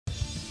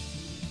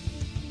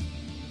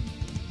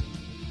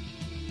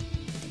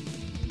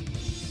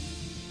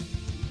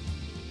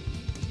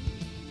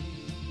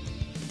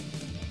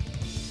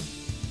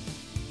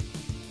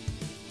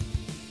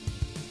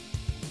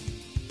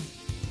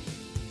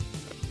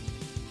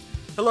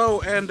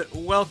Hello and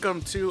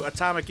welcome to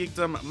Atomic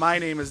Geekdom. My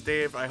name is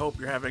Dave. I hope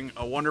you're having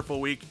a wonderful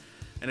week.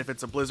 And if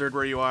it's a blizzard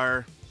where you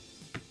are,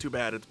 too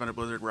bad. It's been a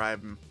blizzard where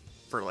I've been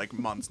for like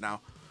months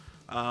now.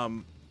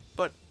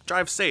 But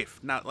drive safe,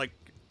 not like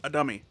a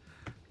dummy.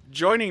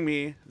 Joining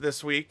me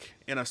this week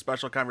in a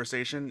special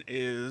conversation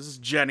is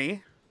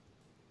Jenny.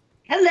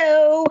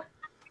 Hello.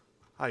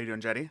 How you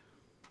doing, Jenny?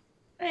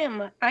 I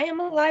am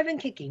alive and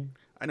kicking.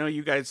 I know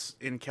you guys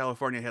in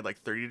California had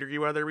like 30-degree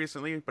weather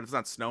recently, but it's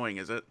not snowing,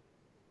 is it?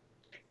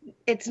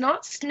 It's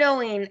not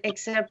snowing,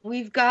 except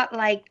we've got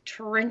like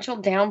torrential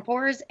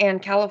downpours,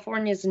 and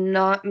California's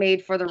not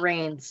made for the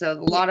rain, so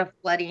a lot of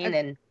flooding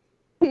and.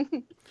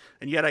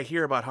 And yet I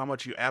hear about how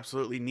much you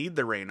absolutely need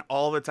the rain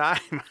all the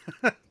time.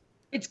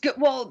 It's good.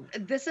 Well,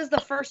 this is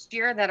the first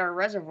year that our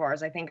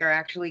reservoirs, I think, are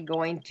actually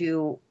going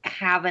to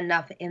have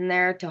enough in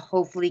there to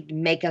hopefully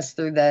make us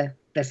through the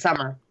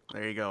summer.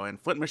 There you go. And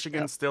Flint,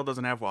 Michigan still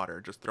doesn't have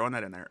water. Just throwing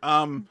that in there.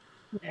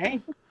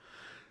 Okay.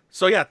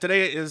 So yeah,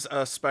 today is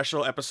a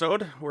special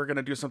episode. We're going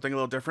to do something a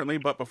little differently,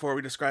 but before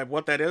we describe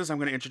what that is, I'm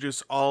going to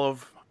introduce all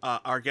of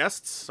our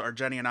guests, or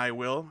Jenny and I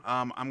will.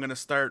 I'm going to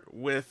start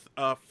with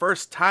a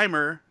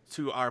first-timer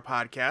to our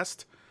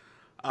podcast.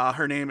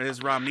 Her name is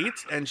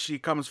Ramneet, and she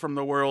comes from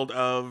the world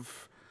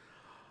of,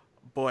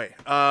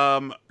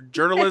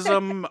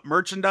 journalism,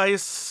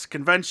 merchandise,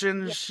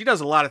 conventions. Yep. She does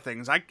a lot of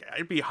things.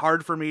 It'd be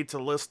hard for me to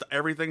list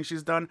everything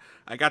she's done.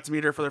 I got to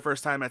meet her for the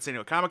first time at San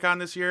Diego Comic-Con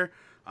this year.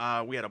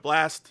 We had a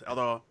blast,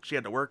 although she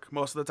had to work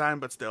most of the time,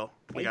 but still.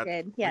 We got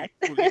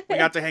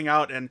to hang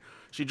out, and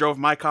she drove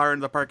my car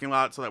into the parking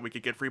lot so that we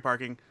could get free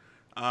parking.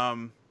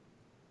 So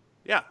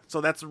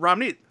that's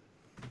Ramneet.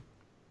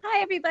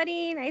 Hi,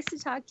 everybody. Nice to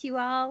talk to you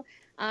all.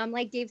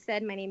 Like Dave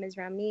said, my name is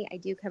Ramneet. I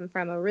do come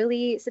from a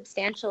really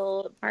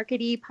substantial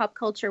markety pop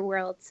culture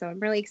world, so I'm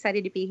really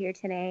excited to be here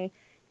today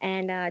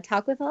and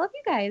talk with all of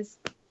you guys.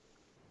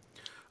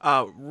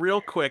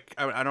 Real quick,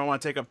 I don't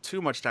want to take up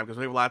too much time because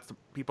we have lots of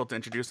people to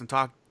introduce and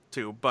talk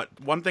to, but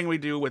one thing we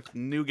do with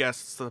new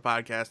guests to the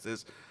podcast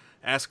is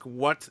ask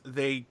what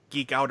they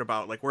geek out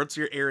about. Like, what's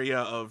your area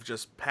of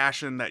just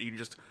passion that you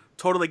just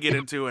totally get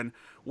into? And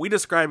we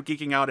describe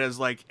geeking out as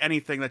like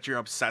anything that you're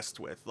obsessed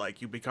with,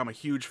 like you become a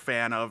huge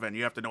fan of and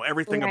you have to know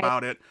everything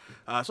about it.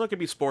 So it could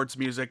be sports,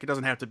 music. It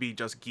doesn't have to be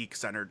just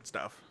geek-centered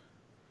stuff.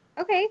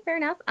 Okay, fair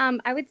enough.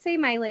 I would say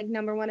my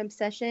number one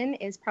obsession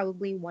is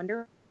probably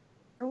Wonder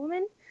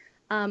Woman.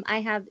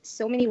 I have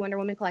so many Wonder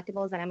Woman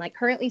collectibles that I'm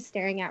currently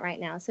staring at right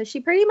now. So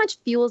she pretty much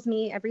fuels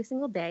me every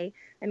single day.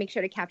 I make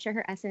sure to capture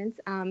her essence.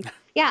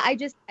 I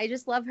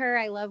just love her.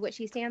 I love what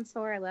she stands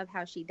for. I love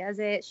how she does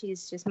it.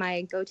 She's just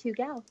my go-to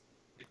gal.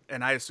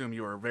 And I assume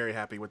you were very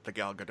happy with the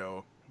Gal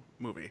Gadot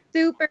movie.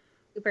 Super,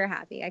 super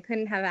happy. I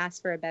couldn't have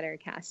asked for a better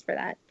cast for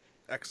that.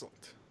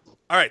 Excellent.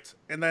 All right.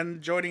 And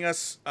then joining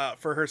us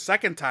for her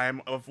second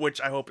time, of which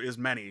I hope is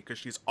many, because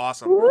she's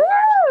awesome,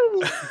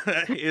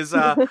 is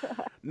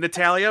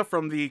Natalia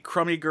from the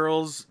Crummy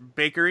Girls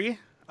Bakery.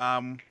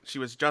 She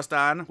was just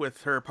on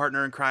with her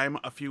partner in crime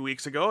a few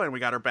weeks ago, and we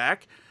got her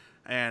back.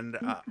 And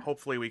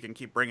hopefully we can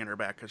keep bringing her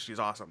back because she's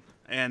awesome.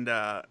 And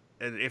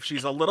if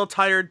she's a little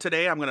tired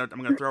today, I'm gonna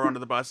throw her under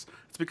the bus.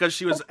 It's because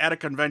she was at a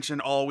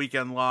convention all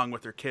weekend long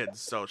with her kids,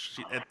 so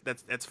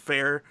that's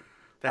fair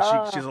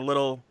that she's a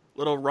little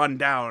run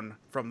down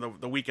from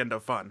the weekend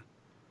of fun.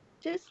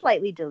 Just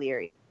slightly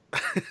delirious.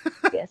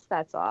 Yes,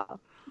 that's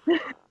all.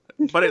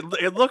 But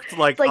it looked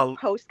like it's like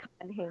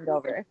post-con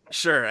hangover.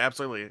 Sure,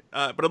 absolutely.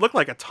 But it looked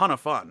like a ton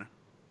of fun.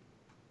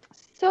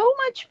 So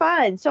much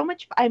fun.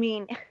 I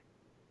mean,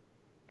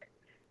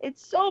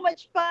 it's so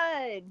much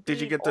fun. Did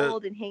you get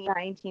old and hanging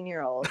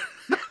 19-year-old?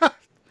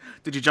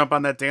 Did you jump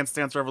on that Dance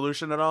Dance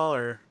Revolution at all,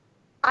 or?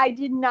 I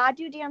did not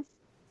do Dance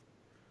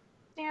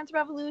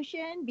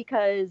Revolution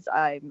because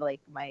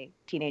my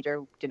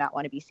teenager did not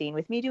want to be seen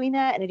with me doing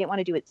that, and I didn't want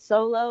to do it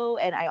solo,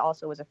 and I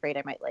also was afraid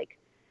I might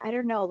I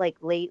don't know,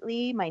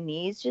 lately my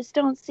knees just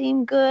don't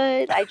seem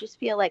good. I just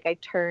feel like I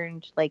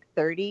turned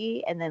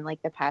 30, and then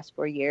the past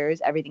 4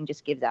 years everything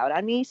just gives out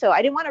on me, so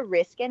I didn't want to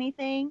risk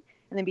anything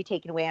and then be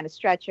taken away on a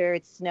stretcher.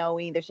 It's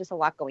snowing. There's just a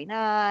lot going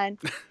on.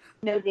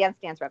 No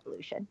Dance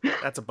Revolution.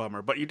 That's a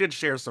bummer. But you did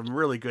share some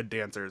really good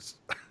dancers.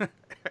 There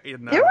were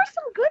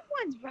some good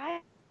ones,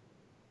 right?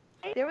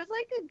 There was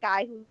a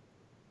guy who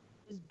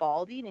was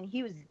balding and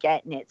he was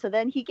getting it. So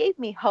then he gave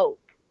me hope.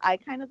 I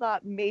kind of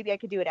thought maybe I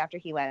could do it after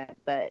he went,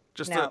 but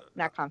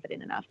not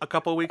confident enough. A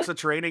couple weeks of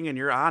training and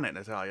you're on it,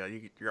 Natalia.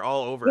 You're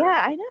all over it.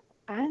 Yeah,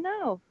 I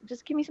know.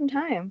 Just give me some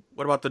time.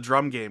 What about the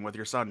drum game with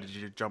your son? Did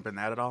you jump in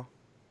that at all?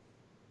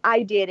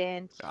 I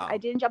didn't. Oh. I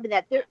didn't jump in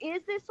that. There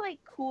is this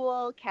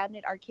cool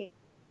cabinet arcade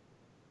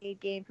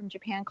game from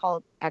Japan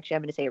called, actually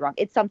I'm going to say it wrong,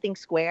 it's something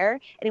square,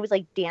 and it was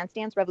Dance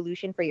Dance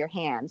Revolution for your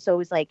hand. So it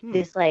was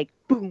this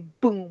boom,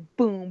 boom,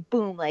 boom,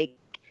 boom,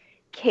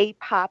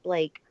 K-pop,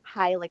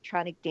 high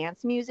electronic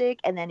dance music,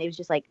 and then it was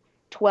just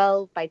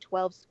 12 by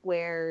 12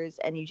 squares,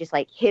 and you just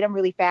hit them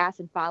really fast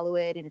and follow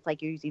it, and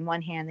it's you're using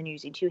one hand, then you're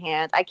using two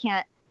hands. I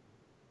can't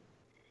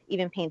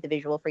even paint the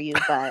visual for you,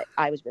 but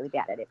I was really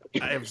bad at it.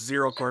 I have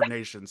zero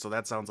coordination, so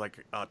that sounds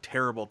like a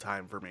terrible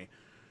time for me.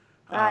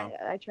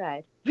 I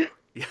tried.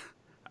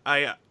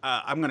 Yeah,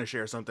 I'm gonna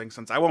share something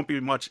since I won't be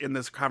much in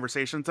this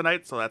conversation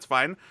tonight, so that's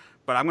fine.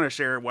 But I'm gonna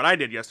share what I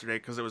did yesterday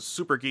because it was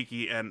super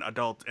geeky and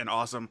adult and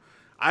awesome.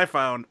 I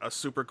found a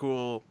super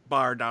cool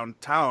bar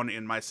downtown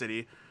in my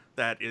city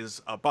that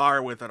is a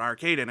bar with an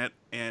arcade in it,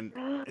 and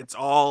it's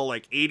all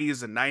like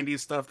 80s and 90s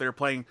stuff. They're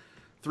playing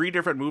 3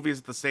 different movies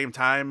at the same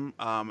time.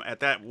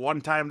 At that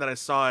one time that I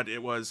saw it,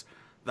 it was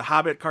the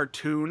Hobbit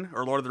cartoon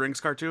or Lord of the Rings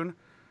cartoon,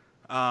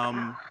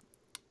 Army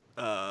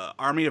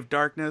of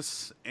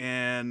Darkness,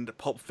 and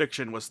Pulp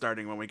Fiction was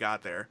starting when we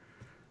got there.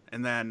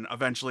 And then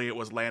eventually it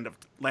was Land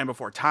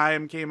Before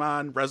Time came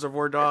on,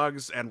 Reservoir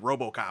Dogs, and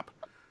RoboCop.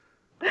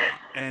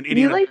 And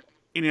Indiana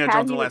Jones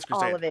and the Last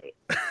Crusade. All of it.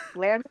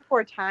 Land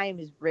Before Time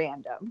is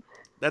random.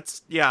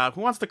 That's, yeah,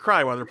 who wants to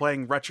cry while they're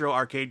playing retro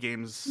arcade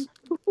games,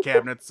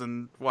 cabinets,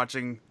 and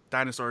watching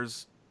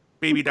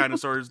baby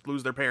dinosaurs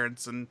lose their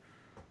parents? And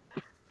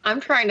I'm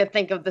trying to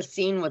think of the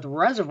scene with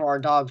Reservoir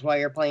Dogs while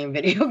you're playing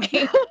video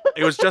games.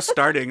 it was just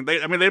starting.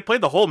 They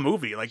played the whole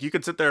movie. Like, you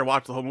could sit there and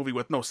watch the whole movie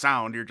with no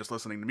sound. You're just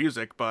listening to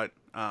music. But,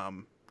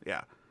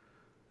 yeah.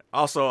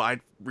 Also, I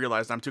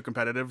realized I'm too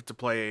competitive to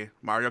play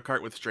Mario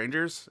Kart with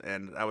strangers,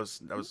 and I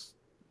was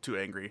too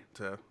angry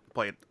to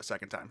play it a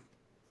second time.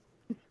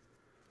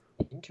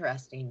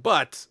 Interesting.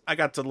 But I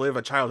got to live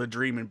a childhood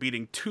dream in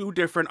beating 2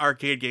 different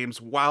arcade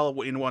games while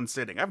in one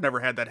sitting. I've never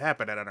had that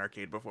happen at an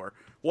arcade before.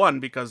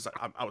 One, because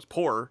I was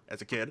poor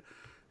as a kid,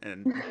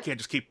 and you can't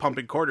just keep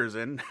pumping quarters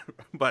in.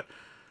 But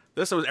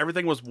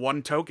everything was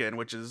 1 token,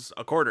 which is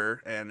a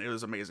quarter, and it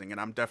was amazing. And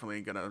I'm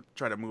definitely gonna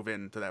try to move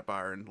into that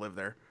bar and live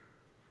there.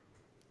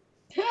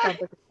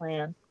 Sounds like a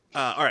plan.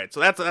 All right,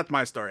 so that's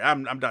my story.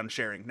 I'm done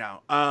sharing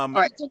now. All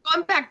right, so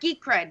going back,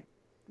 geek cred.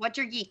 What's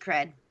your geek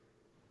cred?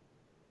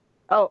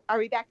 Oh, are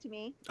we back to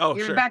me? Oh,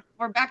 sure.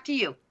 We're back to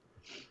you.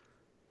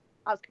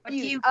 I was What do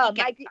you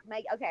confused.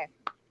 Okay.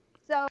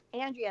 So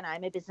Andrea and I,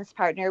 my business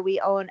partner, we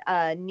own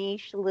a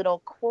niche little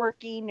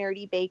quirky,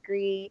 nerdy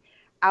bakery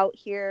out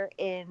here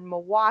in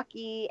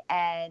Milwaukee,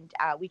 and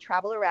we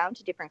travel around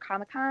to different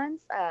Comic-Cons,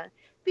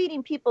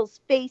 feeding people's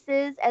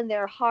faces and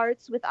their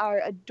hearts with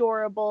our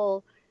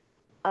adorable,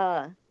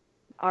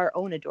 our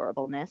own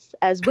adorableness,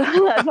 as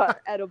well as our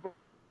edible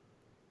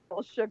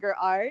sugar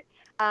art.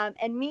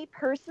 And me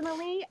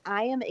personally,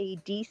 I am a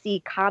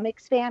DC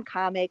Comics fan.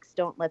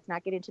 Let's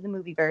not get into the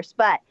movie verse,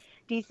 but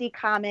DC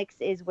Comics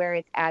is where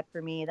it's at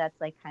for me.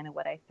 That's like kind of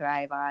what I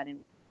thrive on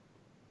and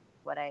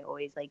what I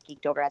always like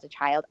geeked over as a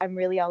child. I'm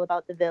really all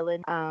about the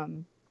villain. I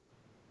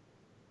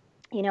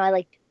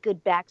like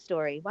good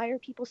backstory. Why are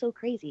people so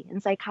crazy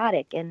and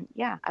psychotic? And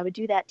yeah, I would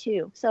do that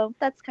too. So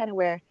that's kind of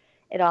where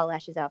it all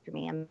lashes out for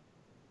me. I'm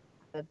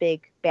a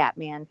big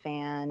Batman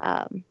fan.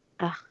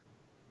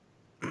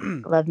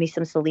 Love me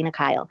some Selena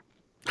Kyle.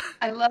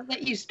 I love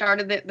that you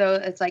started it though.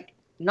 It's like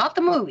not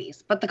the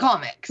movies, but the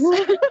comics.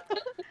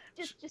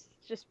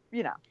 just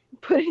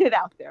putting it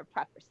out there.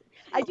 Preface.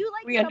 I do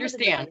like. We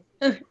understand.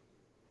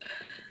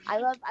 I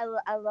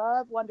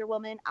love Wonder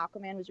Woman.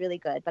 Aquaman was really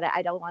good, but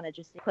I don't want to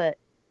just put.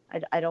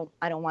 I don't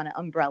want to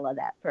umbrella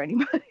that for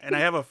anybody. And I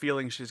have a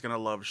feeling she's gonna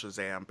love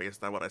Shazam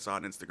based on what I saw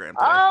on Instagram today.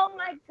 Oh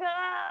my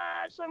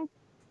gosh, I'm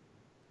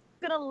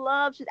gonna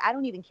love. I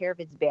don't even care if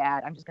it's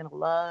bad. I'm just gonna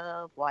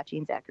love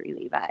watching Zachary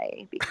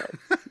Levi because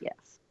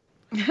yes.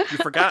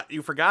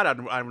 You forgot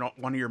on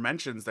one of your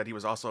mentions that he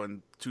was also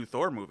in 2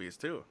 Thor movies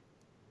too.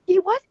 He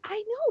was. I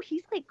know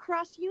he's like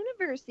cross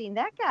universing.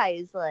 That guy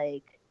is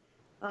like,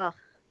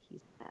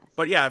 he's the best.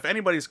 But yeah, if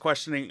anybody's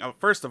questioning,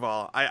 first of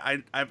all,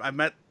 I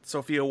met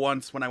Sophia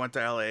once when I went to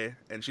LA,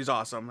 and she's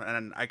awesome,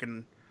 and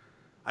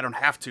I don't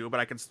have to, but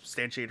I can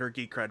substantiate her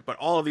geek cred. But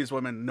all of these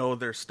women know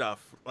their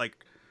stuff.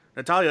 Like,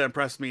 Natalia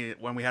impressed me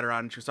when we had her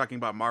on. She was talking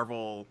about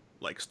Marvel,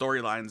 like,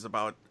 storylines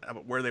about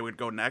where they would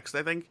go next,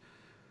 I think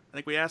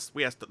we asked,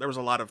 there was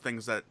a lot of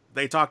things that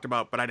they talked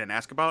about, but I didn't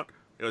ask about.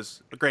 It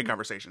was a great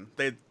conversation.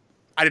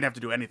 I didn't have to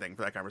do anything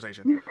for that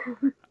conversation.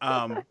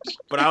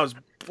 But I was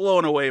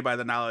blown away by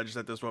the knowledge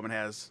that this woman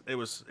has. It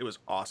was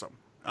awesome.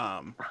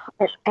 And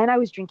I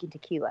was drinking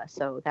tequila,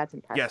 so that's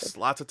impressive. Yes,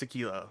 lots of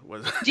tequila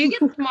was. Do you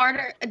get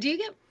smarter? Do you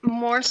get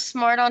more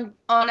smart on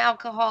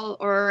alcohol,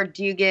 or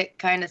do you get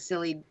kind of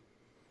silly?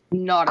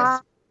 Not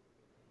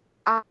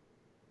as.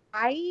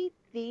 I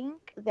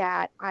think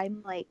that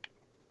I'm like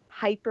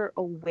hyper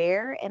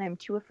aware, and I'm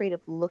too afraid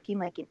of looking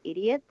like an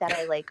idiot that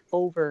I like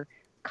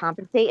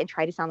overcompensate and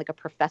try to sound like a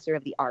professor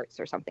of the arts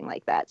or something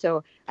like that.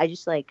 So I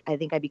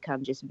think I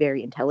become just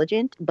very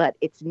intelligent, but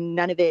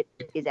none of it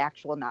is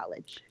actual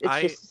knowledge.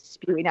 It's just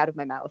spewing out of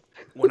my mouth.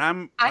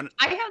 I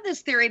have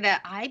this theory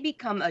that I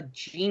become a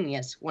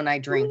genius when I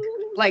drink.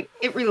 Like,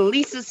 it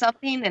releases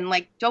something, and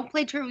like, don't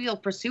play Trivial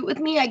Pursuit with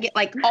me. I get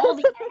like all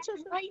the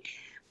answers right.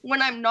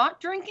 When I'm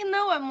not drinking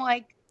though, I'm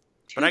like,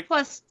 2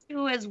 plus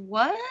 2 is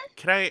what?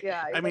 Can I?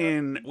 Yeah, I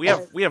mean, we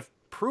have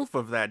proof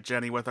of that,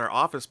 Jenny, with our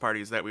office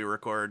parties that we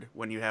record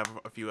when you have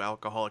a few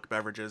alcoholic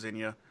beverages in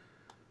you.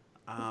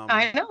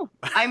 I know.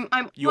 I'm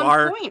You on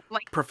are point.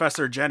 Like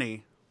Professor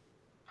Jenny.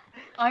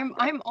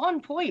 I'm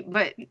on point,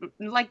 but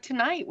like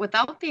tonight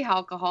without the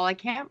alcohol, I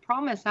can't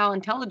promise how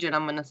intelligent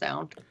I'm gonna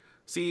sound.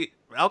 See,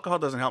 alcohol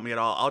doesn't help me at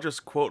all. I'll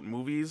just quote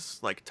movies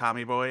like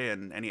Tommy Boy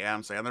and any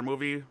Adam Sandler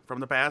movie from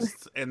the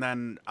past, and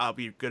then I'll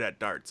be good at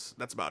darts.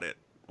 That's about it.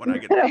 When I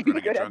get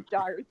Good drunk. at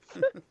darts.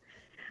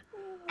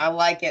 I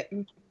like it.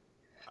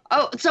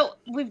 Oh, so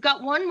we've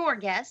got one more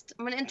guest.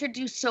 I'm going to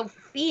introduce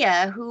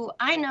Sophia, who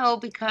I know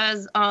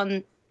because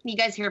you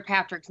guys hear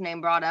Patrick's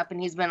name brought up, and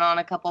he's been on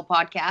a couple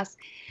podcasts.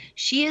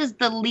 She is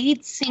the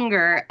lead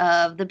singer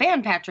of the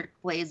band Patrick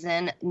plays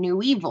in,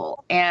 New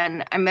Evil,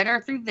 and I met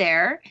her through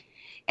there,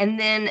 and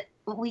then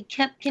we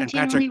kept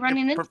continually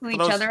running into each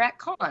other at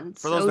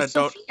cons. For those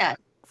Sophia.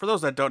 For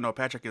those that don't know,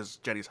 Patrick is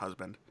Jenny's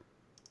husband.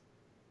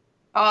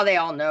 Oh, they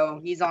all know.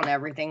 He's on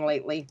everything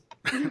lately.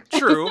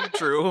 True.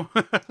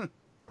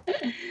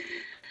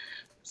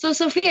 So,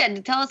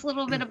 Sophia, tell us a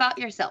little bit about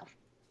yourself.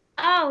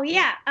 Oh,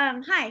 yeah.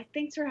 Hi.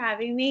 Thanks for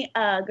having me.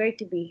 Great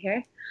to be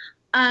here.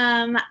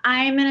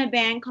 I'm in a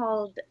band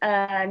called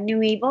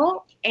New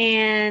Evil,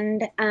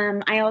 and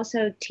I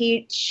also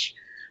teach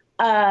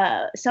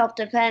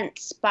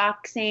self-defense,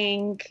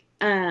 boxing,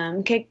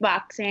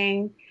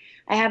 kickboxing.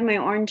 I have my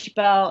orange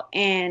belt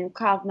in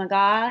Krav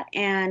Maga,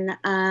 and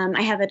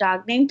I have a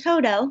dog named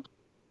Toto.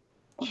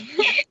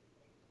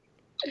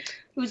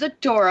 Who's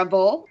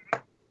adorable.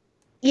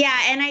 Yeah,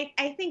 and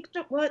I think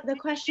what the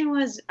question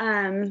was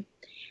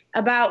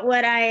about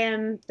what I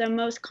am the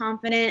most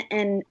confident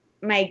in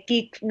my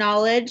geek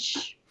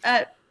knowledge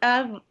of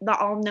the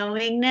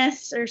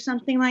all-knowingness or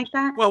something like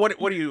that. Well,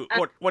 what do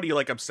you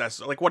like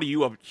obsessed? Like, what are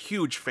you a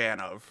huge fan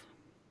of?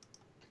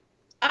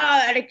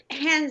 Like,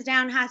 hands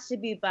down has to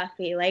be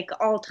Buffy, like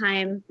all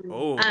time.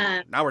 Oh,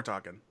 now we're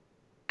talking.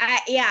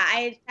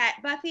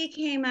 Buffy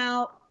came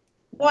out.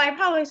 Well, I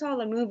probably saw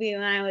the movie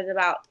when I was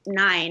about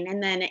 9,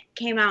 and then it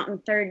came out in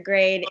 3rd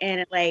grade, and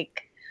it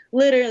like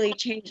literally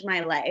changed my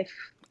life.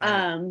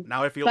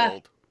 Now I feel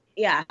old.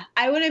 Yeah,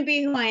 I wouldn't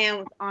be who I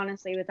am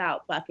honestly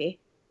without Buffy.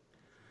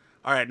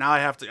 All right, now I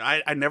have to.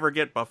 I never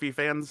get Buffy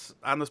fans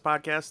on this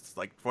podcast.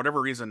 Like, for whatever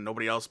reason,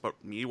 nobody else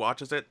but me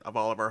watches it of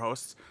all of our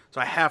hosts.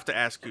 So I have to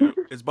ask you: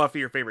 is Buffy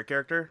your favorite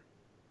character?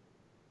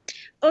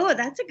 Oh,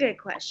 that's a good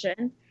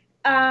question.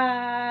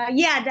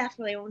 Yeah,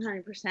 definitely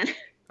 100%.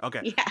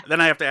 Okay. Yeah.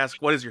 Then I have to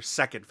ask, what is your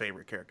second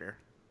favorite character?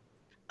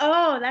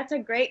 Oh, that's a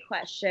great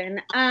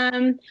question.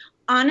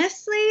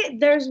 Honestly,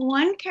 there's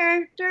one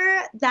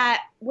character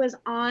that was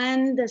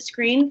on the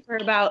screen for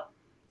about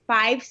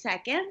 5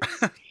 seconds,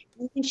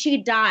 and she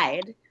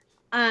died.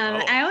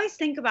 I always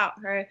think about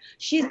her.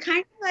 She's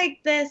kind of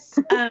like this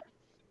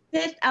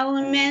Fifth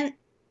Element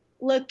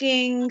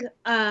looking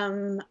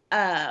run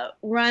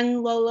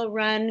Lola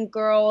Run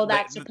girl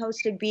that's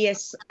supposed to be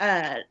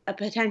a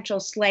potential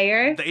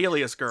slayer. The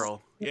Alias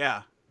girl.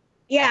 Yeah.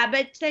 Yeah,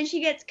 but then she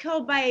gets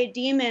killed by a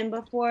demon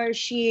before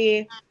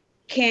she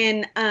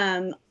can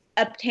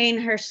obtain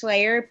her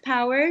slayer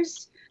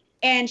powers.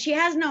 And she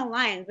has no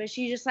lines, but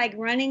she's just like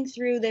running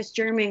through this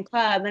German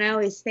club. And I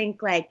always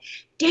think like,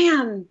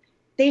 damn,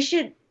 they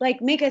should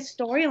like make a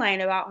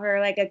storyline about her,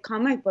 like a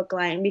comic book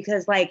line,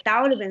 because like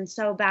that would have been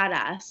so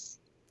badass.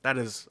 That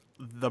is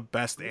the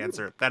best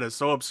answer. That is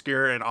so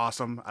obscure and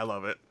awesome. I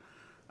love it.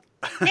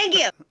 Thank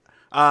you.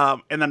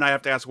 And then I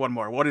have to ask one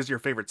more. What is your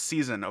favorite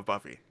season of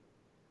Buffy?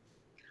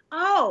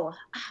 Oh,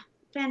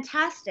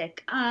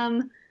 fantastic.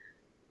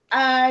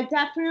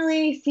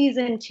 Definitely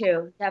season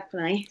 2.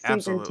 Definitely season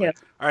Absolutely. 2.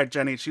 All right,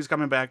 Jenny, she's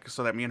coming back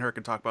so that me and her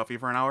can talk Buffy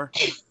for an hour.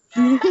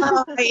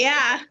 Oh,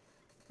 yeah.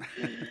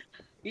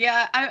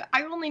 Yeah,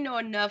 I only know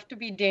enough to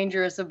be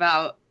dangerous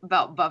about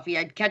Buffy.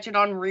 I'd catch it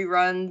on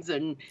reruns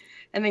and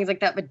things like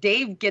that. But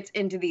Dave gets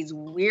into these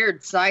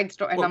weird side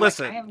stories, and Well, I'm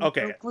listen, like, I have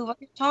okay. no clue what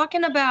you're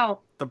talking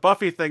about. The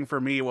Buffy thing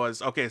for me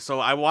was, okay, so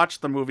I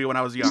watched the movie when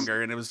I was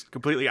younger, and it was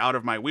completely out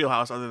of my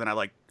wheelhouse other than I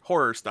like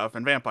horror stuff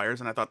and vampires,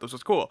 and I thought this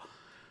was cool.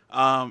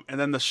 And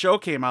then the show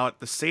came out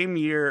the same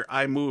year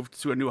I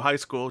moved to a new high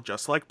school,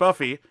 just like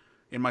Buffy,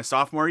 in my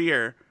sophomore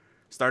year.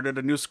 Started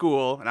a new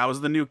school, and I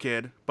was the new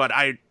kid, but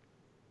I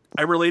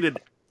related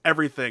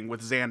everything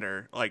with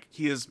Xander. Like,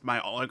 he is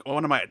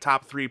one of my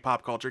top 3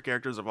 pop culture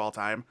characters of all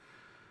time,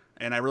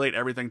 and I relate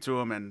everything to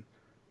him, and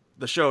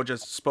the show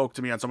just spoke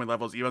to me on so many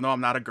levels, even though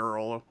I'm not a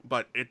girl,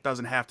 but it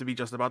doesn't have to be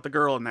just about the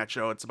girl in that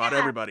show. It's about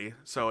everybody.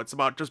 So it's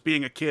about just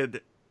being a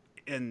kid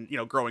and,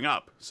 growing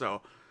up.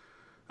 So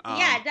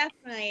yeah,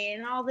 definitely.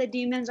 And all the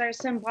demons are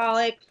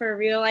symbolic for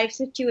real life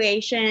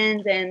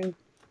situations and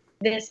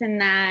this and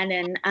that.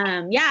 And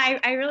yeah,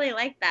 I really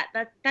like that.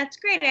 That's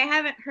great.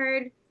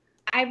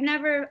 I've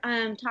never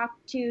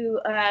talked to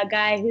a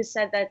guy who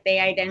said that they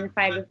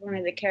identified with one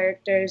of the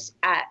characters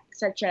at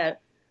such a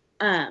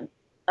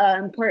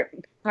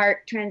important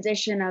part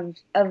transition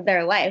of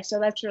their life. So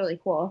that's really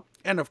cool.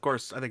 And of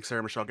course, I think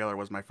Sarah Michelle Gellar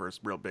was my first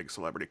real big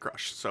celebrity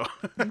crush. So,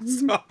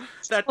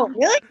 that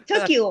really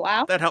took you a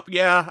while. That helped.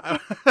 Yeah,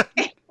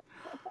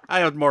 I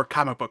had more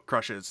comic book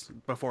crushes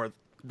before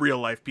real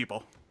life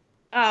people.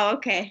 Oh,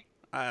 okay.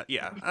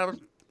 Yeah,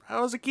 I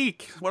was a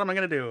geek. What am I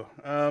gonna do?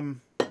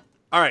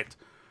 All right.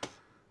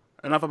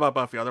 Enough about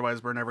Buffy.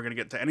 Otherwise, we're never gonna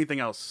get to anything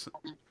else.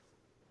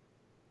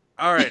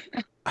 All right.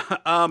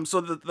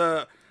 So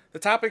the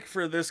topic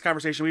for this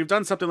conversation, we've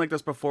done something like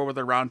this before with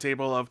a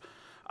roundtable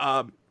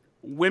of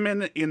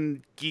women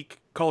in geek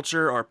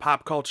culture or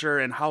pop culture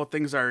and how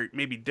things are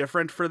maybe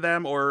different for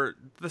them or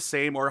the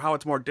same, or how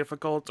it's more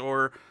difficult,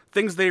 or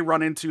things they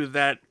run into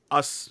that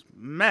us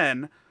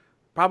men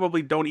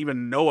probably don't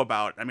even know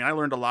about. I mean, I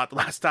learned a lot the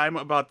last time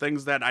about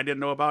things that I didn't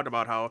know about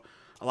how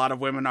a lot of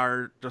women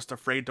are just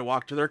afraid to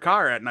walk to their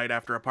car at night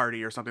after a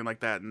party or something like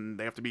that, and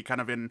they have to be kind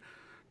of in,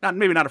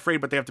 not afraid,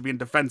 but they have to be in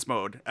defense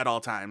mode at all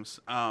times,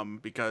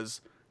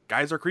 because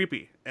guys are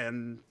creepy,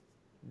 and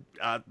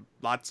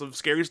lots of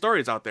scary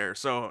stories out there,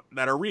 so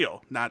that are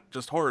real, not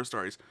just horror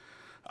stories.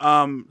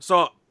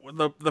 So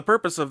the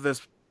purpose of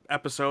this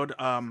episode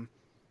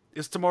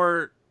is to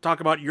more talk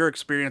about your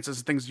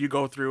experiences, things you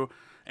go through,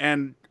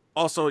 and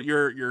also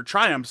your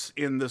triumphs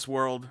in this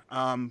world,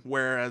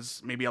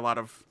 whereas maybe a lot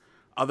of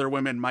other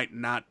women might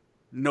not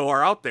know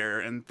are out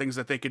there, and things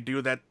that they could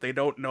do that they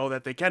don't know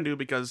that they can do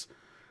because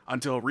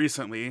until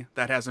recently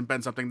that hasn't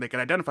been something they can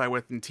identify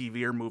with in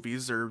TV or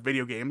movies or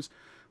video games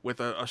with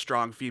a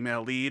strong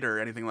female lead or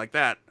anything like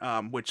that,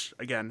 which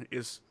again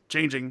is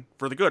changing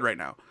for the good right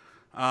now.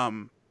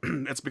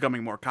 It's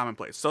becoming more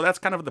commonplace. So that's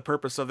kind of the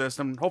purpose of this,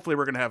 and hopefully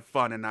we're going to have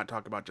fun and not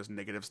talk about just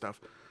negative stuff,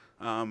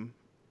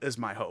 is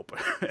my hope.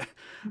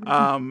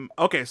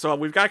 Okay, so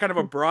we've got kind of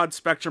a broad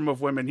spectrum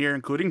of women here,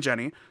 including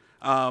Jenny,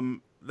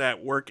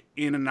 that work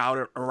in and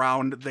out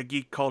around the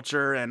geek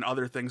culture and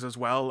other things as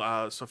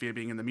well. Sophia,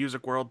 being in the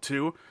music world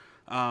too,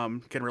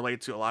 can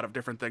relate to a lot of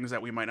different things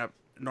that we might not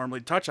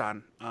normally touch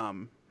on.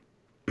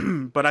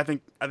 But I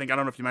think I don't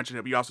know if you mentioned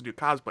it, but you also do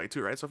cosplay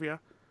too, right, Sophia?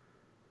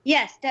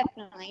 Yes,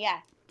 definitely. Yeah.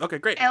 Okay,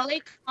 great. LA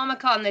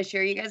Comic-Con this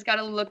year. You guys got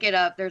to look it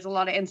up. There's a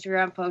lot of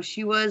Instagram posts.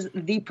 She was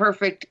the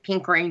perfect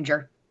Pink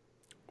Ranger.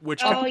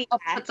 Which Oh, yeah. I'll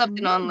put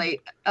something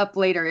up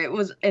later. It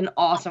was an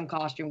awesome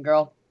costume,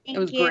 girl. Thank It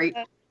was you. great.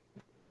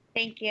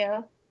 Thank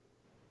you.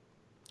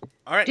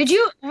 all right. Did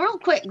you, real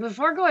quick,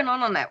 before going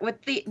on that,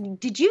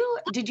 did you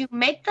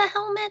make the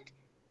helmet?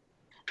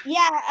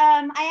 Yeah,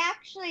 I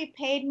actually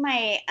paid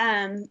my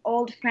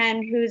old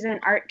friend who's an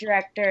art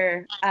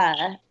director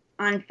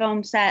on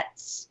film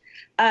sets,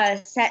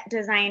 set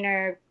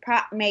designer,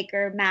 prop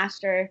maker,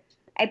 master.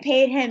 I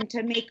paid him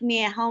to make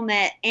me a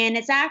helmet, and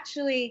it's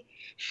actually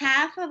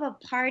half of a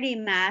party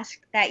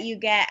mask that you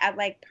get at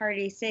like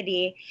Party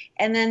City,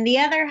 and then the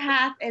other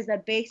half is a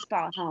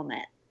baseball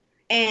helmet.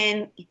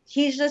 And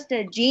he's just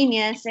a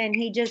genius, and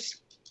he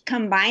just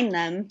combined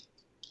them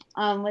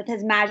with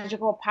his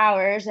magical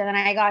powers. And then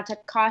I got to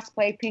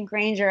cosplay Pink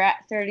Ranger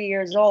at 30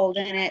 years old,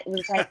 and it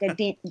was like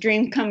a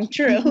dream come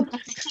true.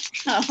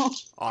 So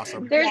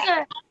Awesome.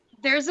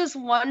 There's this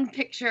one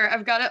picture.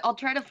 I've got it. I'll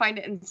try to find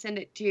it and send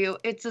it to you.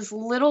 It's this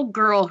little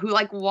girl who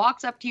like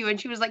walks up to you,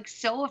 and she was like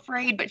so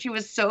afraid, but she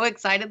was so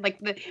excited. Like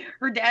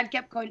her dad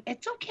kept going,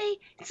 "It's okay.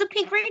 It's a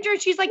Pink Ranger."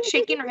 And she's like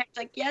shaking her head,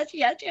 like, "Yes,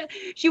 yes, yes."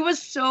 She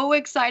was so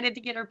excited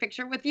to get her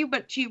picture with you,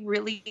 but she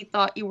really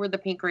thought you were the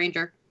Pink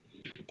Ranger.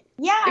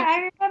 yeah,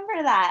 I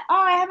remember that. Oh,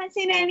 I haven't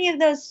seen any of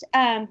those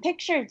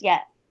pictures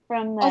yet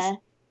from the.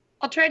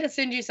 I'll try to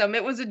send you some.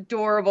 It was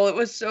adorable. It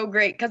was so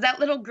great because that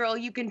little girl,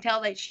 you can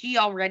tell that she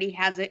already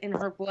has it in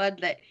her blood.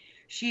 That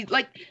she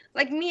like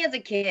me as a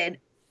kid.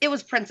 It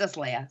was Princess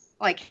Leia,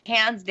 like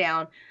hands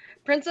down.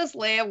 Princess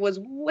Leia was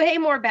way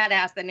more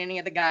badass than any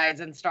of the guys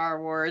in Star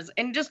Wars.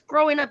 And just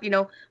growing up,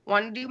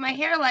 wanting to do my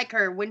hair like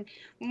her. When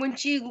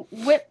she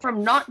went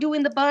from not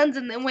doing the buns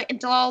and then went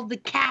into all the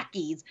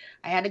khakis,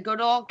 I had to go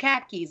to all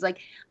khakis. Like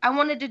I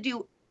wanted to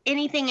do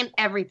anything and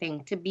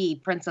everything to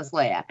be Princess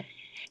Leia.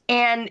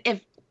 And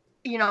if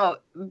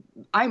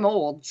I'm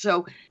old,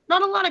 so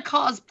not a lot of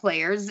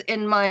cosplayers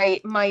in my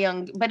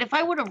young, but if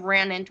I would have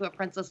ran into a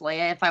Princess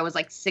Leia if I was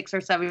like 6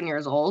 or 7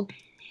 years old,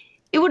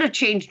 it would have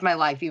changed my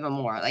life even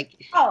more.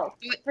 Like,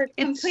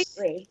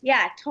 Completely.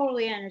 Yeah,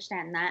 totally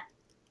understand that.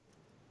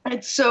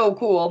 It's so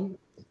cool.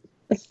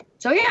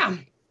 So yeah,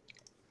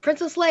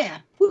 Princess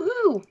Leia,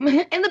 woohoo,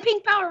 and the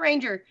Pink Power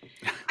Ranger.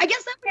 I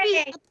guess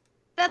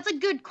that's a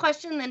good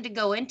question then to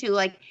go into.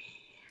 Like,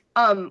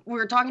 we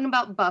were talking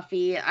about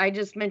Buffy. I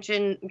just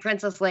mentioned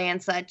Princess Leia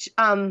and such.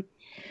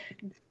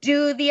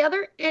 Do the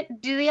other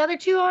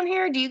two on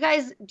here? Do you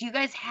guys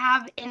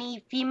have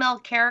any female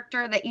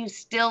character that you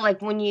still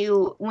like when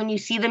you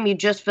see them you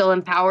just feel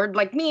empowered?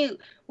 Like me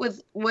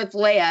with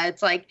Leia,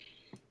 it's like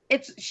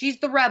she's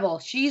the rebel.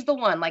 She's the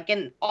one, like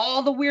in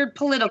all the weird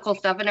political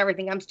stuff and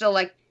everything. I'm still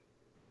like,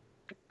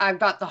 I've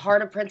got the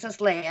heart of Princess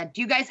Leia.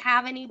 Do you guys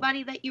have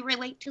anybody that you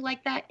relate to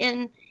like that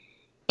in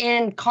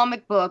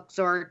comic books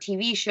or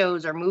TV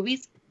shows or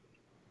movies?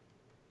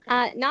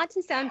 Not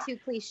to sound too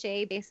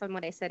cliche based on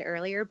what I said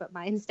earlier, but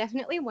mine's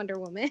definitely Wonder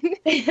Woman.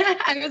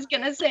 I was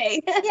gonna say.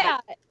 Yeah,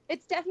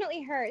 it's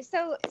definitely her.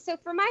 So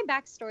for my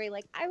backstory,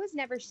 like I was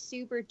never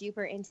super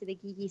duper into the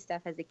geeky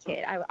stuff as a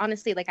kid. I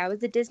honestly, like I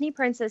was a Disney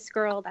princess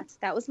girl.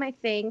 That was my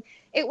thing.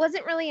 It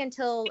wasn't really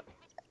until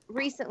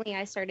recently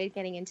I started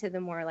getting into the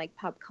more like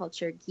pop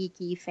culture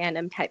geeky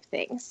fandom type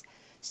things.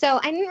 So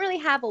I didn't really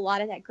have a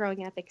lot of that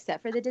growing up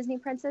except for the Disney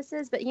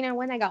princesses. But, you know,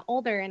 when I got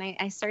older and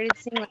I started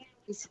seeing like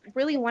these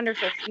really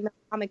wonderful female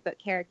comic book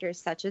characters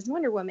such as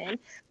Wonder Woman,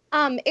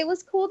 it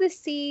was cool to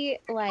see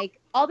like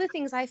all the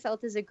things I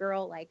felt as a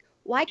girl, like,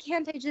 why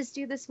can't I just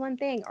do this one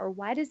thing? Or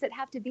why does it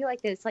have to be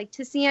like this? Like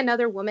to see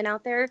another woman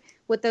out there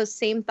with those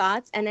same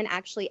thoughts and then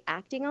actually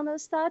acting on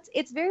those thoughts,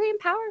 it's very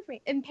empowering.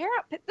 It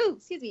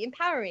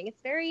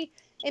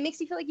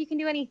makes you feel like you can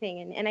do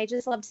anything. And I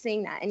just loved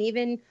seeing that. And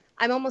even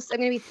I'm going to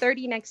be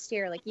 30 next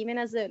year. Like even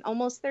as an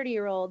almost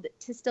 30-year-old,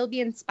 to still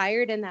be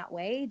inspired in that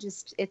way,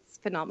 just it's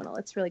phenomenal.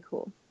 It's really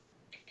cool.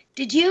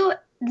 Did you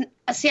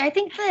see? I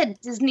think the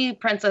Disney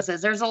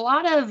princesses. There's a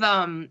lot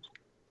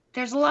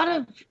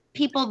of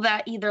people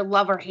that either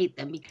love or hate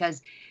them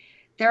because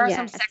there are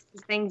some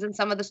sexist things in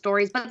some of the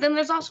stories, but then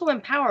there's also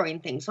empowering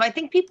things. So I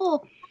think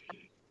people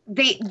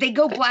they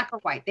go black or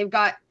white. They've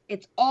got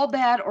it's all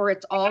bad or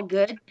it's all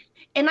good.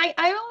 And I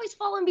always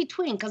fall in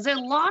between because a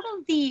lot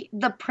of the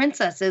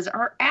princesses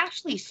are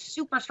actually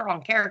super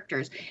strong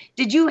characters.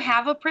 Did you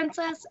have a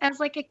princess as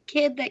like a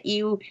kid that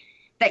you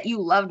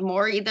loved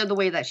more, either the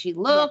way that she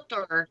looked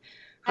or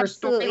her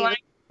storyline?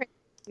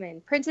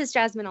 Princess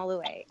Jasmine all the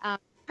way.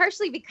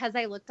 Partially because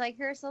I looked like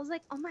her, so I was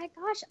like, oh my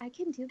gosh, I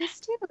can do this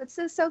too. It's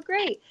so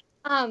great.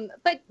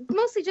 But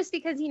mostly just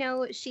because, you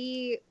know,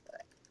 she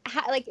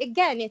like,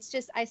 again, it's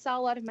just I saw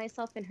a lot of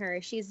myself in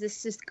her. She's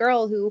this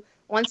girl who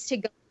wants to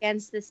go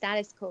against the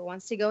status quo,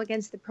 wants to go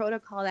against the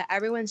protocol that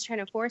everyone's trying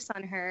to force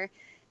on her.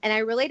 And I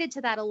related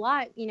to that a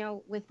lot, you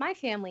know, with my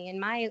family and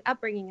my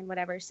upbringing and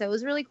whatever. So it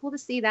was really cool to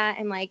see that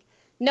and like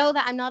know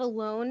that I'm not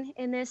alone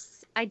in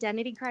this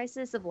identity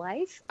crisis of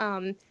life.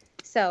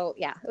 So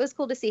yeah, it was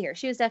cool to see her.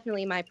 She was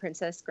definitely my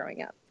princess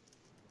growing up.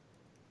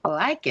 I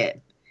like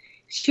it.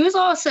 She was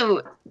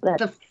also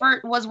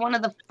was one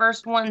of the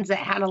first ones that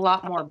had a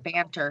lot more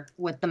banter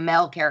with the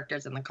male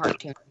characters in the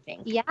cartoon, I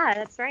think. Yeah,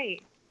 that's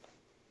right.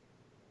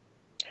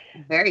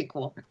 Very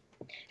cool.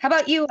 How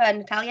about you,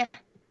 Natalia?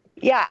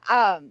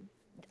 Yeah.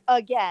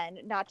 Again,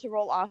 not to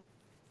roll off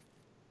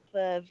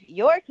of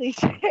your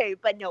cliche,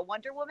 but no,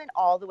 Wonder Woman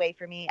all the way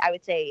for me. I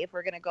would say if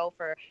we're gonna go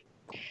for,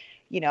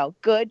 you know,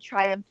 good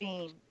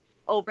triumphing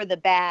over the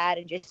bad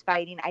and just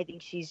fighting, I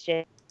think she's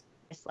just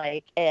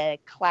like a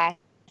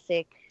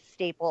classic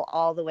staple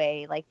all the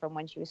way, like from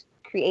when she was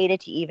created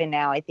to even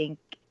now. I think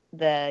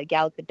the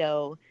Gal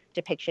Gadot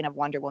depiction of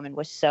Wonder Woman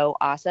was so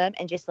awesome,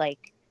 and just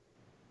like,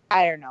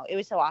 I don't know, it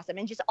was so awesome.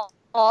 And just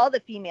all the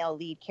female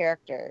lead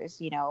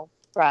characters, you know,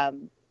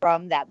 from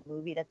that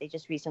movie that they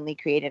just recently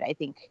created, I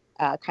think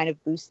kind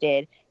of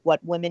boosted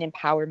what women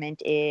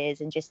empowerment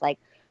is, and just like,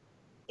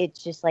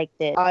 it's just like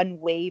the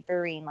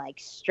unwavering like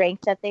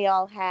strength that they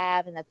all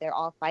have and that they're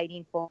all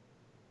fighting for.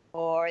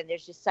 And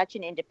there's just such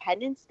an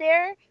independence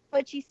there,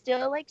 but she's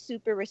still like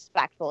super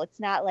respectful. It's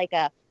not like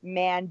a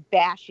man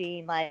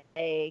bashing, like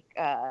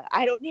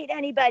I don't need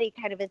anybody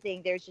kind of a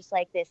thing. There's just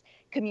like this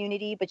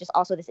community, but just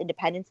also this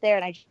independence there.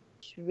 And I just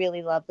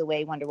really love the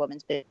way Wonder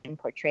Woman's been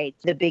portrayed,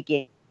 the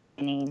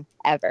beginning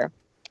ever.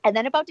 And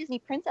then about Disney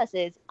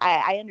princesses,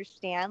 I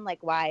understand like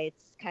why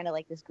it's kind of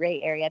like this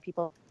gray area.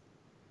 People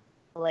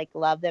like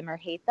love them or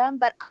hate them,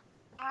 but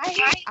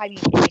I mean,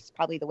 it's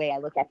probably the way I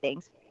look at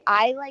things.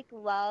 I like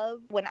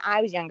love, when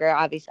I was younger,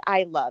 obviously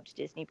I loved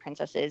Disney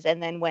princesses.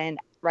 And then when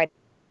right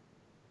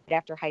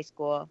after high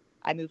school,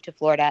 I moved to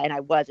Florida and I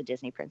was a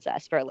Disney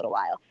princess for a little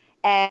while.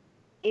 And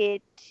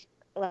it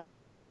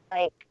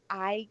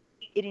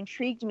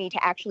intrigued me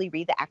to actually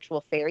read the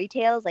actual fairy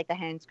tales, like the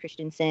Hans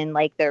Christensen,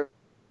 like the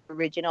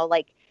original,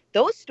 like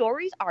those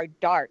stories are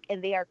dark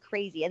and they are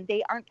crazy and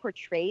they aren't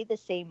portrayed the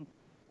same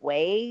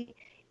way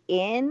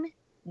in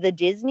the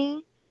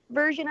Disney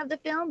version of the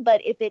film.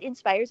 But if it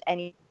inspires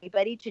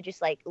anybody to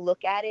just like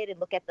look at it and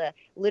look at the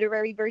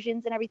literary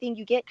versions and everything,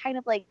 you get kind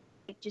of like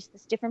just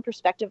this different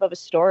perspective of a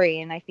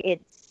story. And I feel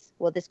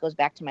this goes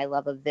back to my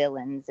love of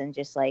villains and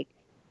just like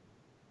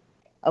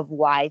of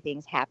why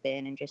things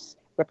happen and just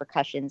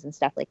repercussions and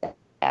stuff like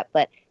that.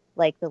 But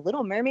like The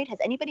Little Mermaid, has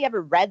anybody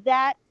ever read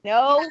that?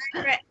 No?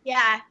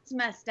 Yeah, it's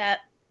messed up.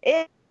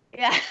 It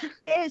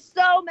is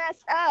so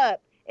messed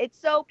up. It's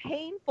so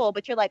painful,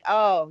 but you're like,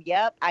 oh,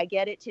 yep, I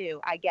get it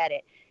too. I get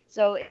it.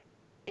 So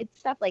it's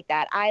stuff like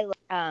that. I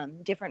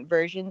love different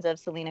versions of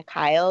Selena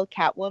Kyle,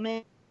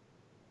 Catwoman,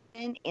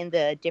 in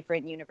the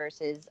different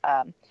universes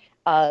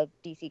of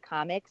DC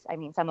Comics. I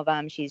mean, some of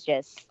them she's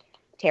just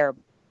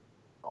terrible,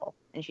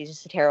 and she's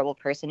just a terrible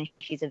person, and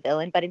she's a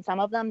villain. But in some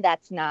of them,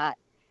 that's not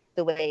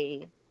the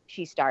way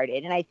she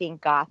started. And I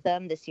think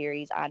Gotham, the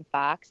series on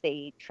Fox,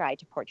 they tried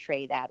to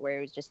portray that, where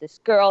it was just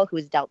this girl who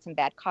was dealt some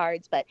bad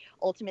cards, but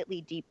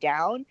ultimately deep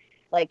down,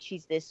 like,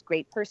 she's this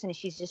great person and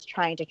she's just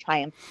trying to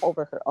triumph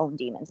over her own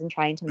demons and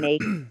trying to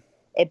make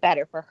it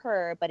better for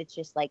her, but it's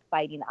just like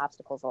fighting the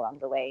obstacles along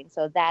the way. And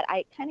so that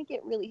I kind of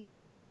get really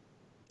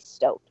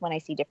stoked when I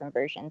see different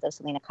versions of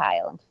Selena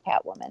Kyle and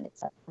Catwoman. It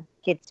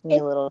gets me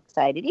a little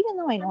excited, even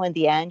though I know in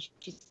the end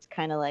she's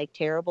kind of like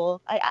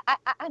terrible.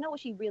 I know what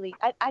she really.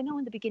 I know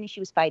in the beginning she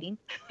was fighting.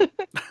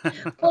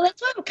 Well,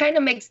 that's what kind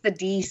of makes the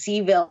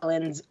DC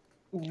villains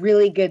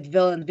really good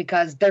villains,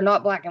 because they're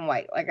not black and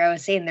white. Like I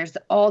was saying, there's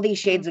all these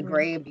shades of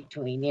gray in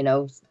between, you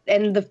know.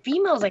 And the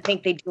females, I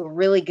think they do a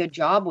really good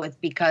job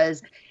with,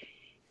 because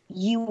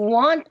you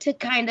want to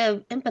kind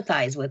of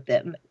empathize with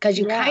them, because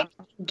you kind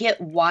of get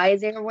why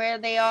they're where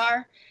they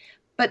are.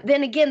 But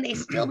then again, they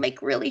still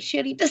make really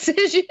shitty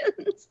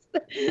decisions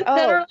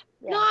that are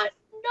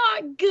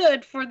not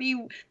good for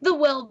the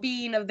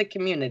well-being of the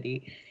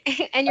community.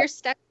 And you're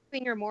stuck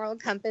between your moral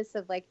compass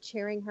of like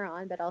cheering her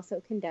on, but also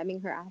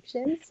condemning her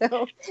actions.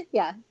 So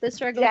yeah, the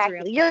struggle is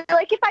real. You're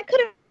like, if I could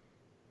have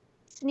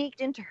sneaked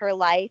into her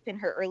life in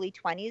her early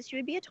 20s, she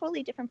would be a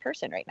totally different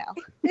person right now.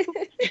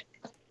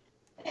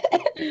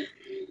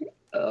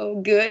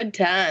 Oh, good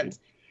times.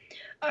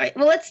 All right,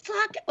 well, let's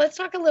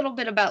talk a little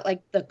bit about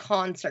like the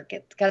con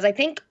circuit, because I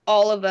think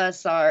all of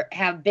us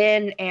have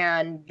been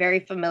and very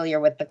familiar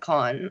with the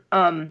con.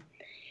 And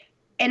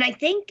I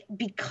think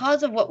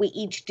because of what we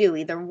each do,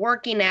 either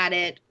working at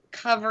it,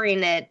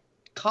 covering it,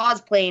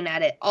 cosplaying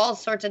at it, all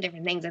sorts of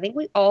different things, I think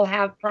we all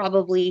have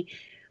probably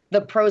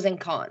the pros and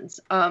cons.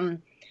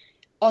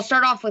 I'll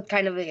start off with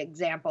kind of an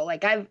example.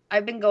 Like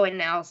I've been going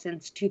now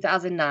since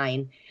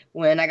 2009,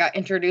 when I got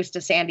introduced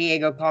to San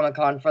Diego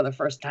Comic-Con for the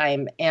first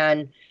time,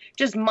 and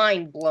just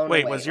mind blown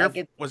away.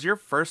 Wait, was your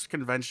first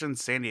convention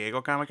San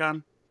Diego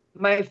Comic-Con?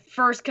 My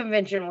first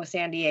convention was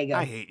San Diego.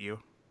 I hate you.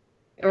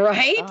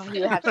 Right? Oh,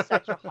 you have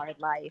such a hard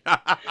life.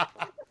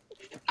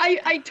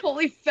 I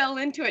totally fell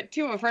into it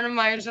too. A friend of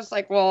mine was just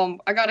like, well,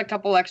 I got a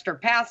couple extra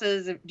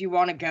passes. Do you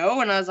want to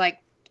go? And I was like,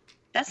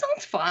 that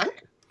sounds fun.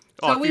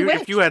 Oh, so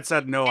if you had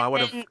said no, I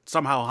would have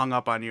somehow hung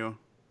up on you.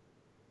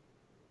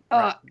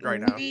 Right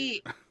now.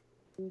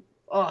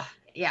 Oh,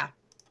 yeah.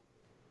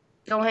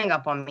 Don't hang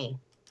up on me.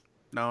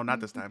 No,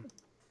 not this time.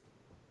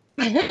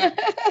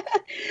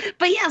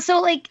 But yeah, so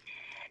like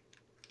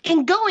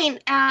in going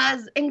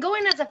as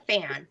a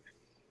fan,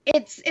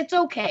 it's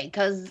okay,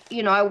 because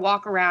you know I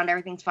walk around,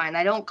 everything's fine.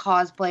 I don't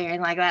cosplay or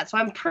anything like that, so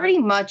I'm pretty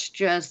much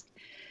just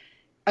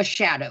a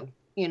shadow.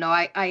 You know,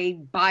 I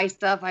buy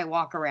stuff, I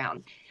walk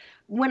around.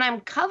 When I'm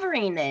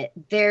covering it,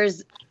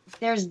 there's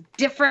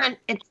different.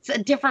 It's a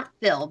different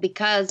feel,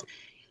 because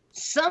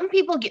some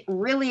people get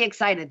really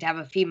excited to have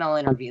a female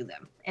interview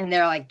them. And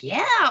they're like,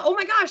 yeah, oh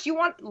my gosh,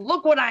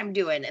 look what I'm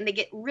doing. And they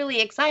get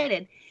really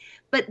excited.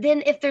 But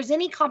then if there's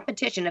any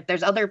competition, if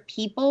there's other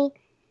people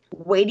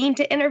waiting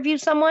to interview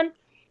someone,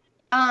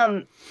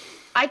 I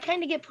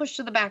kind of get pushed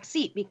to the back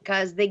seat,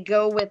 because they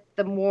go with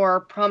the more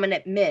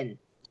prominent men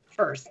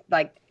first.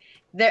 Like,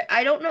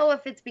 I don't know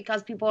if it's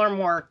because people are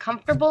more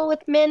comfortable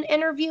with men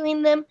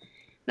interviewing them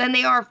than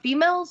they are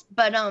females,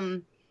 but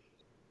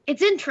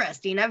it's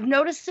interesting. I've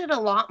noticed it a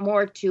lot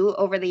more too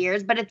over the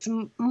years, but it's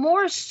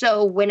more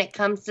so when it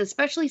comes to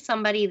especially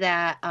somebody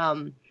that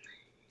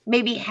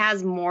maybe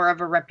has more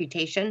of a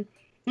reputation,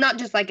 not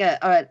just like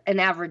an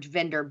average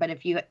vendor, but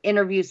if you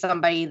interview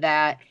somebody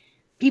that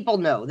people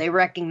know, they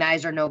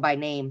recognize or know by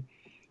name,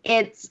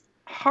 it's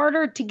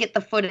harder to get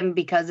the foot in,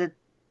 because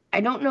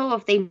I don't know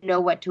if they know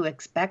what to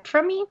expect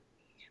from me,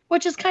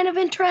 which is kind of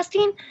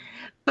interesting.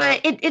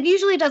 But it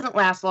usually doesn't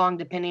last long,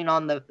 depending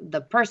on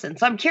the person.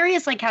 So I'm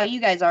curious, like, how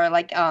you guys are,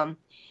 like,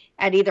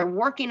 at either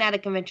working at a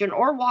convention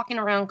or walking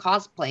around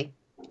cosplay.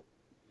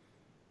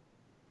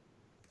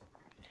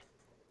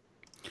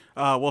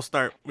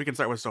 We can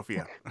start with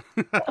Sophia.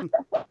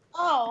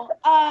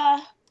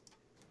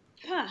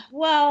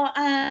 Well,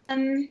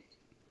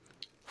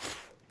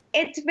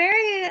 it's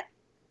very,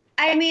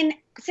 I mean,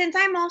 since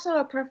I'm also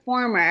a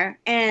performer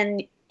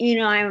and, you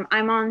know,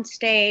 I'm on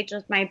stage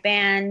with my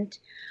band,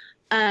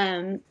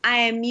 I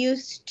am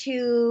used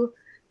to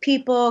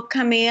people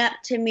coming up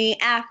to me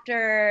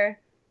after,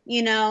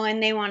 you know,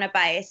 and they want to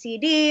buy a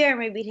CD or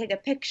maybe take a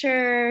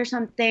picture or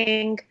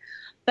something.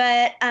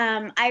 But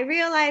I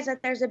realize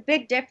that there's a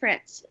big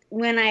difference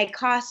when I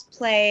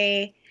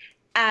cosplay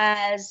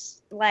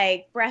as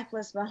like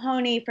Breathless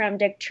Mahoney from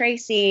Dick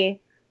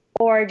Tracy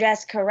or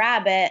Jessica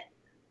Rabbit.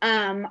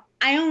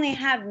 I only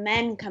have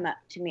men come up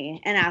to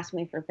me and ask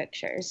me for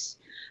pictures.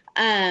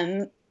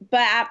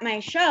 But at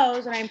my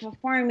shows when I'm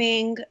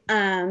performing,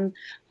 I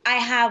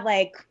have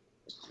like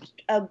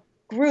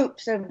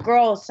groups of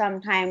girls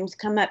sometimes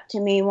come up to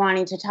me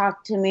wanting to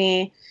talk to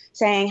me,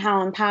 saying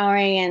how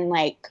empowering and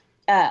like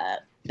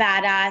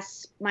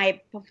badass my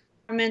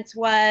performance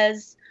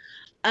was,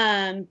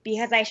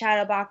 because I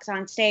shadow box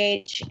on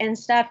stage and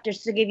stuff.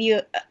 Just to give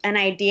you an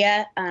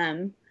idea,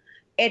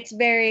 it's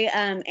very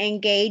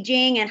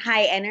engaging and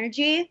high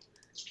energy.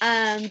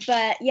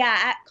 But yeah,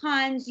 at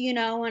cons, you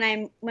know, when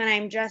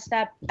I'm dressed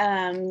up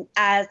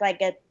as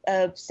like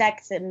a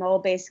sex symbol,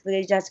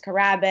 basically Jessica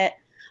Rabbit,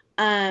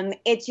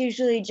 it's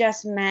usually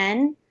just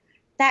men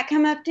that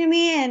come up to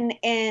me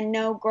and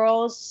no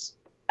girls.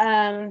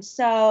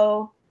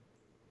 So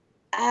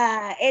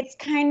it's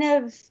kind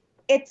of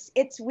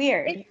it's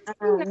weird. It's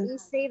interesting that you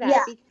say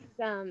that, because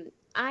I'm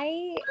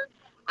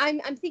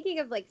thinking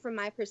of like from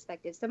my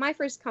perspective. So my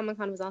first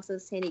Comic-Con was also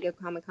San Diego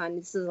Comic-Con.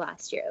 This was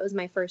last year. It was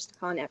my first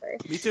con ever.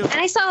 Me too. And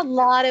I saw a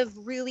lot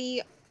of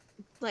really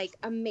like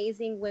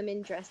amazing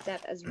women dressed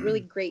up as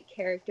really great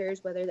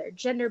characters, whether they're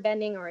gender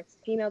bending or it's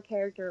a female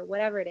character or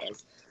whatever it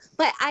is.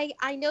 But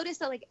I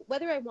noticed that like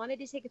whether I wanted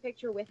to take a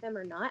picture with them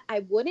or not, I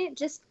wouldn't,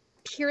 just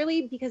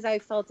purely because I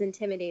felt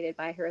intimidated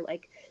by her.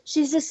 Like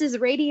she's just this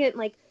radiant,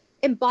 like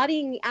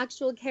embodying the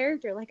actual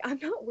character. Like I'm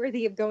not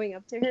worthy of going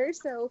up to her.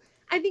 So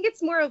I think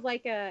it's more of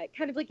like a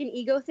kind of like an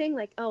ego thing.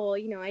 Like, oh, well,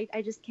 you know, I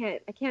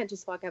can't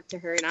just walk up to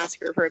her and ask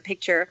her for a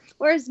picture.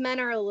 Whereas men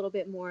are a little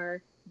bit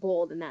more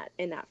bold in that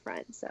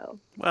front. So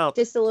Well,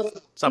 just a little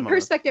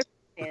perspective.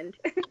 And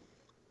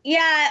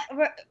Yeah,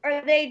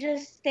 or they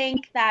just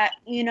think that,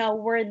 you know,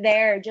 we're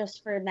there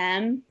just for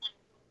them.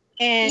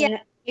 And Yeah,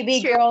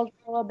 maybe true. girls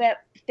a little bit,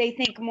 they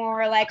think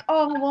more like,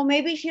 oh, well,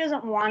 maybe she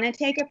doesn't want to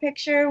take a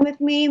picture with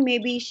me.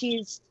 Maybe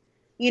she's,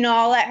 you know,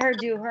 I'll let her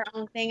do her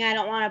own thing. I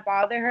don't want to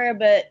bother her.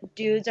 But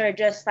dudes are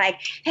just like,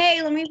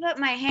 hey, let me put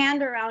my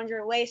hand around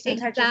your waist and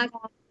touch your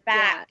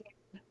back.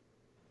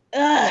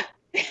 Ugh.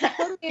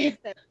 Totally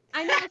understand.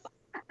 I know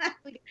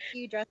if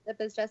you dressed up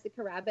as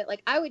Jessica Rabbit,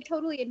 like I would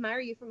totally admire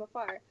you from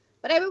afar.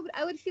 But I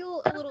would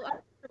feel a little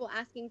uncomfortable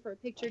asking for a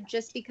picture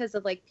just because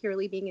of like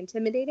purely being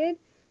intimidated.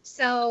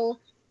 So,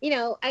 you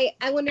know,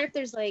 I wonder if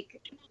there's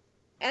like,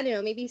 I don't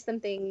know, maybe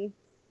something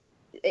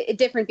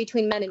different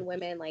between men and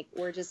women. Like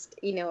we're just,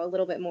 you know, a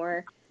little bit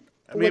more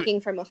looking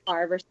from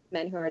afar versus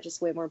men who are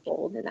just way more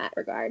bold in that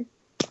regard.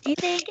 Do you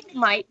think it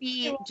might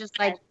be just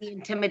like the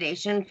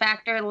intimidation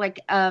factor, like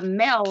a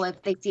male,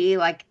 if they see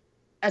like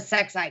a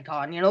sex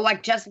icon, you know,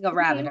 like Jessica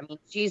Rabbit? I mean,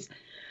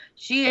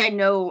 I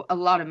know a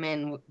lot of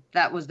men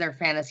that was their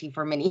fantasy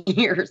for many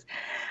years.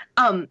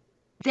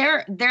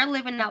 They're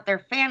living out their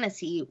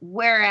fantasy,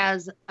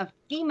 whereas a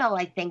female,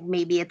 I think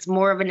maybe it's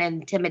more of an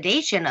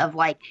intimidation of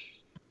like,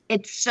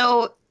 there's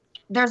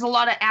a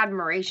lot of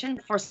admiration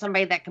for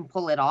somebody that can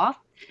pull it off.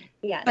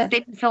 Yeah. But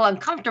they feel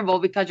uncomfortable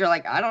because you're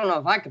like, I don't know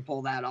if I could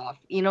pull that off.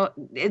 You know,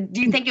 do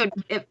you think it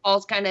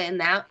falls kind of in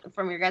that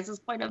from your guys'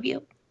 point of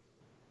view?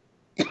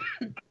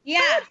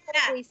 Yeah.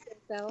 Definitely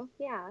so.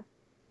 Yeah.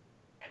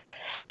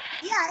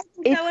 Yeah, I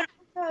think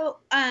so.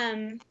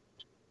 And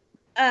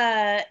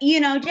also, you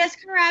know,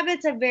 Jessica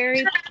Rabbit's a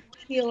very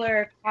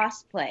popular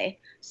cosplay.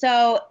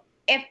 So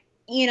if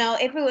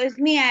it was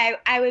me,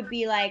 I would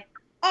be like,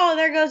 oh,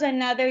 there goes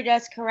another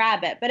Jessica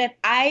Rabbit. But if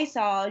I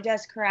saw a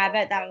Jessica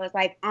Rabbit that was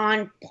like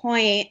on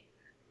point,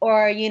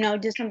 or, you know,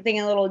 just something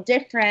a little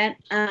different,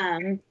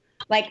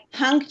 like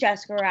punk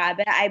Jessica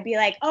Rabbit, I'd be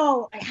like,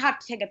 oh, I have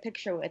to take a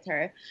picture with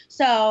her.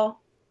 So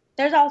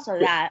there's also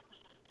that.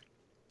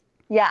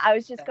 Yeah, I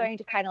was just going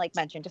to kind of like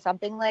mention to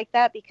something like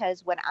that,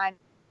 because when I'm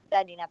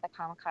vending at the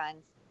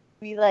Comic-Cons,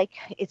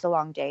 it's a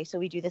long day. So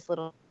we do this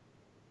little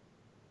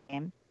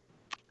game.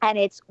 And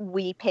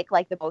we pick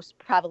like the most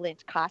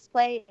prevalent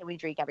cosplay and we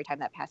drink every time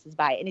that passes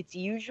by. And it's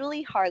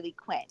usually Harley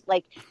Quinn.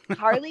 Like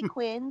Harley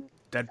Quinn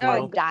are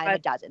a dime a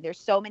dozen. There's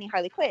so many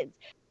Harley Quinns.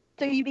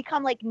 So you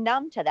become like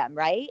numb to them,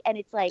 right? And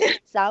it's like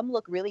some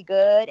look really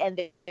good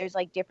and there's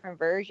like different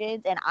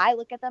versions. And I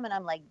look at them and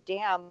I'm like,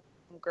 damn,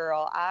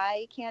 girl,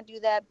 I can't do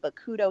that, but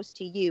kudos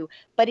to you.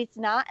 But it's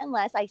not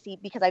unless I see,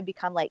 because I've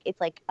become like, it's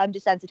like I'm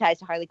desensitized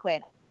to Harley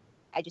Quinn.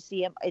 I just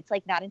see him. It's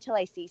like not until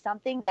I see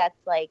something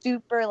that's like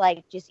super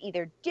like just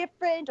either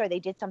different or they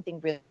did something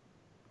really,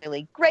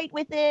 really great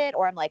with it,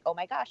 or I'm like, oh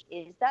my gosh,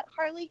 is that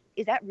Harley?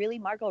 Is that really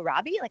Margot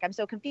Robbie? Like I'm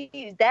so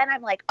confused. Then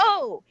I'm like,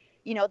 oh,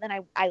 you know, then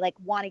I like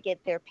want to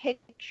get their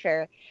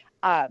picture.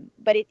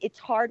 But it's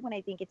hard when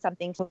I think it's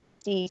something to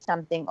see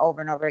something over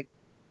and over again.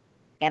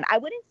 And I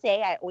wouldn't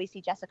say I always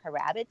see Jessica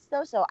Rabbits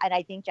though. And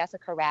I think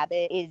Jessica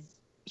Rabbit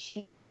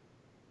she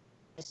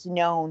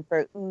known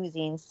for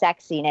oozing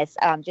sexiness.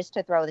 Just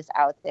to throw this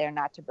out there,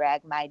 not to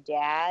brag, my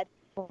dad,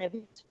 one of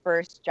his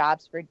first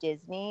jobs for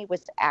Disney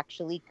was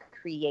actually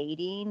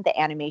creating the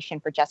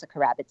animation for Jessica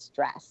Rabbit's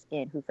dress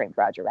in Who Framed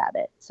Roger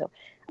Rabbit. So,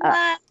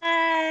 yeah.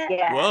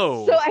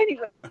 Whoa. So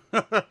anyway,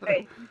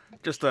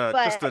 just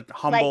a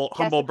humble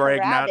Jessica brag.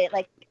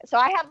 Rabbit, so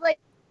I have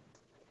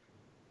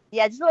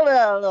yeah, just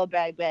a little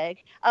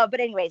brag. But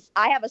anyways,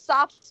 I have a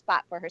soft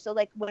spot for her. So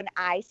like when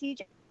I see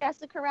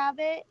Jessica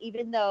Rabbit,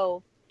 even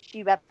though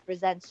she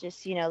represents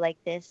just, you know, like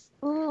this,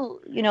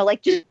 ooh, you know,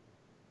 like just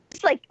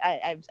like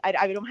I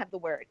don't have the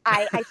word.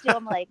 I still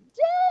am like,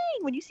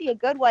 dang, when you see a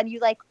good one, you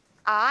like,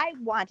 I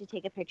want to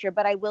take a picture,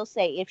 but I will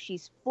say if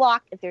she's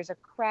flocked, if there's a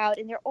crowd,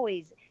 and there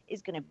always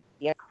is going to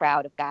be a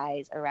crowd of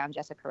guys around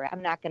Jessica,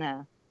 I'm not going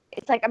to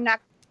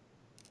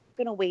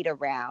wait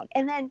around.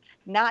 And then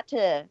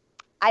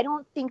I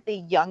don't think the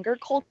younger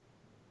culture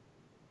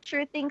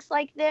thinks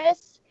like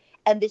this,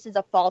 and this is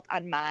a fault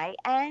on my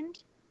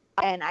end.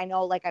 And I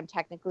know like I'm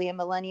technically a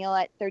millennial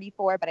at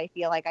 34, but I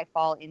feel like I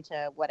fall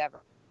into what is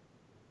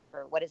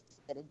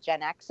it, a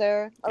Gen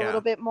Xer a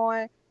little bit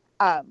more,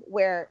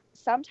 where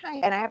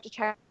sometimes, and I have to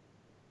check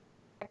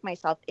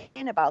myself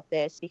in about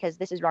this because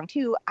this is wrong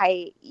too.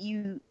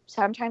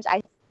 Sometimes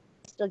I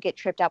still get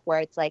tripped up where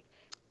it's like,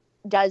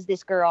 does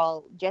this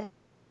girl just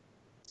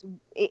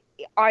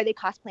are they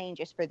cosplaying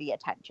just for the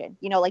attention?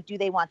 You know, like, do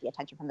they want the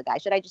attention from the guy?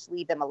 Should I just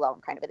leave them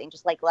alone, kind of a thing?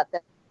 Just like let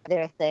them do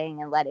their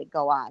thing and let it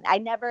go on. I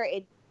never.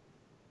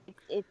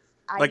 It's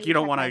I Like, you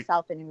don't want to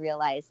myself and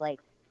realize like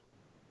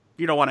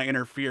you don't want to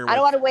interfere. I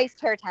don't want to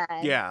waste her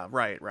time. Yeah,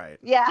 right.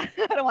 Yeah,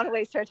 I don't want to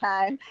waste her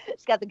time.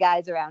 She's got the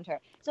guys around her,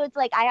 so it's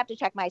like I have to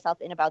check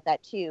myself in about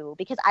that too,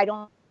 because I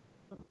don't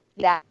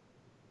that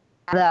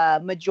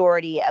the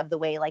majority of the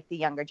way like the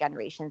younger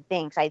generation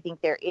thinks. I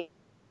think there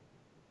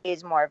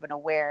is more of an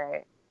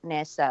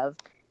awareness of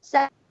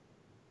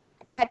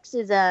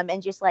sexism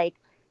and just like,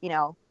 you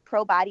know,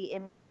 pro body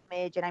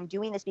image, and I'm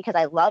doing this because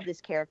I love this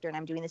character, and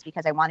I'm doing this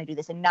because I want to do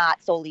this, and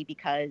not solely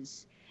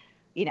because,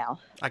 you know,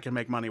 I can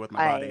make money with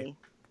my body.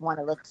 I want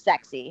to look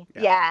sexy.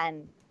 Yeah.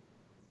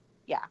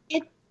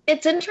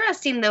 It's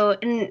interesting though,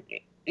 and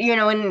you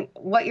know, and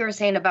what you were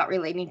saying about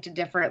relating to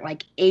different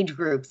like age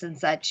groups and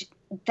such,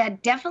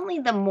 that definitely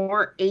the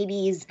more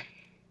 80s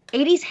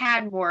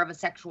had more of a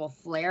sexual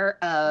flair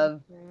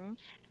of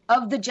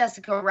the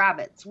Jessica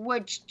Rabbits,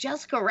 which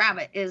Jessica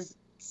Rabbit is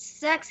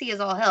sexy as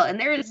all hell. And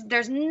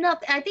there's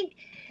nothing, I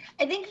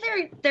think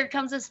there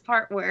comes this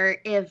part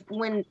where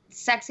when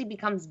sexy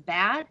becomes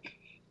bad,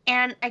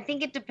 and I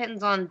think it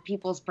depends on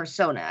people's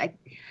persona.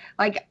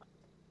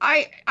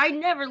 I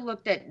never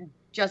looked at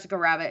Jessica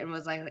Rabbit and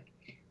was like,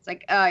 it's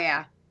like, oh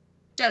yeah,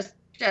 just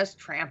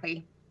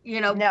trampy,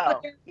 you know. No,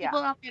 but there are people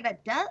out there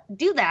that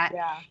do that,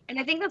 Yeah. and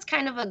I think that's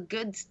kind of a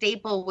good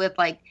staple with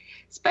like,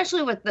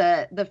 especially with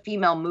the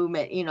female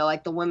movement, you know,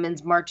 like the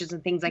women's marches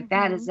and things like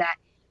that, is that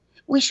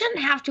we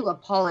shouldn't have to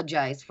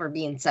apologize for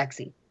being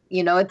sexy.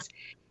 You know, it's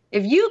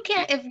if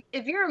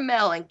you're a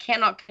male and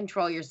cannot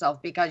control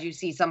yourself because you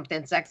see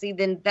something sexy,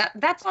 then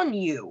that's on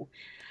you.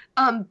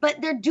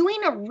 But they're doing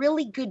a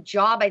really good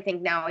job, I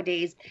think,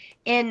 nowadays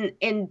in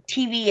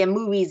TV and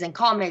movies and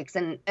comics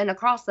and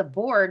across the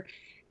board.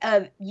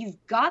 You've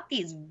got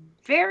these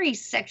very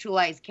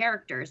sexualized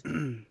characters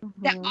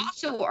that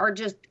also are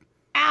just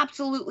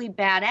absolutely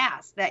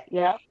badass, that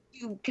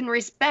you can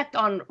respect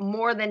on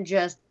more than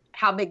just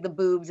how big the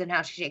boobs and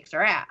how she shakes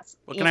her ass.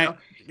 Well,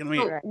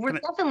 we're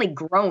definitely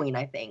growing,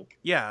 I think.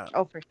 Yeah.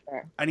 Oh, for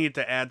sure. I need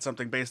to add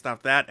something based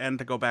off that, and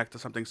to go back to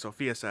something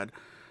Sophia said.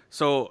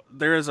 So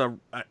there is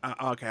I'm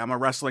a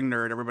wrestling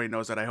nerd. Everybody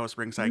knows that I host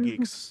Ringside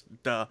Geeks.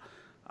 Duh.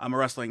 I've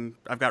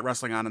got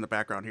wrestling on in the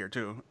background here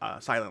too,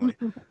 silently.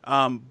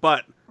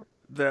 But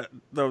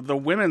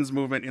the women's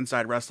movement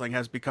inside wrestling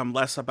has become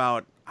less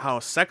about how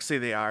sexy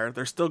they are.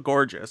 They're still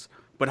gorgeous,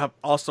 but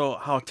also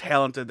how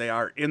talented they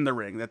are in the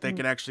ring, that they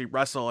can actually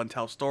wrestle and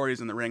tell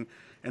stories in the ring,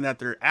 and that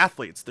they're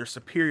athletes. They're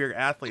superior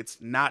athletes,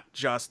 not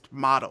just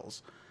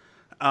models.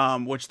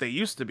 Which they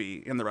used to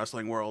be in the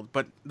wrestling world.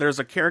 But there's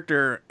a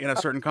character in a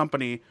certain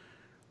company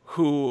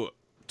who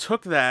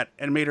took that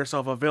and made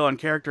herself a villain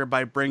character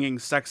by bringing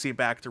sexy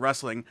back to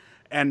wrestling,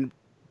 and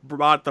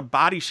brought the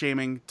body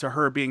shaming to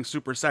her being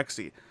super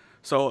sexy.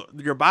 So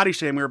you're body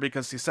shaming her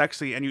because she's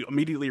sexy, and you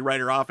immediately write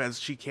her off as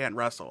she can't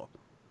wrestle.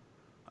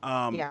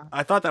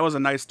 I thought that was a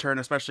nice turn,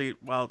 especially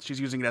while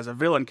she's using it as a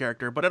villain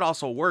character, but it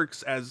also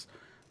works as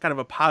kind of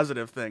a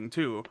positive thing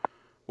too.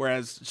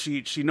 Whereas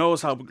she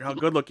knows how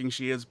good looking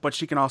she is, but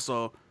she can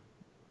also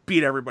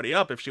beat everybody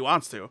up if she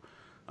wants to.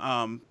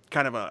 Kind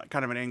of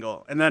an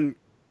angle. And then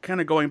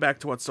kind of going back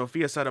to what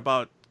Sophia said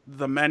about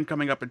the men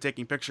coming up and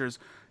taking pictures,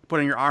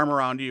 putting your arm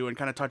around you and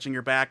kind of touching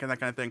your back and that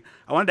kind of thing.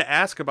 I wanted to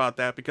ask about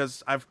that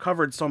because I've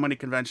covered so many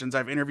conventions.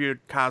 I've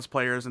interviewed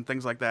cosplayers and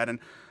things like that, and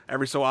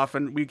every so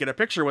often we get a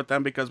picture with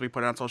them because we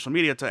put it on social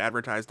media to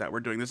advertise that we're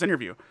doing this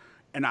interview.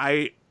 And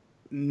I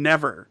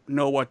never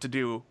know what to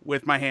do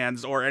with my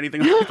hands or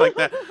anything like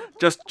that.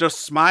 Just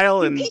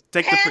smile and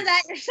take the hands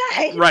at your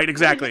side. Right,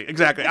 exactly.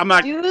 I'm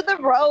not do the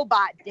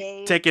robot,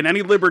 Dave. Taking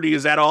any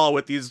liberties at all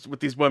with these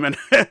women.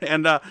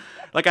 And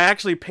like I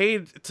actually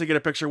paid to get a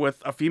picture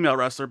with a female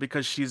wrestler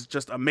because she's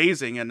just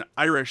amazing and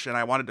Irish, and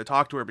I wanted to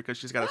talk to her because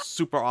she's got a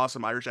super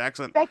awesome Irish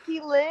accent. Becky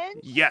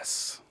Lynch?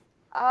 Yes.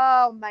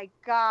 Oh my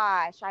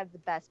gosh, I have the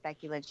best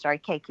Becky Lynch story.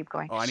 Okay, keep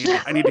going. Oh, I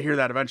need to hear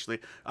that eventually.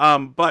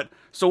 But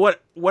so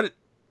what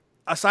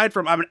aside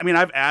from, I mean,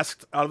 I've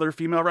asked other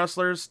female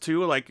wrestlers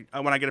too, like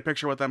when I get a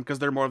picture with them, because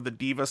they're more of the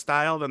diva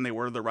style than they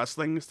were the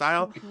wrestling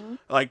style.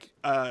 Like,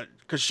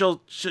 because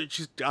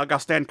I'll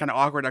stand kind of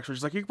awkward next to her.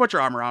 She's like, you can put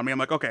your arm around me. I'm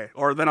like, okay.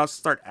 Or then I'll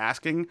start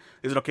asking,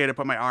 is it okay to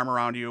put my arm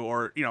around you?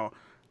 Or, you know,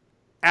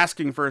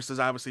 asking first is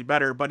obviously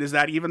better, but is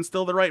that even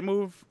still the right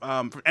move?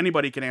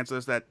 Anybody can answer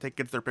this that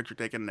gets their picture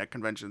taken at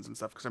conventions and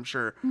stuff, because I'm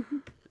sure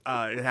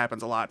it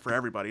happens a lot for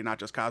everybody, not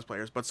just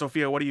cosplayers. But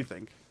Sophia, what do you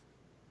think?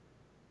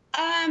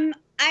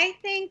 I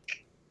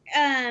think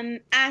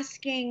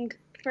asking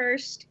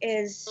first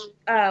is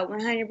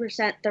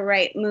 100% the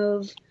right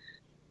move.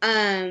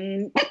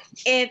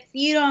 If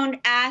you don't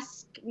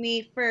ask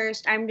me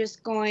first, I'm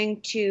just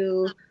going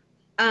to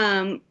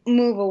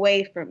move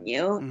away from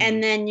you,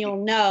 and then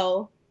you'll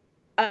know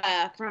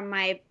from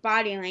my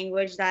body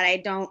language that I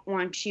don't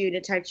want you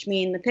to touch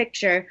me in the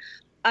picture.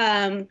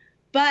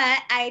 But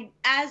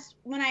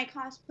when I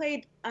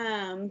cosplayed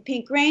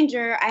Pink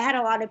Ranger, I had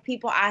a lot of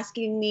people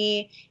asking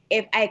me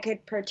if I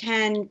could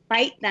pretend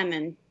fight them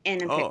in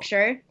a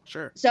picture.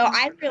 Sure. So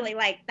I really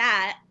liked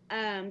that.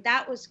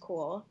 That was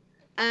cool.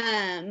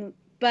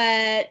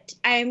 But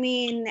I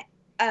mean,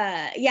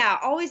 yeah,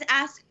 always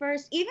ask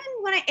first. Even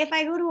if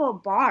I go to a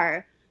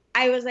bar,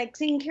 I was like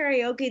singing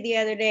karaoke the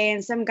other day,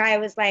 and some guy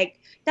was like,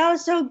 "That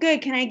was so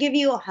good. Can I give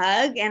you a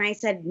hug?" And I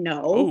said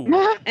no.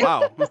 Ooh,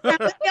 wow.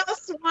 Somebody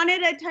else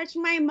wanted to touch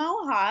my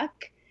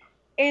mohawk,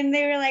 and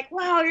they were like,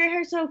 "Wow, your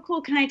hair's so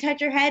cool. Can I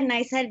touch your head?" And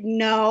I said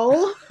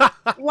no.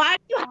 Why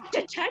do you have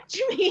to touch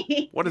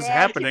me? What is Man,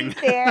 happening? To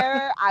be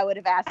fair, I would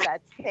have asked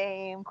that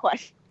same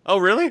question. Oh,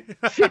 really?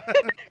 Can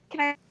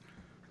I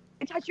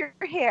touch your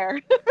hair?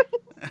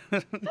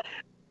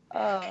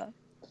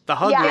 The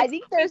hug. Yeah, was- I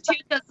think there's too,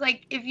 that's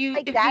like if you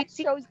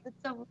see shows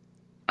the.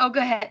 oh, go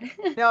ahead.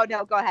 No,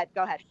 go ahead.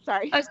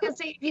 Sorry. I was gonna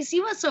say, if you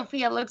see what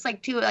Sophia looks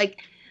like too,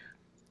 like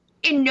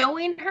in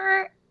knowing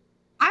her,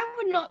 I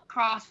would not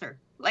cross her.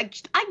 Like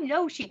I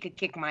know she could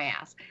kick my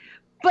ass,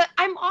 but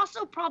I'm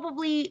also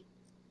probably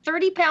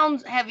 30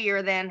 pounds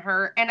heavier than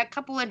her and a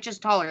couple inches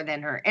taller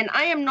than her, and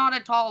I am not a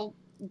tall,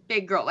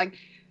 big girl. Like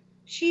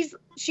she's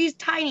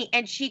tiny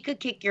and she could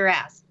kick your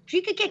ass.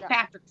 She could kick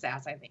Patrick's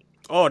ass, I think.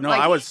 Oh no,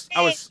 Like, I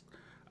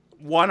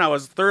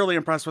was thoroughly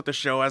impressed with the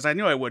show, as I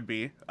knew I would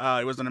be.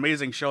 It was an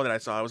amazing show that I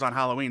saw. It was on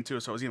Halloween too,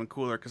 so it was even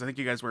cooler because I think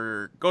you guys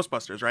were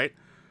Ghostbusters, right?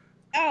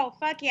 Oh,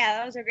 fuck yeah,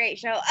 that was a great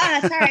show.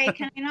 Sorry,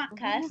 can I not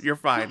cuss? You're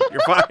fine.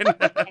 You're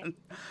fine.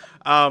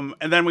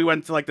 And then we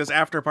went to like this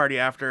after party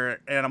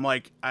after, and I'm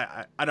like,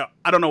 I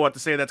don't know what to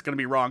say that's gonna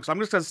be wrong, so I'm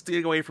just gonna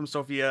stay away from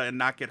Sophia and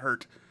not get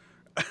hurt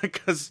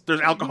because there's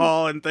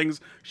alcohol and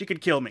things. She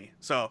could kill me.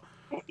 So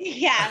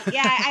Yeah,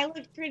 I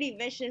looked pretty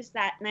vicious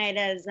that night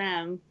as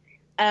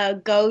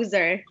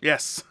Gozer.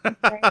 yes.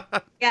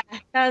 Yeah,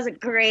 that was a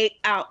great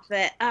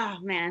outfit. Oh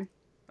man.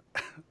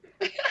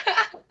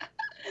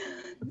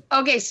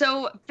 Okay,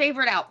 so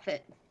favorite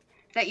outfit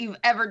that you've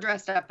ever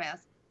dressed up as,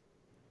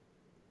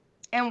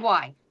 and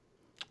why?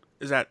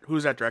 Who's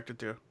that directed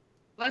to?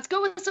 Let's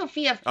go with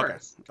Sophia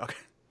first. Okay.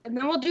 And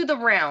then we'll do the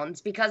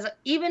rounds, because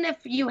even if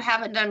you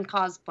haven't done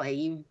cosplay,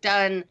 you've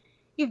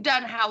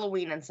done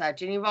Halloween and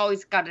such, and you've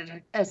always got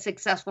a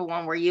successful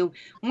one where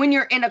when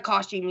you're in a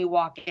costume, you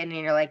walk in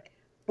and you're like,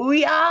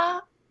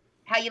 "Booyah!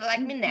 How you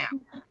like me now?"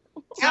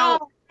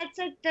 So,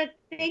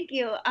 thank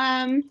you.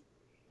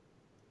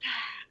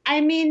 I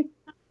mean,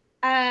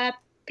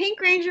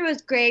 Pink Ranger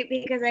was great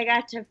because I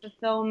got to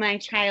fulfill my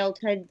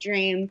childhood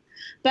dream.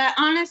 But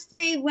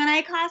honestly, when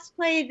I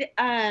cosplayed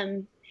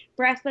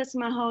Breathless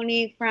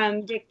Mahoney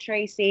from Dick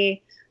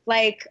Tracy,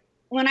 like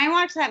when I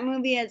watched that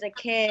movie as a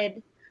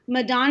kid,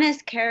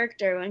 Madonna's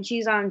character when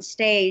she's on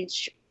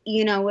stage,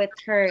 with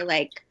her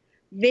like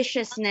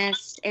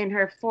viciousness and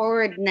her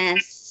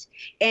forwardness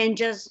and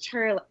just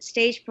her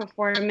stage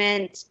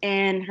performance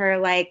and her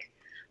like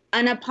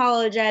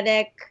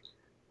unapologetic,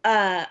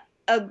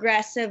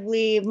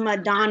 aggressively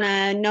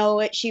Madonna, know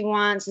what she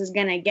wants, is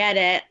gonna get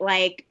it.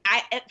 Like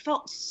it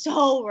felt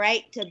so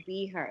right to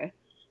be her.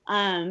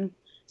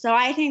 So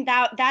I think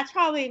that's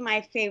probably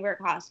my favorite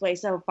cosplay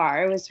so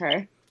far. It was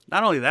her.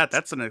 Not only that,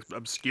 that's an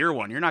obscure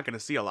one. You're not going to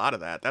see a lot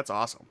of that. That's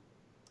awesome.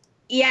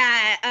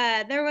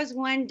 Yeah, there was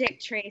one Dick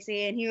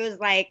Tracy, and he was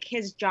like,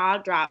 his jaw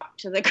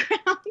dropped to the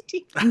ground.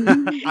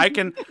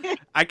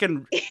 I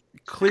can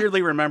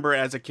clearly remember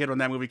as a kid when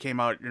that movie came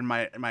out, and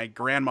my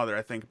grandmother,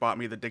 I think, bought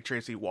me the Dick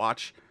Tracy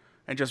watch,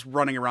 and just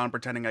running around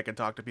pretending I could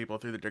talk to people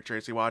through the Dick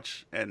Tracy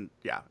watch, and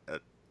yeah,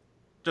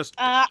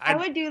 I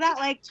would do that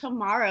like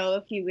tomorrow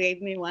if you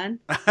gave me one.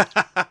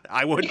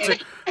 I would.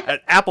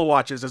 Apple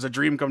Watches is a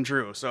dream come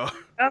true. So.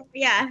 Oh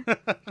yeah.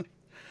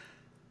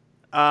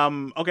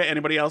 Okay.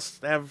 Anybody else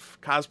have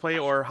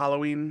cosplay or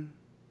Halloween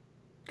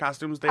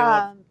costumes they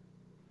love?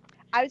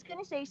 I was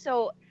gonna say,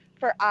 so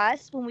for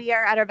us, when we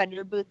are at our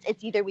vendor booths,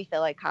 it's either we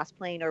feel like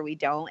cosplaying or we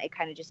don't. It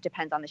kind of just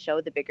depends on the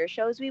show. The bigger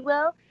shows we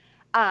will,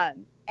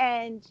 and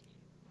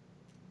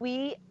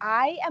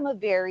I am a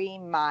very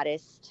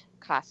modest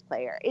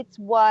cosplayer. It's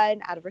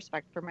one, out of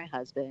respect for my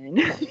husband.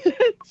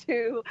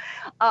 Two,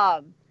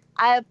 I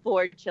have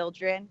 4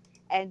 children,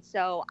 and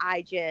so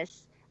I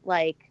just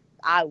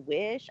I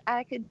wish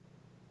I could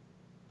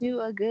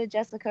do a good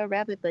Jessica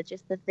Rabbit, but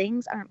just the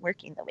things aren't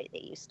working the way they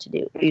used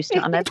to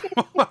on my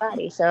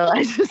body, so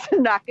I'm just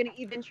not gonna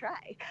even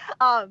try.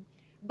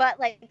 But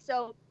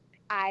so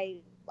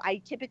I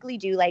typically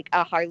do like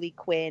a Harley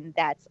Quinn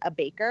that's a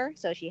baker,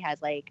 so she has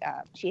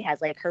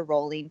her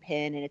rolling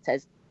pin and it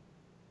says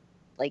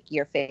like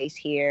your face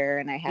here,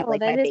 and I have my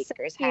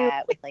baker's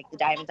hat with like the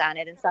diamonds on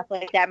it and stuff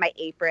like that, my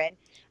apron.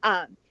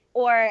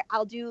 Or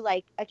I'll do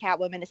like a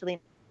Catwoman, a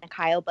Selena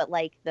Kyle, but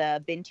like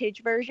the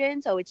vintage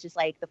version, so it's just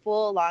like the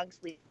full long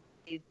sleeve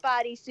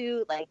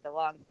bodysuit, like the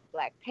long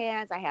black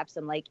pants. I have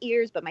some like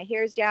ears, but my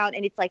hair's down,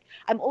 and it's like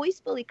I'm always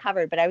fully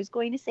covered. But I was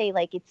going to say,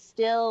 like, it's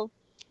still,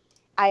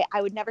 I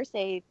would never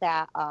say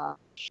that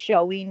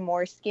showing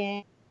more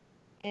skin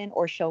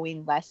or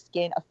showing less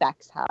skin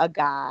affects how a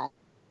guy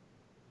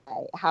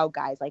how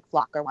guys like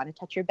flock or want to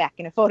touch your back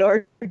in a photo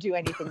or do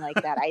anything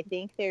like that. I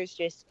think there's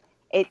just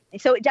it.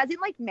 So it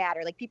doesn't like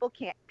matter. Like people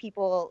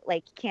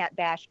can't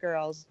bash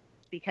girls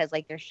because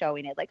like they're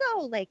showing it. Like,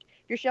 oh, like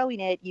you're showing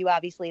it, you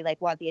obviously like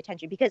want the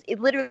attention, because it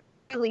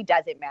literally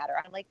doesn't matter.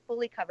 I'm like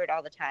fully covered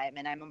all the time,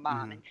 and I'm a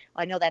mom, and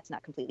I know that's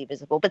not completely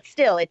visible, but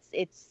still,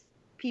 it's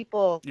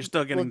people. You're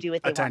still getting will do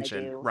what they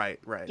attention, do. right?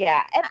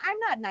 Yeah, and I'm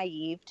not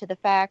naive to the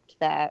fact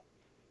that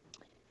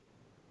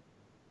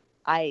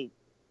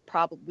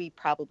we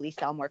probably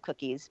sell more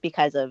cookies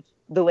because of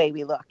the way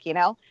we look, you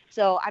know?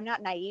 So I'm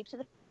not naive to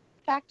the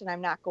fact, and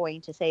I'm not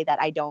going to say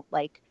that I don't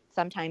like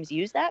sometimes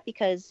use that,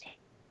 because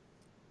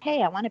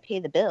hey, I want to pay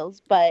the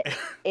bills, but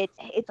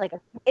it's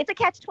a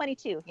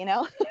catch-22, you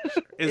know?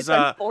 It's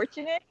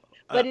unfortunate,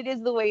 but it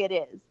is the way it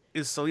is.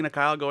 Is Selena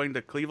Kyle going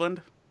to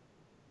Cleveland?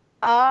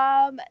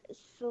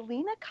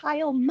 Selena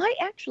Kyle might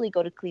actually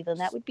go to Cleveland.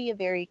 That would be a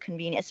very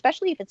convenient,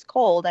 especially if it's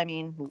cold. I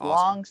mean, Awesome.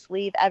 Long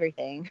sleeve,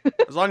 everything.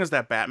 As long as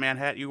that Batman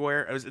hat you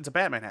wear, it's a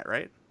Batman hat,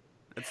 right?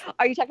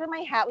 Are you talking about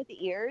my hat with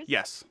the ears?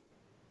 Yes.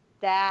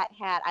 That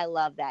hat, I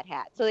love that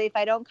hat. So if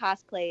I don't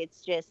cosplay,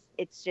 it's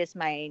just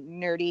my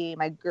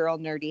girl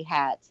nerdy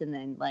hats, and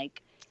then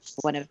like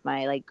one of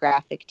my like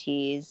graphic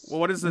tees.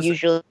 Well, what is this?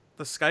 Usually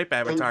The Skype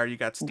avatar you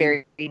got.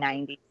 very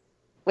 90s.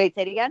 Wait,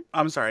 say it again.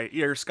 I'm sorry.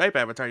 Your Skype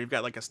avatar, you've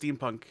got like a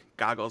steampunk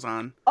goggles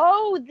on.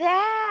 Oh,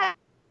 that.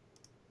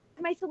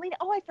 My Selena.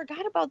 Oh, I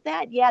forgot about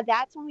that. Yeah,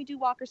 that's when we do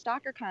Walker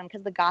Stalker Con,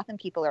 because the Gotham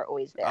people are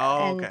always there.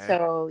 Oh, and okay.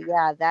 so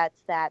yeah,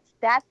 that's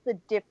a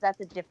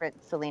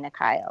different Selena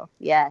Kyle.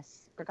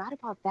 Yes, forgot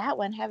about that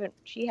one.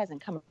 She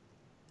hasn't come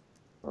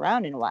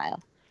around in a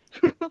while.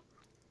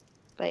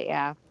 But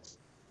yeah.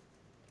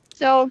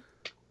 So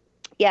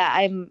yeah,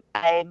 I'm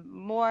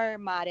more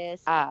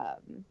modest,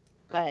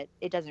 but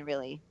it doesn't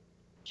really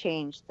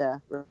change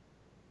the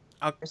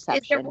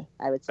reception,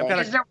 I would say.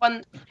 Is there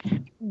one?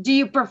 Do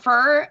you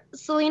prefer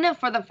Selena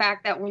for the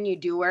fact that when you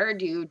do her,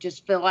 do you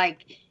just feel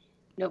like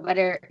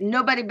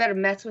nobody better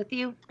mess with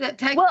you? That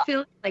type of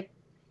feel like.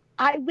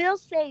 I will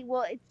say,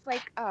 it's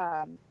like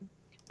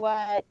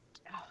what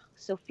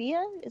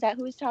Sophia, is that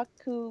who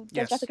does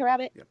Yes. Jessica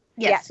Rabbit? Yep.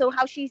 Yes. Yeah. So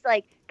how she's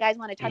like, guys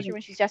want to touch her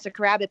when she's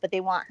Jessica Rabbit, but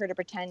they want her to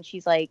pretend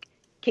she's like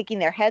kicking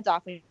their heads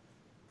off when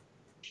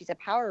she's a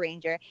Power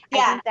Ranger. Yeah.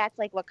 I think that's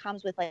like what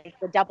comes with like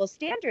the double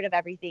standard of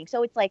everything.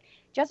 So it's like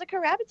Jessica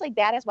Rabbit's like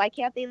badass. Why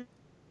can't they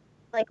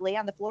like lay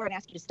on the floor and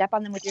ask you to step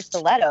on them with your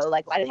stiletto?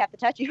 Like, why do they have to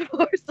touch you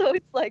for? So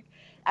it's like,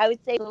 I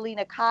would say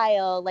Selena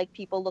Kyle, like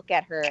people look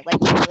at her like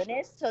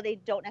villainous, so they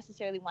don't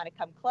necessarily want to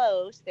come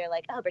close. They're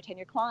like, oh, pretend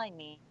you're clawing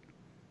me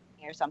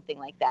or something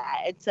like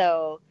that. And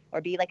so,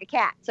 or be like a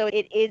cat. So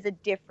it is a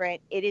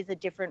different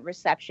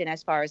reception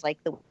as far as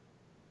like the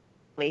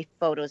way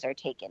photos are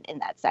taken in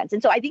that sense.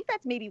 And so I think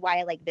that's maybe why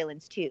I like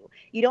villains too.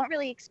 You don't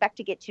really expect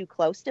to get too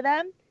close to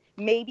them.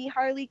 Maybe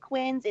Harley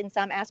Quinn's in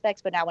some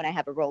aspects, but not when I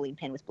have a rolling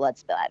pin with blood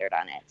splattered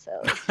on it.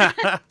 So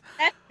That's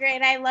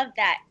great. I love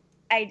that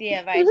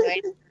idea, by the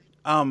way.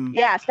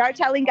 yeah, start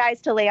telling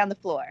guys to lay on the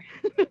floor.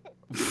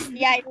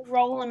 Yeah, you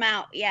roll them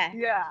out. Yeah.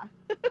 Yeah.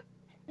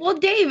 Well,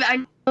 Dave,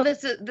 I know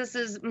this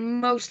is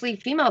mostly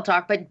female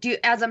talk, but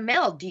as a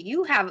male, do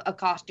you have a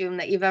costume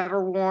that you've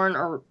ever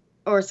worn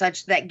or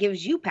such that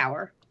gives you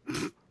power?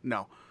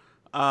 No.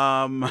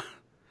 Come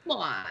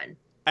on.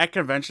 At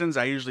conventions,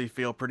 I usually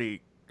feel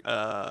pretty.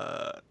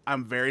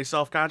 I'm very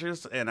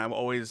self-conscious, and I'm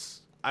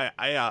always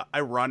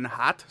I run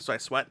hot, so I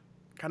sweat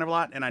kind of a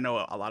lot, and I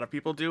know a lot of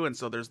people do, and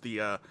so there's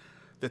the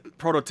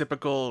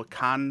prototypical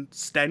con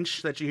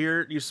stench that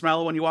you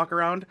smell when you walk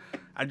around.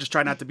 I just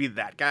try not to be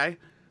that guy.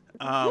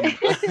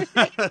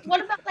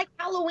 What about like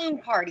Halloween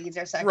parties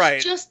or such?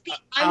 Right. Just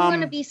I'm going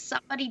to be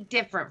somebody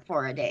different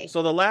for a day.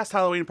 So the last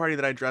Halloween party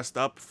that I dressed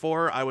up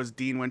for, I was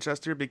Dean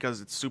Winchester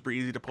because it's super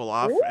easy to pull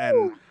off,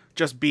 and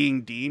just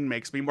being Dean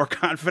makes me more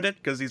confident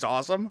because he's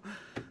awesome.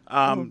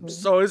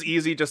 So it was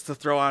easy just to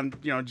throw on,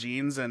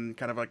 jeans and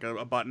kind of like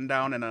a button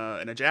down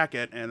and a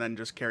jacket, and then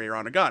just carry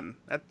around a gun.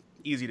 That's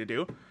easy to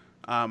do.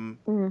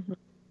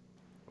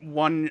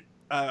 One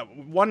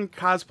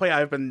cosplay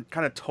I've been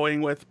kind of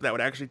toying with that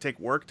would actually take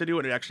work to do,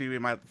 and it'd actually be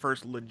my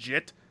first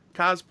legit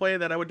cosplay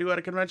that I would do at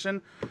a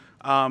convention,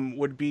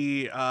 would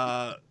be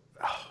I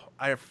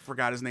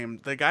forgot his name.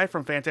 The guy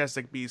from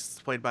Fantastic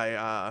Beasts, played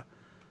by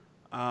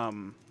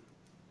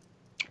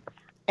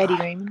Eddie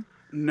Raymond.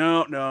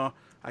 No,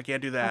 I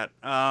can't do that.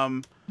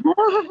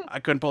 I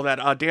couldn't pull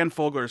that. Dan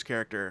Fogler's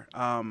character.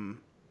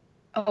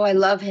 Oh, I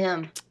love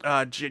him.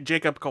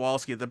 Jacob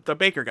Kowalski, the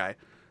baker guy.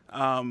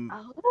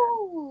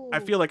 I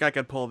feel like I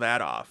could pull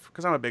that off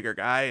because I'm a bigger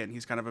guy and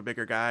he's kind of a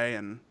bigger guy,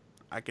 and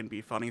I can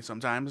be funny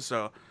sometimes.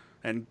 So,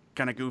 and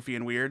kind of goofy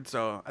and weird.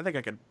 So I think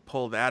I could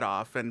pull that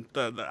off, and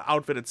the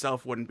outfit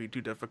itself wouldn't be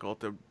too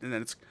difficult. And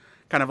then it's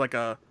kind of like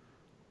a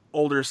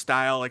older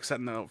style, like set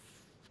in the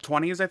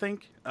 20s, I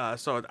think.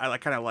 So I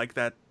kind of like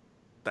that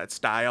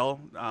style.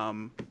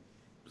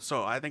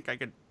 So I think I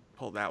could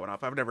pull that one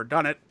off. I've never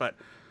done it, but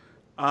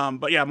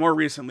yeah, more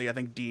recently I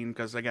think Dean,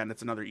 because again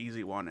it's another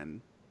easy one,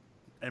 and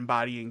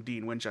embodying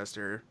Dean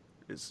Winchester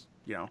is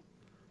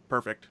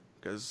perfect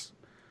because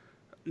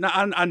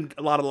on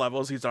a lot of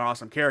levels, he's an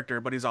awesome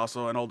character, but he's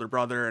also an older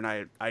brother, and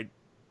I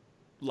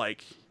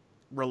like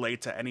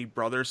relate to any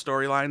brother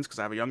storylines because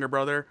I have a younger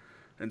brother,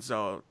 and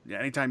so yeah,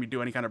 anytime you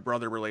do any kind of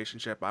brother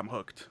relationship, I'm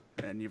hooked,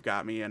 and you've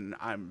got me, and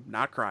I'm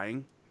not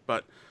crying,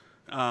 but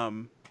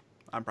I'm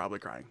probably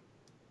crying.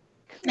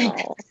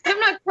 Oh. I'm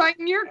not crying.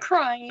 You're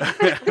crying.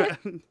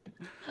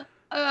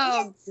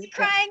 Oh, Yes,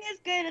 crying is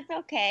good. It's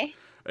okay.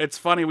 It's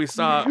funny, we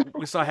saw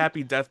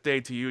Happy Death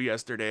Day to You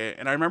yesterday,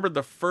 and I remember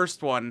the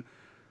first one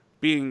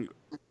being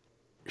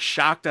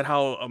shocked at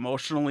how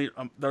emotionally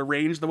the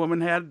range the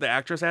woman had, the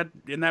actress had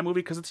in that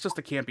movie, because it's just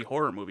a campy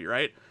horror movie,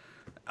 right?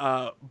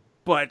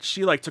 But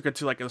she like took it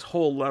to like this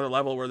whole other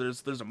level where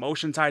there's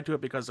emotion tied to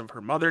it because of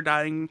her mother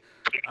dying,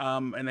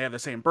 and they have the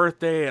same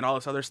birthday and all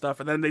this other stuff,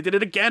 and then they did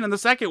it again in the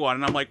second one,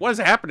 and I'm like, what is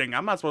happening?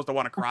 I'm not supposed to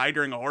want to cry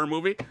during a horror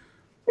movie.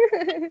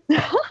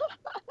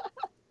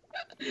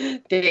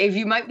 Dave,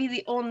 you might be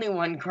the only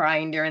one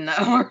crying during that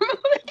horror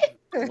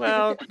movie.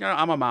 Well,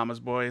 I'm a mama's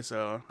boy,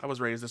 so I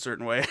was raised a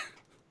certain way.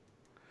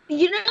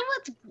 You know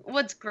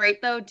what's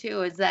great though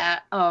too is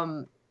that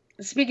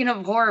speaking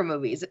of horror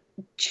movies,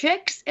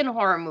 chicks in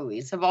horror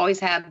movies have always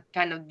had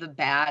kind of the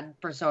bad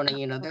persona.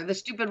 You know, they're the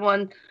stupid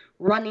one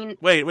running.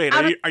 Wait,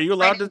 are you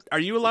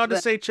allowed to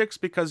say chicks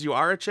because you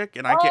are a chick,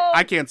 and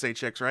I can't say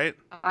chicks, right?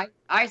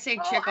 I say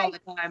chick all the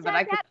time, but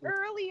I could.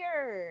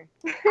 Earlier.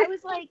 I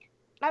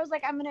was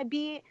like, I'm gonna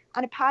be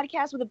on a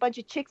podcast with a bunch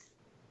of chicks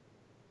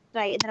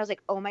tonight, and then I was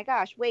like, oh my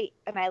gosh, wait,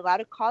 am I allowed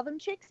to call them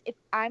chicks? If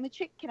I'm a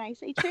chick, can I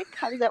say chick?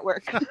 How does that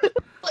work?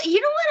 Well, you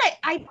know what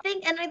I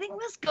think, and I think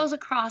this goes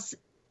across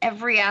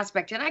every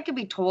aspect, and I could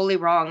be totally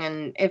wrong.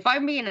 And if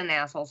I'm being an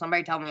asshole,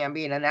 somebody tell me I'm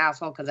being an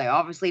asshole because I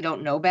obviously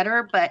don't know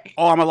better. But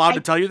I'm allowed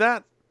to tell you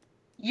that?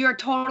 You're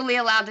totally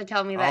allowed to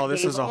tell me that. Oh,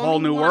 this Dave. is a whole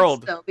Only new once,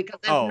 world. though, because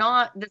if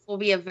not, this will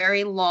be a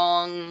very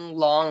long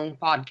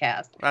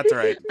podcast. That's all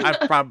right.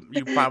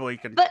 You probably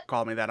can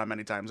call me that on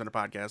many times in a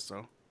podcast.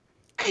 So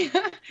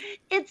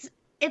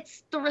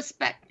it's the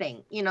respect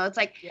thing, you know. It's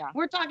like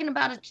we're talking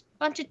about a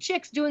bunch of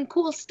chicks doing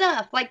cool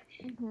stuff. Like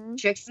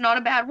chicks is not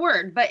a bad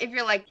word, but if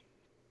you're like,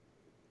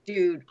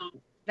 dude,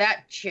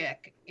 that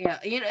chick, yeah,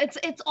 you know,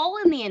 it's all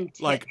in the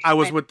intent. Like I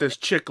was with this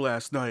chick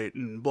last night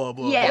and blah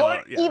blah yeah. blah.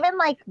 Or even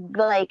like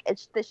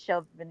it's the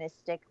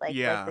chauvinistic, like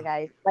the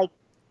guys like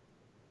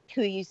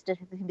who used to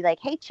be like,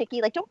 hey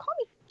chickie, like don't call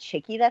me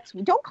chickie. Don't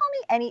call me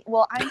any.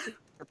 Well, I'm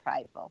super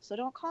prideful, so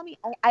don't call me.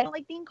 I don't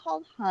like being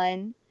called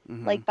hun,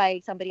 like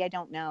by somebody I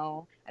don't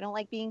know. I don't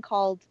like being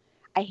called.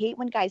 I hate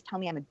when guys tell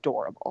me I'm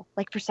adorable.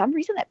 Like for some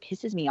reason that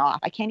pisses me off.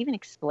 I can't even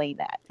explain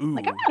that. Ooh.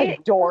 Like I'm not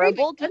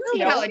adorable. Let's see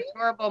how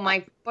adorable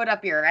my foot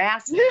up your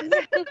ass is.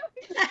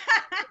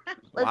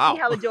 Let's see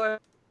how adorable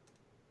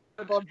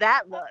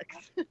that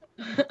looks.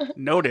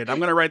 Noted. I'm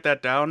gonna write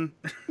that down.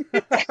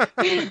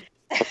 I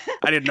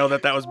didn't know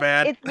that was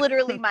bad. It's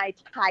literally my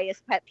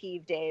highest pet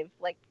peeve, Dave.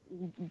 Like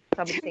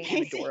somebody saying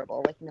I'm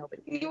adorable. Like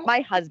nobody. My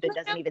husband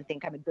doesn't even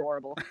think I'm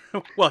adorable.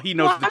 Well, he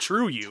knows the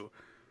true you.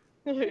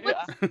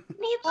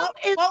 What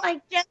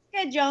would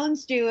Jessica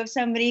Jones do if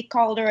somebody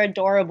called her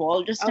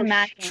adorable? Just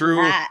imagine true.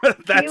 that.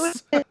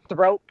 That's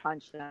throat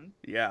punch them.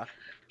 Yeah.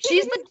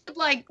 She's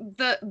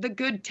the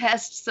good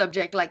test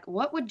subject. Like,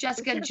 what would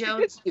Jessica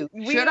Jones do?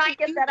 Should I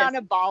get that on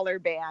a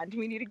baller band?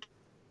 We need to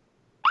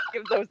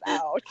give those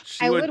out.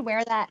 I would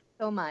wear that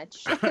so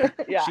much.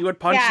 Yeah. She would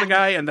punch the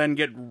guy and then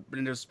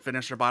just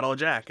finish a bottle of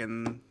Jack,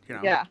 and you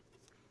know. Yeah.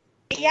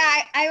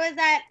 Yeah, I was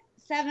at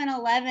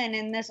 7-Eleven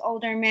and this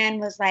older man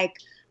was like,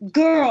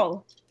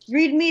 girl,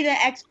 read me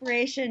the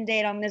expiration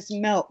date on this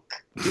milk.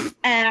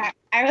 And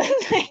I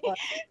was like,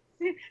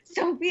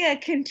 Sophia,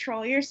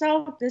 control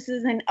yourself. This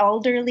is an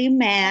elderly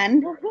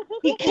man.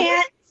 He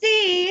can't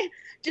see.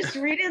 Just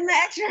read him the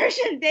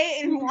expiration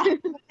date and walk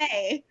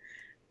away.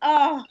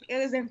 Oh, it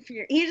was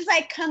infuriating. He just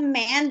like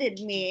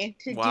commanded me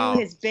to do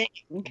his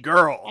bidding.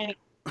 Girl. And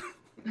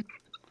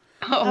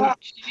oh,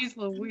 jeez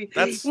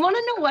Louise. You want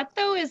to know what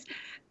though is,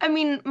 I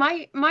mean,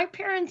 my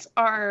parents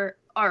are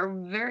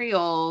very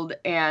old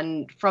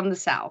and from the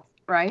South,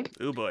 right?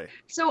 Oh boy.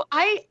 So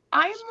I'm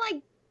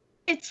like,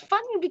 it's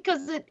funny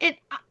because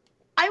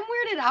I'm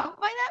weirded out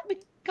by that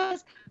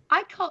because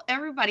I call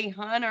everybody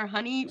hun or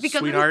honey because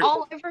Sweetheart. it's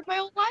all I've heard my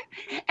whole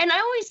life, and I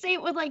always say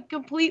it with like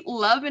complete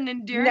love and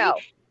endearing. No.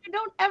 I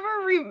don't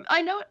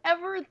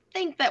ever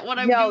think that what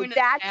I'm doing is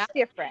that's bad.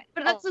 different.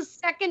 But that's the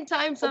second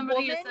time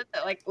somebody has said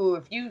that. Like, oh,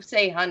 if you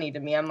say honey to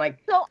me, I'm like.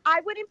 So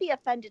I wouldn't be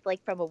offended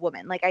like from a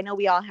woman. Like I know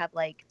we all have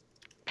like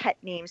pet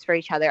names for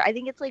each other. I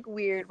think it's like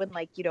weird when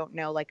like you don't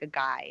know like a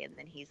guy and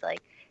then he's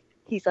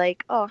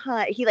like, oh,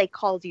 huh. He like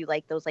calls you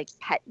like those like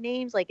pet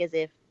names, like as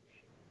if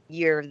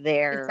you're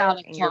there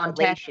in your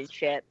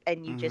relationship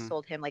and you just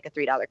sold him like a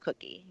 $3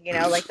 cookie. You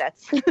know, like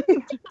that's.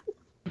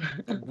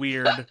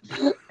 Weird.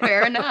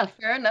 Fair enough.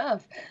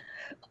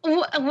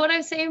 What I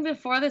was saying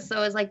before this,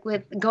 though, is like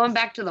with going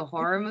back to the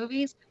horror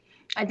movies,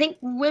 I think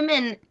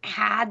women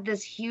had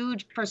this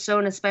huge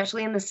persona,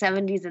 especially in the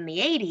 70s and the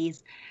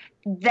 80s,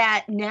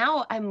 that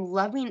now I'm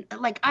loving.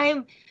 Like,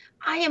 I'm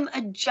I am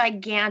a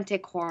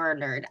gigantic horror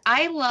nerd.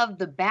 I love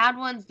the bad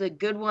ones, the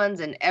good ones,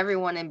 and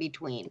everyone in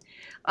between.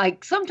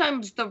 Like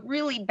sometimes the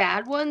really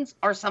bad ones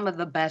are some of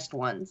the best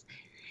ones.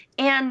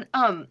 And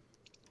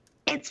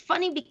it's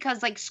funny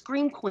because like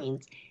Scream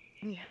Queens,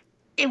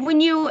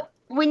 when you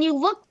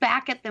look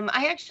back at them,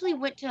 I actually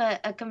went to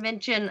a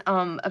convention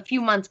a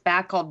few months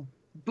back called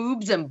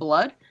Boobs and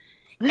Blood.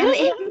 And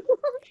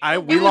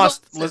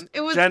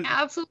it was Jen,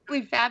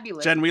 absolutely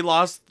fabulous. Jen, we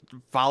lost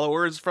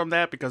followers from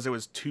that because it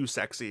was too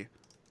sexy.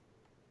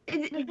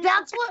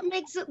 That's what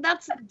makes it.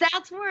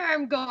 That's where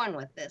I'm going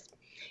with this.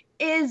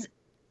 Is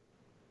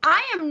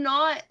I am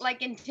not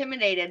like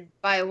intimidated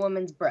by a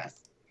woman's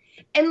breast,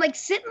 and like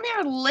sitting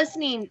there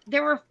listening.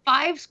 There were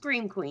 5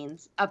 Scream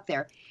Queens up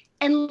there,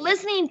 and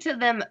listening to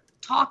them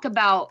talk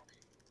about,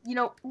 you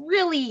know,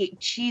 really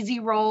cheesy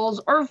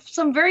roles or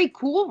some very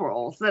cool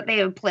roles that they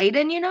have played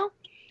in. You know,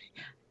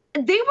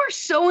 they were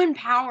so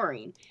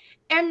empowering,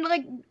 and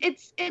like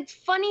it's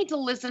funny to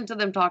listen to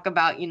them talk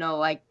about, you know,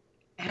 like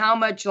how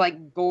much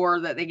like gore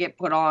that they get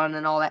put on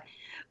and all that,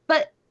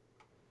 but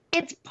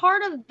it's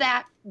part of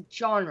that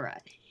genre.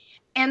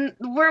 And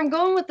where I'm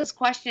going with this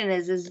question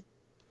is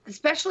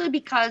especially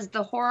because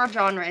the horror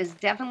genre is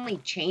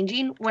definitely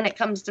changing when it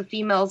comes to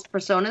females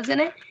personas in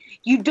it.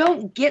 You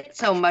don't get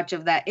so much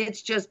of that.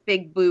 It's just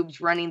big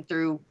boobs running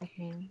through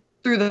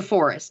the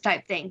forest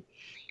type thing.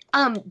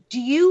 Do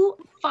you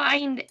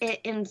find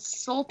it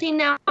insulting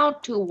now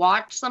to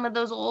watch some of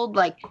those old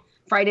like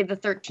Friday the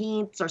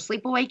 13th or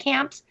Sleepaway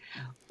Camps?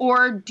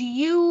 Or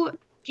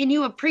can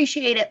you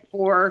appreciate it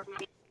for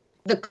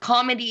the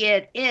comedy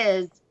it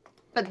is,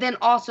 but then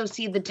also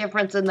see the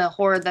difference in the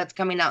horror that's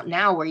coming out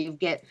now where you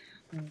get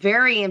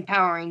very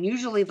empowering.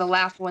 Usually the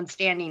last one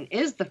standing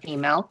is the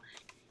female.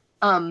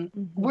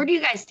 Where do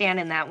you guys stand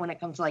in that when it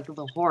comes to like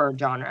the horror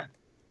genre?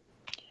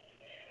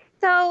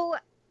 So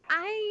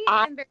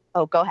I'm very,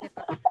 go ahead.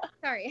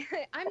 sorry.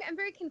 I'm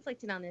very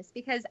conflicted on this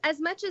because as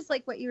much as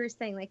like what you were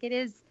saying, like it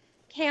is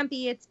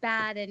campy, it's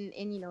bad, and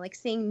you know, like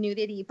seeing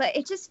nudity, but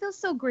it just feels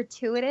so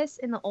gratuitous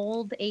in the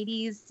old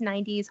 80s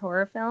 90s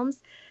horror films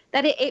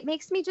that it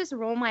makes me just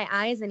roll my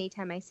eyes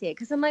anytime I see it,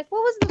 because I'm like,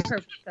 what was the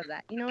purpose of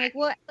that? You know, like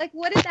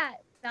what did that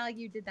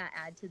value did that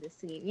add to the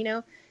scene, you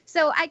know?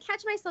 So I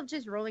catch myself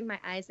just rolling my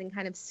eyes and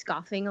kind of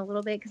scoffing a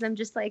little bit, because I'm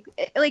just like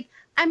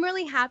I'm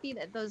really happy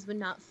that those would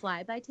not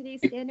fly by today's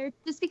standards,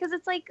 just because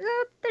it's like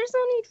there's no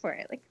need for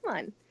it. Like, come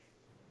on.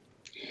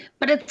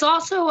 But it's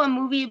also a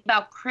movie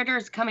about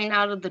critters coming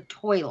out of the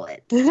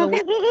toilet. So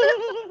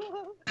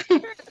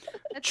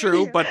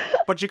True,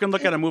 but you can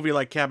look at a movie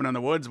like Cabin in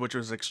the Woods, which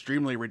was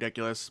extremely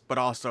ridiculous, but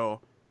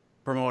also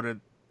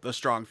promoted the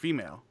strong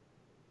female.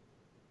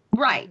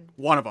 Right.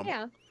 One of them.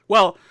 Yeah.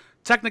 Well,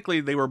 technically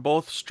they were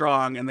both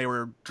strong and they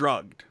were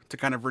drugged to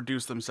kind of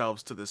reduce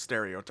themselves to this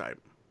stereotype.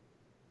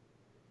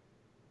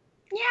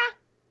 Yeah.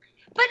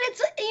 But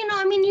it's, you know,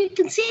 I mean, you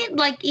can see it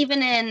like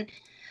even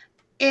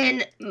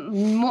in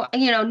more,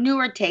 you know,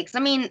 newer takes. I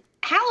mean,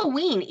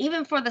 Halloween,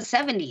 even for the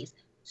 70s,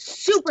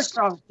 super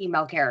strong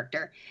female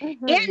character. And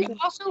it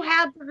also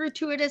had the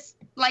gratuitous,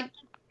 like,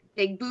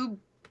 big boob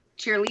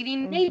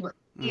cheerleading neighbor,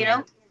 you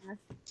know?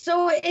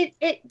 So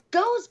it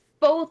goes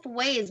both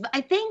ways. But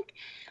I think,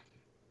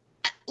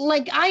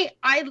 like I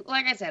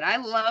said, I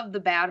love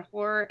the bad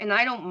horror, and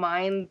I don't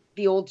mind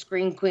the old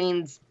Scream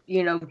Queens,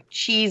 you know,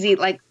 cheesy.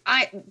 Like,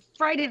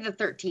 Friday the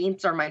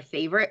 13th are my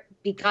favorite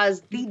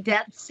because the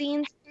death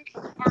scenes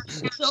are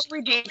so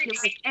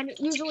ridiculous, and it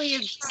usually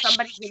is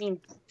somebody getting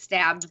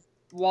stabbed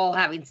while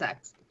having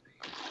sex.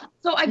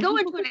 So I go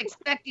into it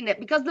expecting it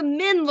because the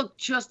men look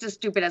just as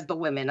stupid as the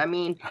women. I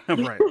mean,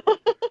 right.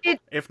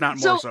 If not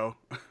more so.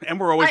 And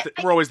we're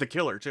always the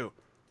killer too.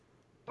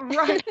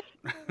 Right.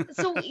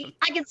 So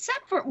I can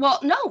separate. Well,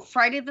 no,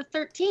 Friday the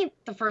 13th.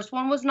 The first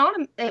one was not.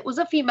 It was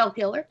a female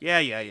killer. Yeah.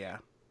 Yeah.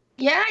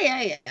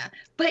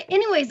 But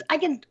anyways, I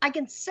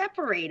can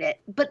separate it.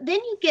 But then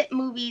you get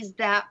movies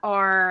that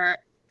are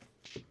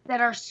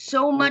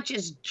so much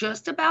is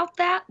just about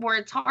that, where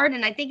it's hard,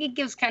 and I think it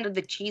gives kind of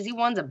the cheesy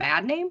ones a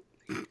bad name.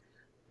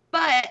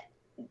 But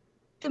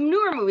the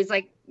newer movies,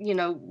 like, you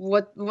know,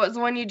 what was the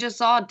one you just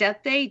saw,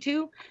 Death Day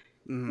 2?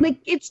 Like,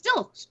 it's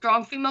still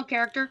strong female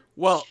character.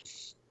 Well,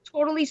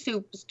 totally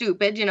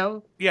stupid, you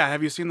know. Yeah,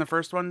 have you seen the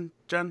first one,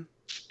 Jen?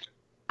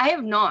 I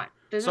have not.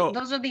 Those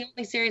are the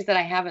only series that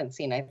I haven't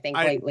seen, I think,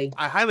 lately.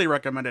 I highly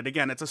recommend it.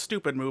 Again, it's a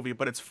stupid movie,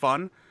 but it's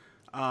fun.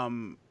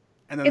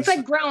 And then it's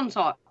like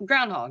Groundhog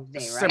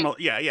Day, right?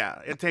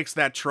 Yeah. It takes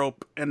that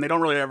trope, and they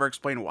don't really ever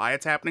explain why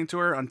it's happening to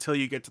her until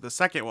you get to the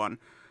second one,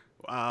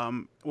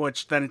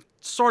 which then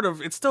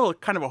it's still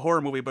kind of a horror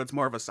movie, but it's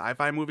more of a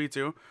sci-fi movie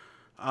too.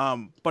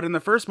 But in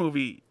the first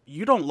movie,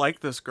 you don't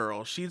like this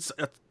girl. She's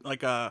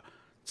like a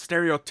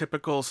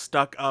stereotypical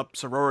stuck-up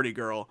sorority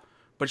girl,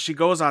 but she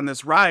goes on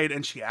this ride,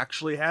 and she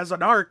actually has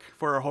an arc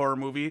for a horror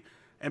movie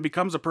and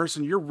becomes a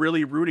person you're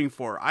really rooting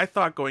for. I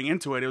thought going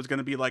into it was going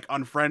to be like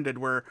Unfriended,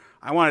 where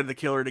I wanted the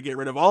killer to get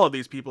rid of all of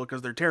these people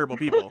because they're terrible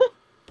people.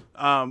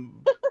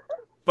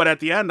 But But at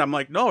the end, I'm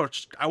like, no,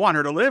 I want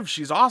her to live.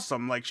 She's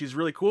awesome. Like, she's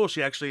really cool.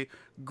 She actually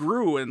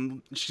grew,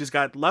 and she's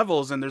got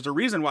levels, and there's a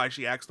reason why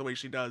she acts the way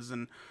she does,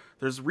 and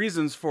there's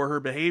reasons for her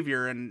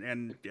behavior,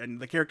 and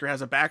the character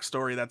has a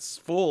backstory that's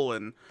full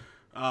and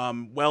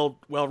well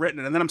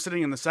written. And then I'm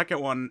sitting in the second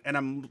one, and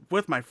I'm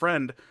with my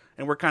friend,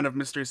 and we're kind of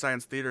Mystery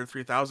Science Theater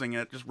 3000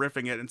 it, just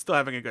riffing it, and still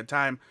having a good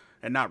time,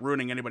 and not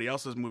ruining anybody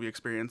else's movie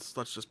experience.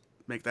 Let's just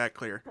make that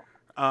clear.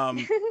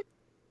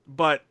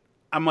 But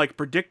I'm like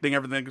predicting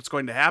everything that's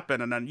going to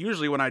happen, and then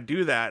usually when I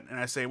do that and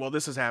I say, well,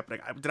 this is happening,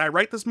 did I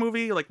write this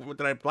movie? Like,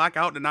 did I black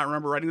out and not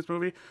remember writing this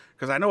movie?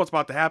 Because I know what's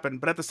about to happen,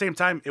 but at the same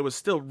time, it was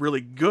still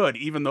really good,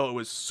 even though it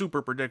was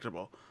super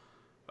predictable.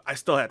 I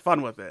still had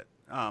fun with it,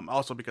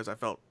 also because I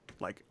felt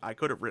like I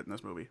could have written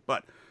this movie.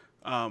 But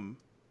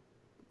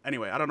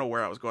anyway, I don't know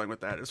where I was going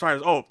with that. As far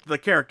as, the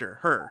character,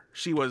 her,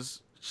 she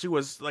was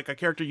like a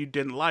character you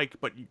didn't like,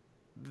 but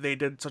they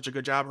did such a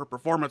good job. Her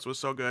performance was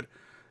so good,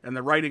 and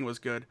the writing was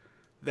good,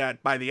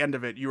 that by the end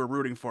of it, you were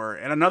rooting for her.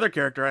 And another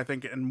character, I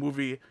think, in a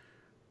movie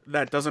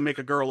that doesn't make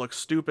a girl look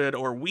stupid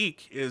or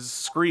weak is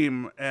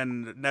Scream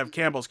and Neve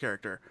Campbell's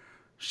character.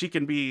 She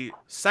can be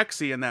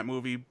sexy in that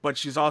movie, but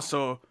she's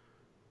also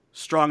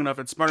strong enough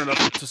and smart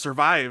enough to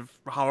survive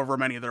however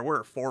many there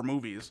were, 4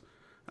 movies.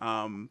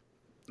 And,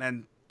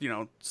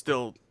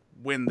 still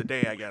win the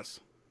day, I guess.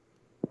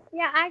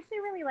 Yeah, I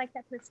actually really like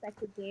that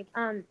perspective, Gabe.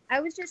 I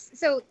was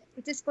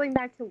just going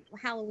back to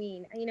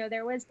Halloween.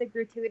 There was the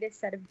gratuitous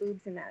set of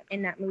boobs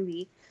in that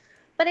movie,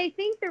 but I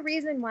think the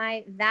reason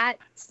why that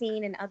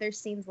scene and other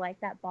scenes like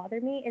that bother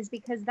me is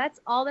because that's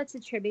all that's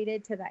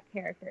attributed to that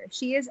character.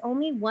 She is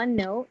only one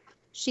note.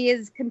 She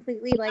is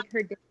completely like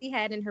her dizzy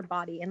head and her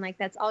body, and like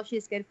that's all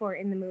she's good for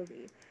in the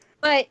movie.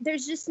 But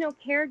there's just no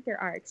character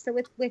arc. So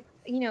with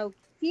females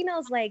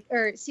female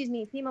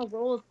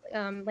roles,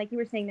 like you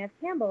were saying, Neve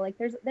Campbell, like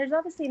there's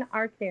obviously an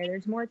arc there.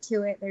 There's more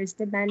to it. There's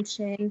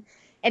dimension,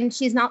 and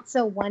she's not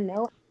so one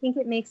note. I think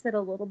it makes it a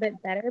little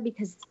bit better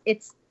because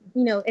it's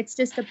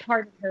just a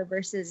part of her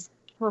versus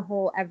her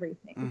whole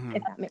everything. Mm-hmm.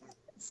 If that makes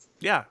sense.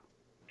 Yeah.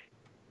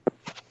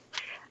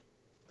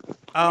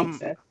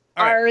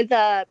 Are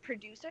the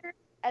producers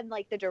and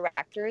like the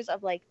directors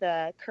of like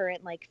the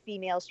current like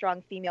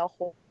strong female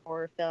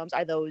horror films,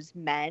 are those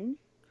men?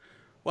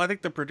 Well, I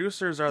think the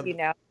producers are,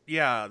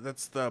 yeah,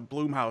 that's the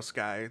Blumhouse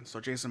guy. So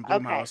Jason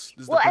Blumhouse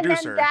is the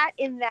producer. Well, and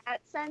then in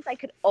that sense, I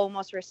could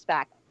almost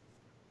respect.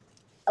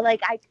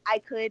 Like, I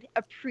could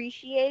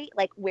appreciate,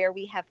 like, where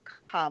we have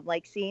come.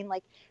 Like, seeing,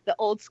 like, the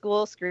old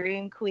school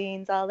Scream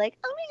queens all like,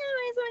 oh, my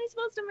God, is somebody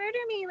supposed to murder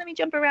me? Let me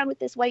jump around with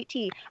this white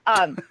tea.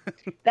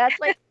 That's,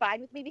 like,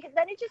 fine with me because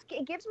then it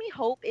gives me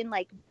hope in,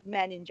 like,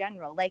 men in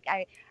general. Like,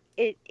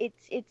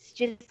 it's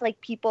just,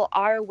 like, people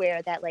are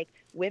aware that, like,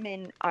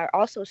 women are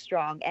also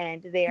strong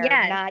and they're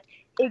not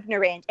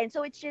ignorant. And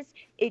so it's just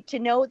to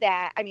know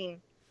that, I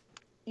mean,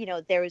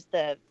 there was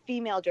the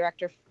female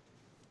director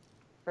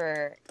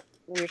for...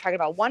 we were talking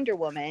about Wonder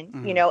Woman,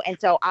 mm-hmm.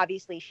 And so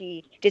obviously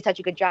she did such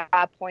a good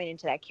job pointing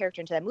to that character,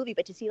 into that movie,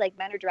 but to see like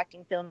men are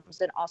directing films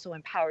and also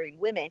empowering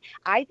women,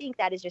 I think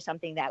that is just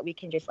something that we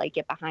can just like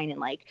get behind and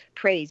like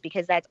praise,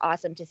 because that's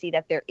awesome to see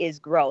that there is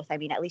growth. I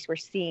mean, at least we're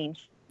seeing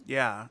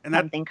and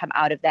something come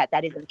out of that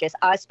isn't just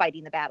us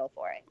fighting the battle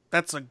for it.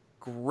 That's a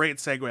great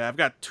segue. I've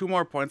got 2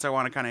 more points I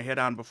want to kind of hit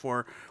on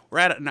before we're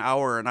at an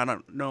hour, and I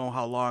don't know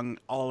how long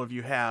all of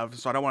you have,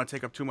 so I don't want to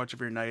take up too much of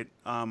your night.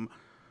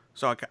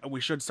 So we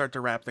should start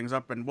to wrap things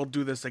up, and we'll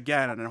do this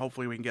again, and then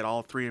hopefully we can get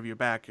all 3 of you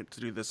back to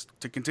do this,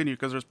 to continue,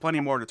 because there's plenty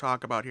more to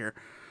talk about here.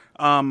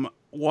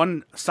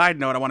 One side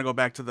note, I want to go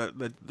back to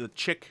the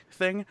chick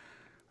thing.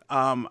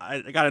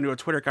 I got into a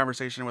Twitter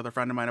conversation with a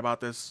friend of mine about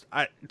this.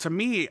 To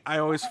me, I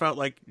always felt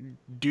like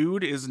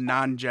dude is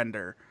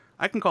non-gender.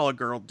 I can call a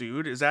girl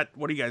dude.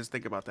 What do you guys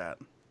think about that?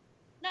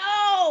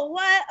 No,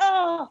 what?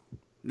 Oh.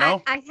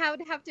 No, I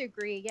would have to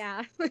agree.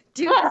 Yeah,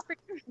 dude is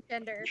pretty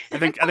gender. I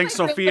think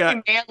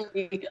Sophia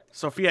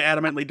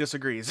adamantly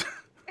disagrees.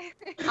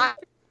 I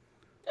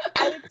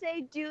would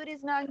say dude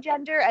is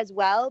non-gender as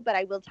well, but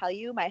I will tell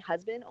you, my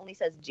husband only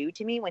says dude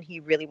to me when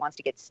he really wants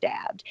to get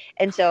stabbed,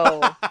 and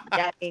so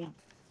that means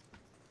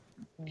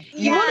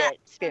use it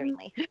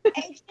sparingly.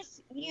 It's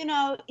just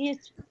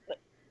it's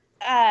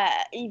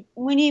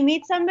when you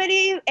meet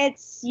somebody,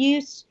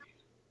 you're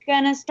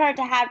gonna start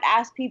to have to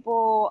ask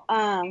people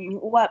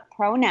what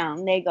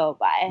pronoun they go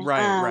by.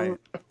 Right.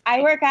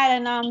 I work at a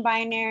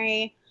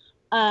non-binary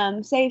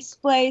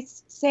safe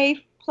place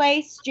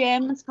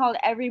gym. It's called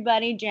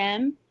Everybody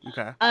Gym.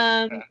 Okay.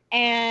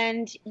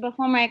 And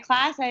before my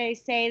class, I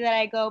say that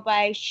I go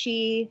by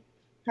she,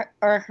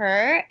 or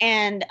her,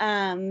 and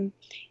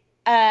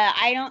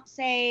I don't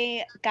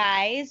say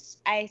guys.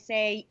 I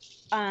say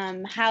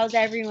how's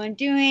everyone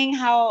doing?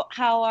 How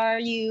are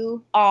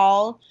you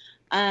all?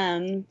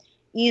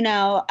 You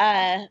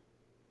gotta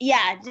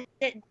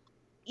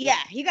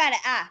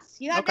ask.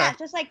 You have to ask,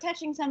 just like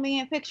touching somebody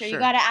in a picture. Sure. You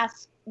gotta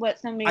ask what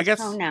somebody's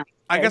pronoun is.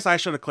 I guess I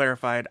should have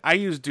clarified. I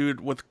use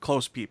dude with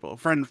close people,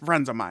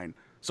 friends of mine.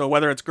 So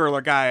whether it's girl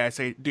or guy, I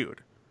say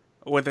dude.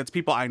 With it's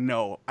people I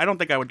know. I don't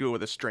think I would do it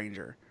with a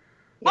stranger.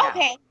 Yeah.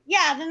 Okay,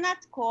 yeah, then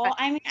that's cool.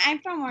 I mean, I'm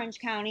from Orange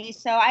County,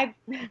 so I've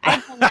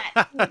done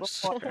that too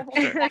before.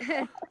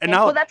 Sure. And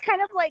now, Well, that's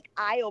kind of like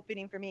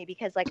eye-opening for me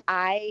because like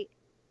I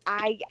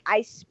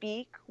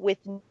speak with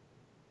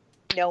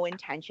no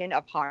intention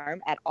of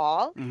harm at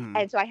all, mhm.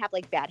 and so I have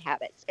like bad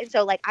habits, and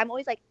so like I'm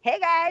always like, hey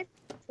guys,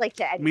 like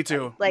to anybody. Me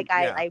too. Like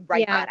Yeah. I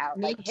write Yeah, that out,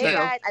 me like hey too.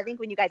 guys. I think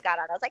when you guys got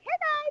on, I was like, hey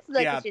guys.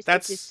 Like Yeah, it's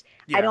that's just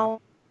yeah. I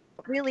don't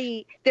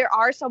really. There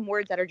are some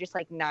words that are just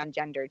like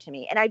non-gender to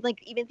me, and I'm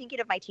like even thinking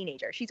of my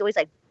teenager. She's always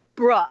like,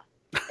 bruh,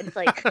 and it's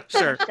like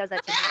Sure. she does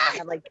that to me.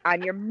 And I'm like,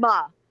 I'm your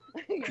ma.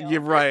 You know?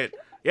 You're right.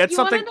 Yeah, it's You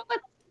want something. to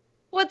know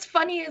what's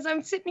funny is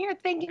I'm sitting here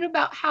thinking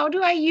about how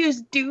do I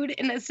use dude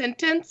in a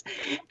sentence.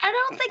 I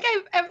don't think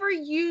I've ever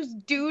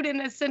used dude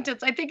in a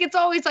sentence. I think it's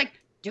always like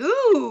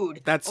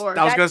dude. That's. or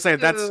I was gonna that's say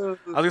that's. dude.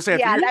 I was gonna say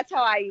Yeah, if you that's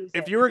how I use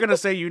if it. you were gonna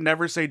say you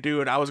never say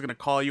dude, I was gonna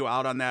call you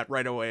out on that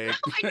right away. No,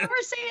 I never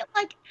say it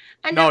like.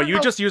 I No, never you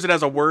go, just use it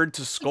as a word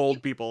to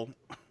scold people.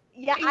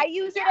 Yeah, I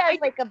use it Yeah, as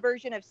like a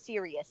version of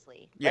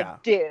seriously. Yeah.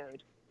 Like,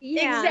 dude.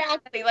 Yeah.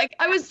 Exactly. Like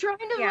I was trying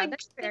to Yeah, like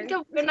that's fair. think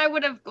of when I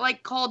would have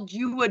like called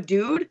you a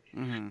dude,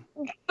 hmm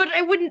but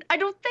I wouldn't. I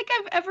don't think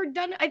I've ever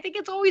done it. I think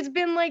it's always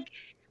been like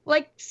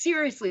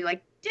seriously,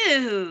 like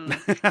dude.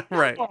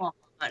 Right. Come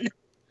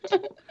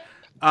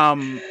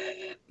on.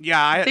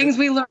 Yeah. Things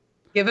we learn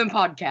given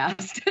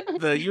podcast.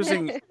 The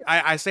using.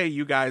 I say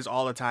you guys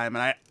all the time,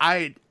 and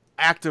I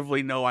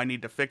actively know I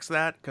need to fix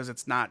that because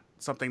it's not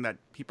something that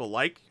people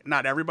like.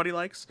 Not everybody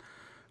likes.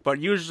 But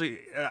usually,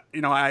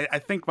 I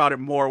think about it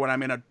more when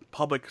I'm in a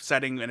public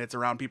setting and it's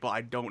around people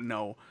I don't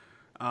know.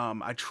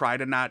 I try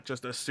to not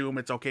just assume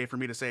it's okay for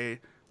me to say,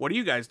 "What are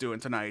you guys doing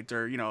tonight?"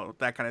 or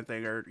that kind of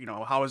thing, or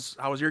how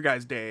was your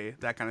guys' day?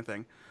 That kind of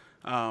thing.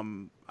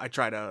 I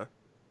try to,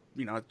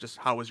 just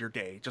how was your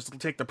day? Just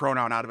take the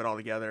pronoun out of it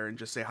altogether and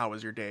just say how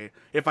was your day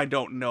if I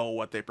don't know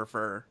what they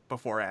prefer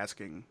before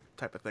asking,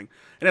 type of thing.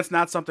 And it's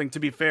not something, to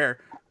be fair,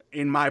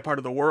 in my part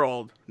of the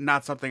world,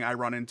 not something I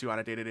run into on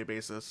a day-to-day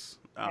basis.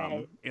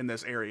 Right. In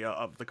this area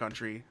of the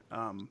country.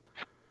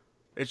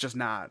 It's just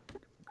not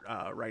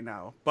right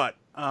now. But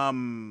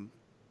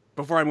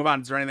before I move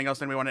on, is there anything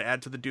else anybody want to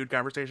add to the dude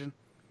conversation?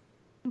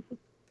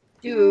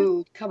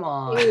 Dude, come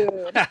on.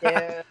 Dude.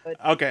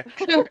 Okay.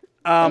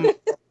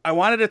 I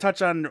wanted to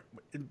touch on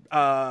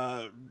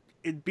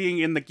it being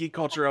in the geek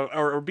culture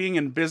or being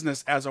in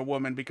business as a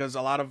woman, because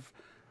a lot of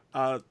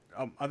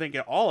I think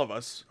all of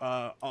us,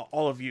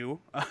 all of you,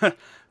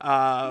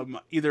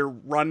 either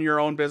run your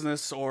own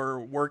business or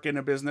work in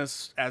a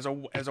business as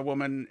a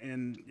woman,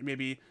 and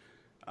maybe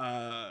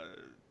I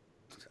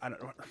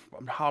don't know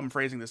how I'm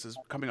phrasing this is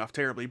coming off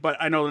terribly, but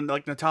I know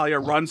like Natalia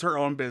runs her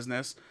own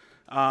business,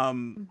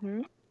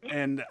 Mm-hmm.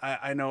 and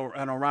I know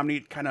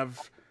Ramneet kind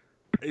of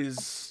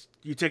is.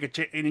 You take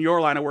in your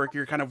line of work,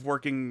 you're kind of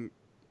working.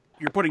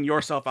 You're putting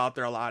yourself out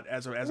there a lot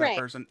as a Right.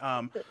 person.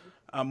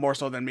 More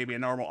so than maybe a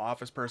normal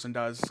office person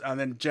does. And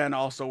then Jen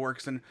also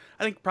works in,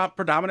 I think,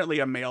 predominantly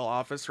a male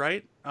office,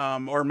 right?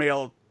 Or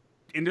male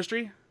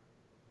industry?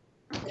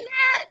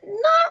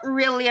 Not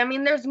really. I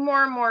mean, there's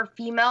more and more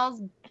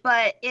females,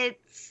 but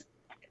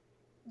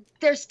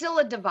there's still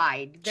a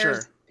divide.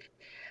 Sure.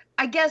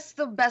 I guess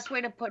the best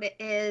way to put it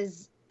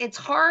is it's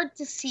hard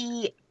to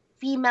see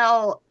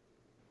female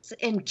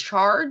in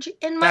charge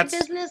in my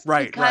business,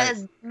 right,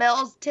 because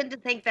males tend to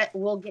think that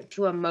we'll get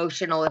too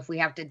emotional if we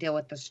have to deal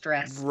with the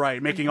stress.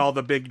 Right, making all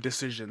the big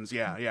decisions.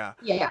 Yeah.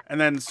 Yeah. And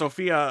then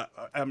Sophia,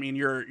 I mean,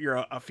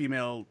 you're a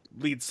female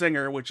lead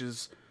singer, which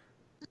is,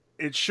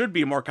 it should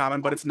be more common,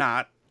 but it's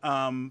not.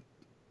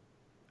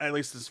 At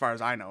least as far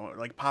as I know,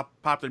 like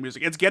popular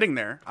music, it's getting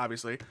there.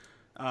 Obviously,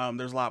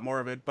 there's a lot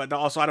more of it, but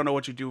also I don't know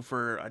what you do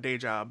for a day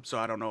job, so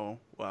I don't know.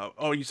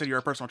 Oh, you said you're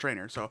a personal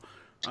trainer, so.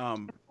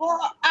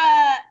 Well,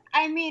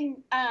 I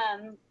mean,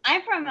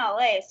 I'm from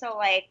LA, so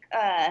like,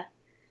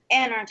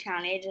 and Orange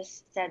County, I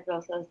just said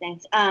both those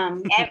things.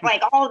 And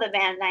like all the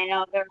bands I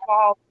know, they're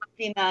all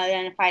female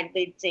identified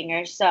lead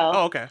singers. So.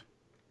 Oh, okay.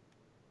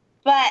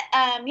 But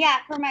yeah,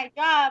 for my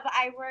job,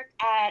 I work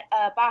at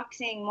a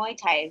boxing Muay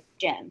Thai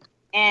gym,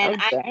 and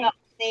Okay. I'm the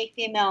only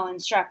female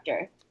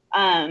instructor.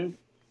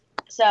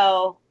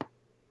 So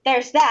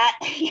there's that.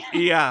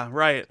 Yeah,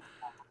 right.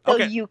 So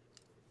Okay. you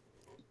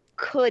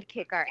could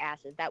kick our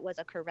asses. That was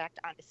a correct,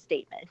 honest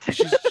statement.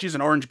 She's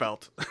an orange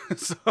belt.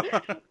 So.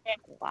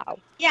 Wow.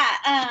 Yeah,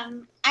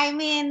 I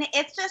mean,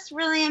 it's just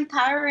really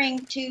empowering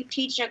to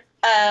teach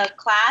a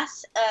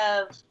class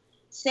of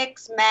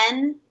 6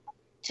 men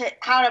to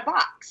how to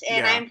box.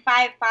 And Yeah. I'm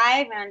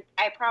 5'5", and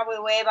I probably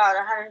weigh about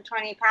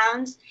 120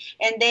 pounds,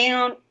 and they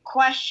don't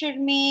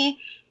question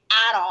me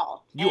at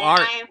all. You and are-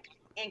 I'm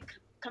in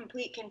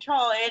complete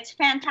control, and it's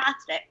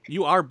fantastic.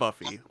 You are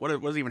Buffy.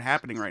 What's even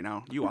happening right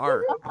now? You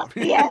are.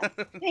 Yes,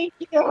 thank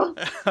you.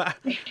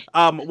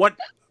 What?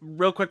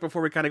 Real quick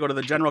before we kind of go to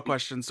the general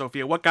questions,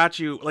 Sophia, what got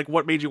you? Like,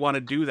 what made you want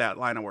to do that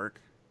line of work?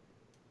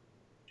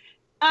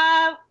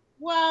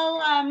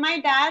 Well, my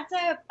dad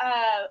and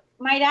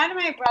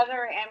my brother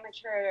are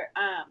amateur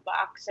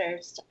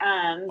boxers.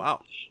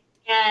 Wow.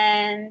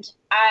 And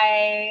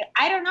I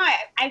don't know.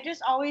 I've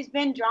just always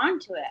been drawn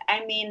to it.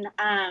 I mean,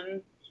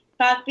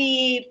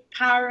 Buffy,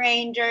 Power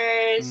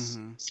Rangers,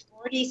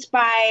 Sporty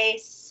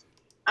Spice.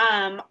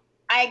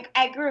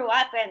 I grew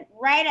up and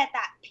right at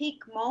that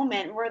peak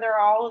moment where there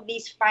are all of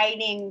these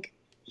fighting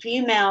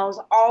females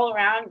all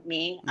around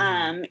me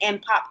in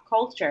pop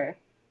culture.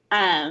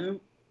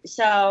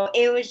 So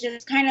it was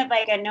just kind of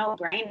like a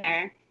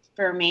no-brainer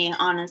for me,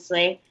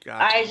 honestly.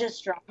 Gotcha. I was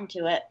just drawn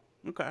to it.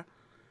 Okay.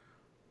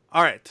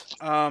 All right.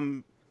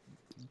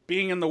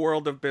 Being in the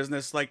world of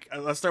business, like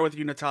let's start with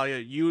you, Natalia.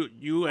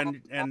 You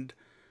and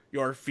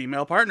your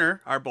female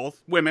partner are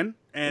both women,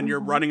 and you're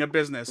running a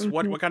business.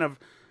 What kind of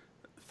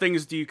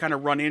things do you kind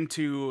of run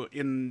into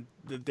in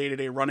the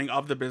day-to-day running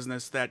of the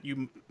business that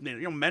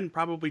men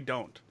probably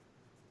don't?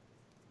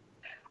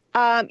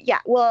 Yeah,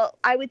 well,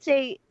 I would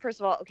say,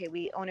 first of all, okay,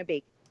 we own a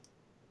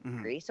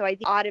bakery. So I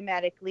think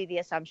automatically the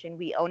assumption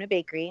we own a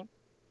bakery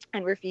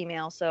and we're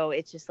female. So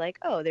it's just like,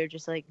 oh, they're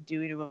just like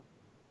doing a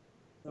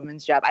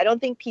woman's job. I don't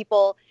think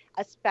people,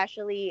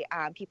 especially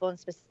people in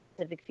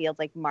specific fields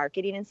like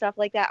marketing and stuff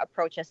like that,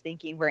 approach us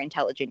thinking we're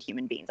intelligent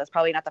human beings. That's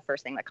probably not the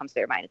first thing that comes to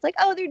their mind. It's like,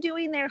 oh, they're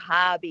doing their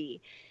hobby.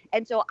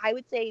 And so I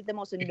would say the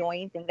most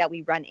annoying thing that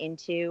we run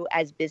into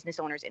as business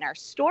owners in our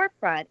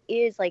storefront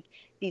is like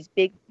these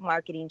big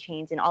marketing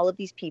chains and all of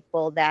these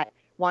people that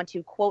want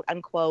to quote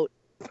unquote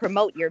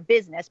promote your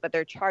business, but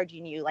they're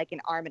charging you like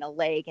an arm and a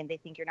leg and they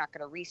think you're not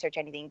going to research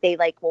anything. They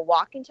like will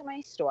walk into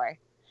my store.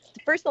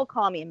 First they'll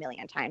call me a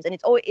million times and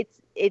it's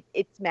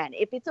men.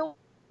 If it's a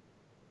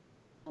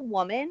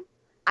woman,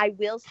 I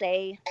will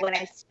say when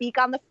I speak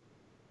on the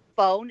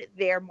phone,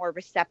 they're more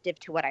receptive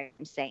to what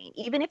I'm saying.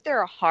 Even if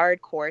they're a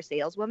hardcore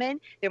saleswoman,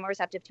 they're more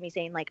receptive to me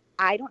saying like,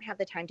 I don't have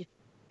the time to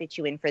fit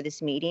you in for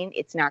this meeting.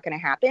 It's not going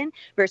to happen.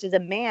 Versus a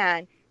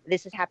man,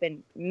 this has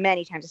happened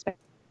many times,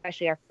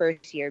 especially our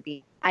first year.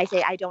 I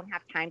say, I don't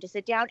have time to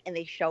sit down, and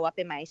they show up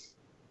in my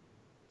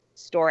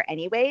store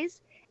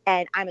anyways.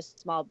 And I'm a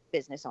small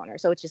business owner.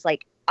 So it's just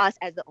like us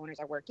as the owners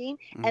are working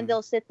and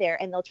they'll sit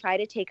there and they'll try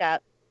to take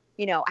up,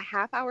 a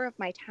half hour of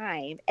my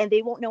time, and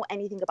they won't know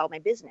anything about my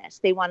business.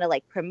 They want to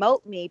like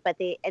promote me,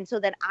 and so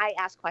then I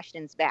ask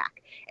questions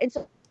back. And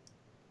so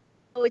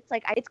it's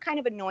like, it's kind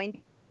of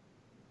annoying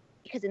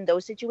because in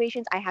those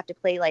situations, I have to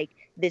play like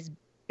this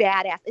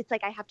badass. It's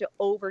like I have to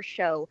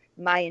overshow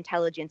my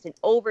intelligence and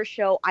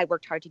overshow I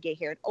worked hard to get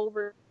here and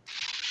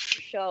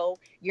overshow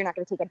you're not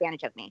going to take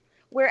advantage of me.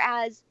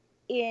 Whereas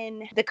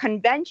in the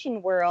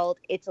convention world,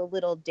 it's a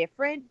little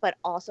different, but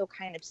also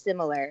kind of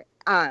similar.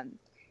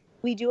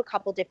 We do a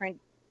couple different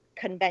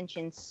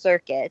convention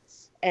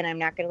circuits, and I'm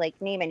not going to like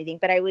name anything,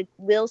 but I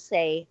will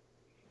say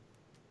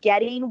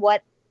getting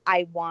what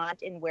I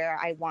want and where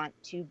I want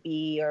to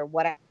be or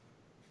what I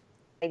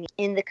need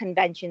in the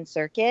convention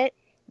circuit,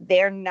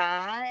 there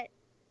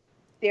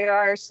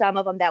are some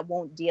of them that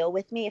won't deal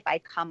with me if I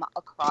come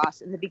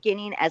across in the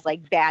beginning as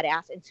like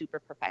badass and super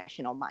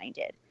professional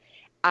minded.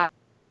 If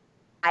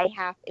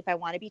I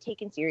want to be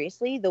taken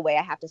seriously, the way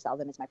I have to sell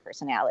them is my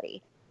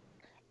personality.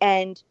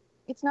 And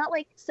it's not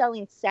like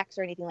selling sex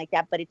or anything like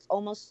that, but it's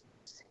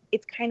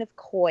kind of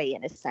coy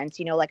in a sense,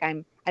 like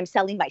I'm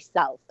selling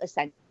myself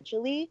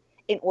essentially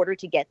in order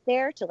to get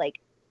there, to like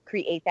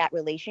create that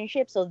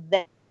relationship. So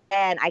then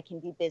I can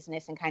do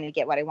business and kind of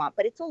get what I want.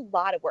 But it's a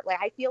lot of work. Like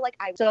I feel like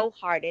I'm so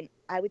hard. And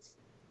I would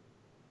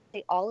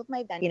say all of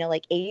my vendors,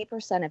 like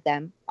 80% of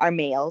them are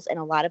males and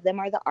a lot of them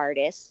are the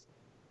artists.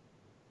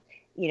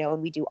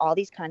 And we do all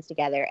these cons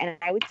together. And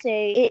I would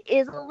say it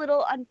is a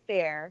little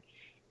unfair.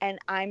 And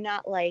I'm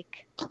not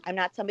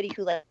somebody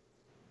who like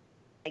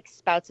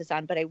spouts this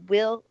on, but I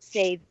will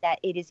say that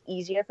it is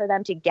easier for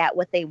them to get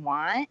what they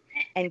want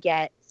and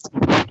get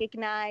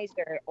recognized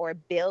or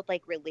build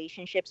like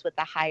relationships with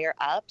the higher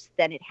ups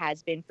than it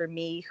has been for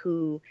me,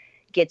 who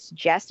gets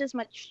just as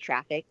much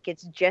traffic,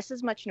 gets just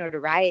as much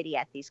notoriety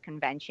at these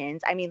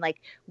conventions. I mean, like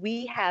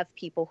we have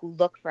people who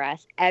look for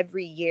us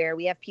every year.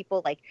 We have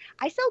people like,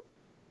 I sell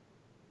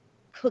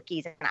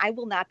cookies and I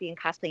will not be in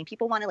cosplay and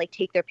people want to like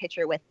take their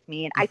picture with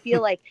me, and I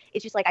feel like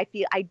it's just like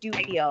I do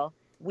feel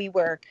we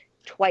work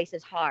twice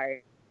as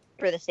hard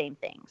for the same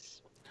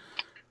things.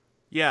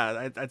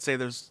 Yeah, I'd say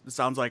it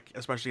sounds like,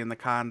 especially in the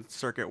con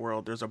circuit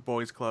world, there's a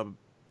boys club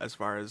as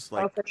far as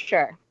like for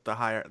sure the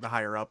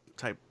higher up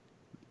type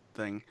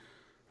thing,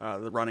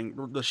 the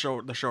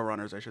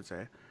showrunners I should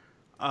say.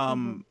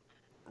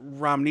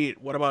 Ramneet,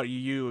 what about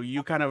you?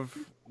 You kind of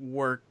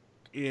work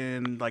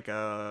in like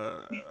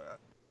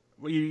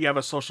you have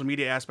a social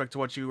media aspect to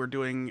what you were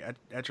doing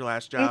at your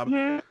last job,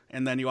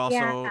 and then you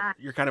also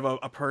you're kind of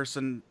a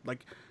person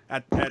like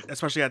at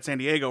especially at San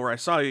Diego where I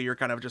saw you're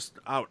kind of just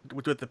out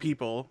with the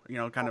people,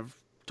 kind of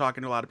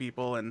talking to a lot of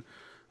people, and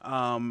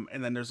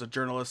then there's a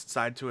journalist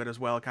side to it as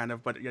well, kind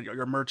of, but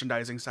your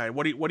merchandising side.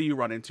 What do you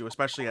run into,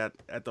 especially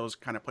at those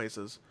kind of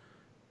places?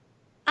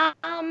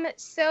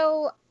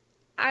 So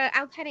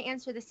I'll kind of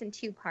answer this in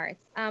two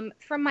parts.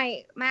 From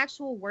my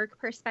actual work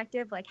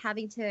perspective, like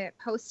having to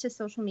post to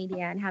social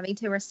media and having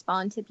to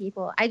respond to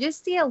people, I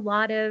just see a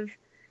lot of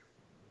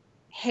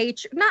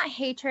hatred, not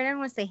hatred, I don't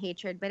want to say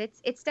hatred, but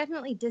it's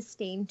definitely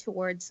disdain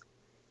towards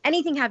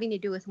anything having to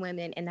do with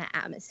women in that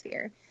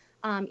atmosphere.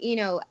 You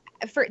know,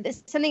 for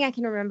this, something I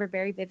can remember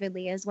very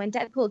vividly is when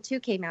Deadpool 2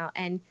 came out,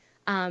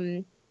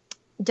 and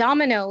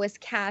Domino was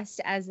cast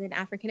as an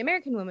African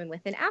American woman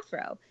with an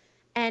afro.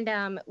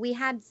 And we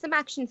had some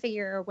action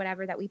figure or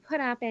whatever that we put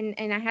up, and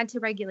I had to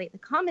regulate the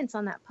comments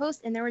on that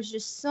post. And there was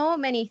just so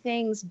many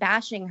things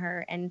bashing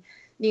her, and,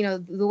 you know,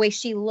 the way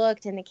she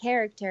looked and the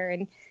character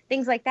and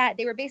things like that.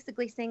 They were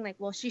basically saying like,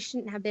 well, she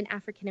shouldn't have been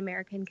African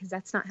American because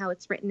that's not how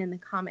it's written in the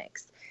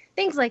comics.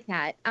 Things like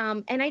that.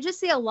 And I just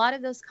see a lot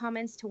of those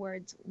comments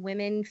towards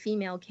women,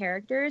 female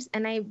characters,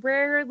 and I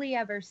rarely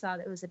ever saw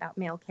that it was about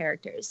male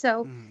characters.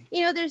 So,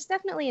 you know, there's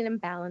definitely an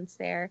imbalance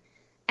there.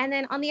 And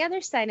then on the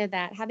other side of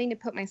that, having to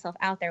put myself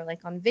out there,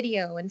 like on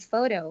video and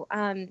photo,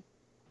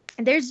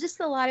 there's just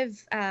a lot of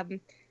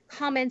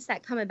comments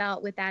that come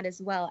about with that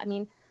as well. I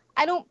mean,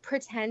 I don't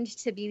pretend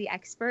to be the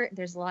expert.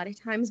 There's a lot of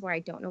times where I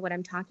don't know what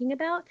I'm talking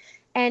about.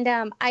 And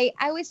I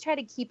always try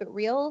to keep it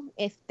real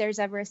if there's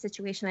ever a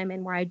situation I'm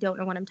in where I don't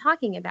know what I'm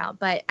talking about.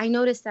 But I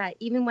notice that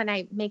even when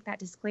I make that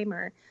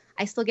disclaimer,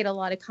 I still get a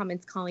lot of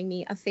comments calling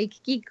me a fake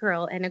geek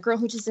girl and a girl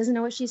who just doesn't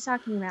know what she's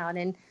talking about.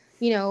 And,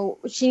 you know,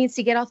 she needs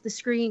to get off the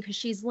screen because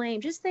she's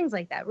lame, just things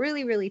like that.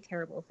 Really, really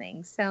terrible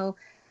things. So,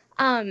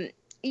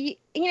 you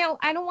know,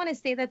 I don't want to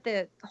say that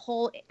the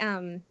whole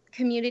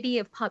community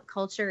of pop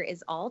culture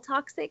is all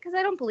toxic, because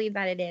I don't believe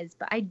that it is.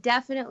 But I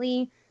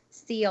definitely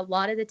see a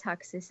lot of the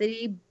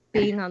toxicity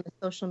being on the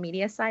social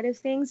media side of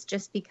things,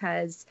 just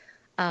because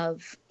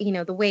of, you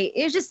know, the way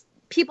it's just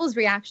people's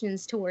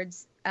reactions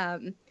towards,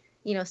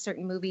 you know,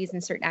 certain movies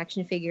and certain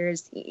action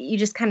figures. You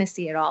just kind of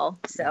see it all.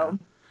 So,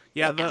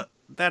 yeah.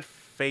 That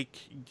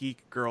fake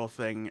geek girl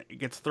thing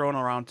gets thrown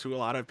around to a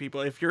lot of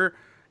people. If you're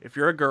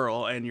a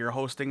girl and you're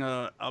hosting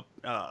a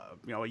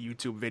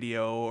YouTube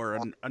video or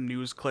a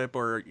news clip,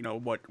 or, you know,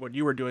 what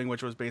you were doing,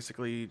 which was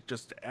basically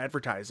just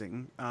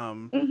advertising,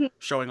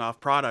 showing off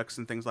products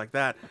and things like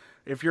that.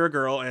 If you're a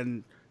girl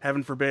and,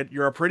 heaven forbid,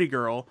 you're a pretty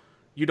girl,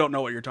 you don't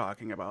know what you're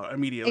talking about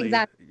immediately.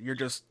 Exactly. You're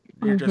just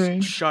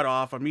shut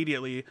off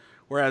immediately.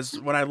 Whereas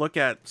when I look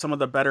at some of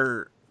the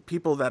better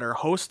people that are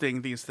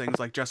hosting these things,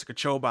 like Jessica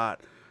Chobot,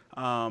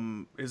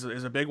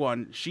 is a big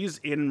one. She's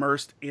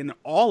immersed in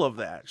all of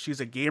that. She's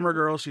a gamer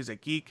girl. She's a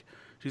geek.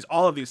 She's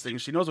all of these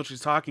things. She knows what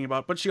she's talking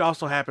about, but she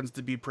also happens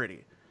to be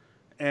pretty.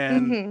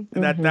 And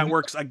that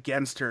works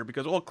against her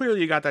because, well,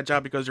 clearly you got that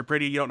job because you're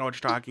pretty. You don't know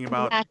what you're talking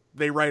about. Exactly.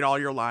 They write all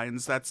your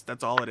lines.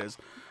 That's all it is.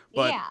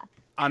 But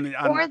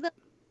yeah. Or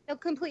they'll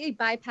completely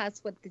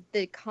bypass what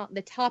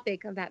the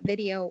topic of that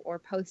video or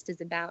post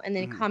is about, and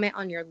then comment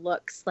on your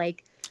looks.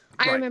 Like,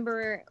 I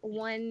remember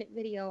one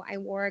video I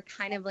wore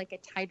kind of like a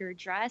tighter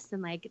dress,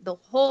 and like the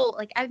whole,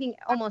 like, I think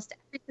almost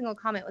every single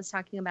comment was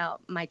talking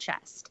about my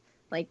chest.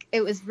 Like,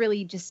 it was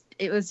really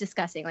it was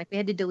disgusting. Like, we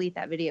had to delete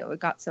that video. It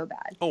got so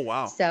bad. Oh,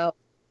 wow. So,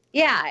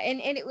 yeah. And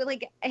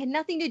it had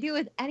nothing to do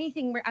with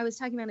anything where I was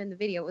talking about in the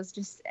video. It was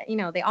just, you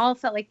know, they all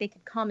felt like they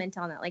could comment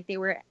on that. Like they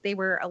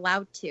were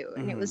allowed to.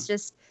 And it was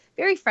just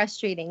very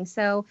frustrating.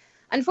 So,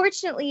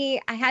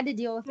 unfortunately, I had to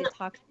deal with the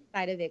toxic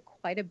side of it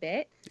quite a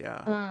bit.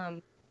 Yeah.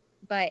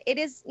 But it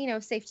is, you know,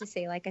 safe to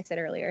say, like I said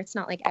earlier, it's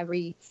not like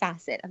every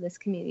facet of this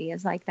community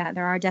is like that.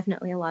 There are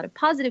definitely a lot of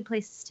positive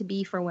places to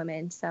be for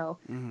women. So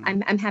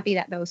I'm happy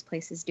that those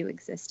places do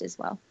exist as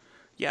well.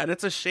 Yeah, and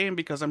it's a shame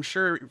because I'm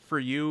sure for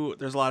you,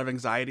 there's a lot of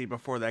anxiety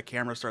before that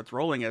camera starts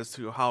rolling as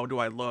to how do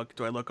I look?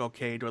 Do I look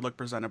okay? Do I look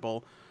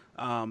presentable?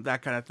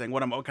 That kind of thing.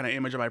 What kind of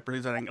image am I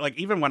presenting? Like,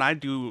 even when I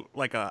do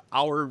like a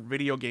hour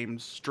video game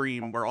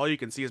stream where all you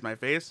can see is my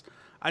face,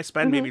 I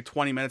spend maybe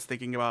 20 minutes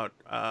thinking about,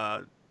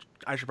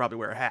 I should probably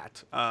wear a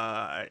hat.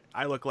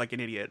 I look like an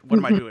idiot. What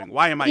am I doing?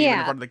 Why am I even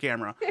in front of the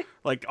camera?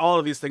 Like, all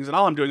of these things, and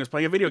all I'm doing is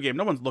playing a video game.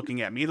 No one's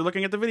looking at me. They're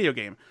looking at the video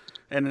game.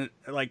 And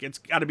like, it's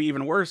got to be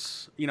even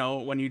worse, you know,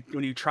 when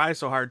you try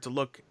so hard to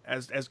look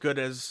as good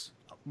as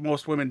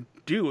most women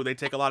do. They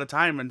take a lot of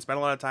time and spend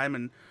a lot of time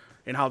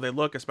in how they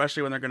look,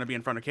 especially when they're going to be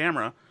in front of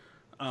camera.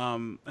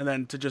 And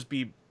then to just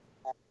be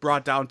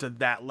brought down to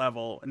that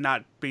level and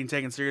not being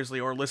taken seriously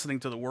or listening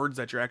to the words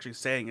that you're actually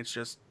saying. It's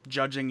just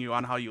judging you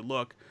on how you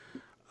look.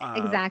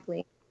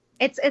 Exactly.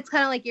 It's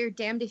kind of like you're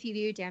damned if you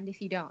do, damned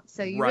if you don't.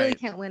 So you really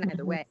can't win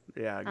either way.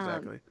 Yeah,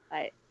 exactly.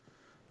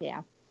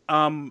 Yeah.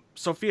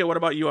 Sophia, what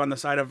about you on the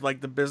side of like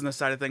the business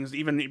side of things?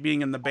 Even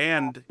being in the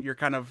band, you're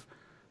kind of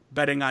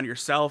betting on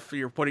yourself.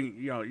 You're putting,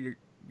 you know,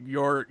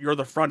 you're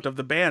the front of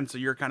the band, so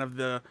you're kind of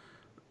the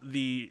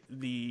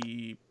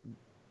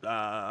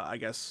I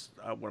guess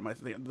what am I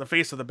thinking? The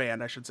face of the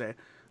band, I should say.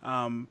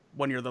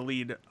 When you're the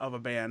lead of a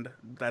band,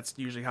 that's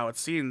usually how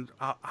it's seen.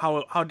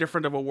 How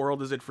different of a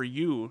world is it for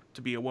you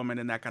to be a woman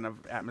in that kind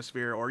of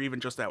atmosphere, or even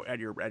just at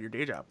your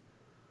day job?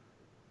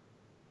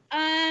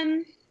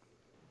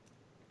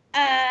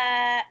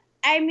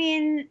 I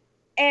mean,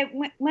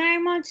 when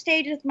I'm on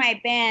stage with my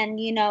band,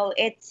 you know,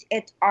 it's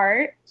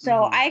art,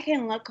 so I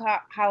can look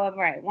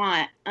however I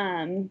want.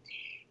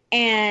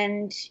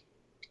 And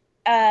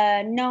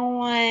no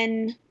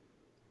one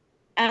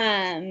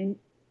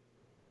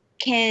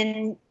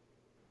can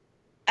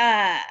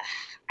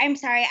I'm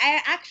sorry,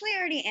 I actually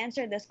already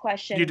answered this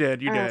question. You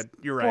did.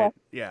 You're right.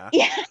 Yeah.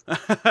 Yeah.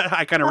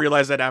 I kind of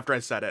realized that after I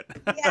said it.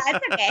 Yeah,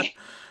 it's okay.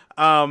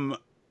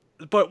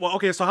 But well,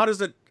 okay. So how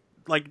does it,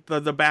 like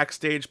the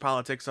backstage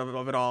politics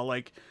of it all,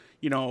 like,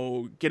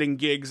 getting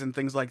gigs and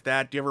things like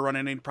that? Do you ever run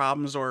into any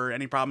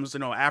problems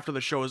after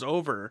the show is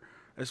over,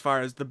 as far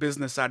as the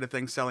business side of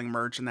things, selling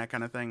merch and that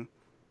kind of thing?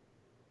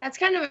 That's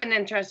kind of an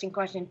interesting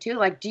question too.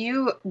 Like,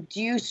 do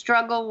you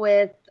struggle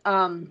with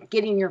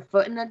getting your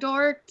foot in the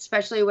door,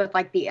 especially with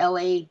like the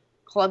LA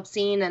club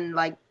scene and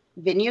like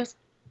venues?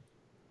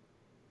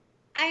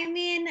 I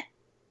mean,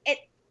 it,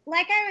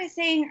 like I was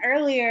saying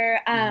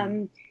earlier,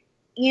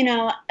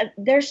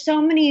 there's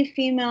so many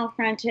female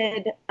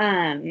fronted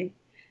bands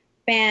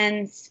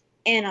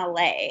in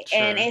LA, Sure.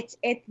 and it's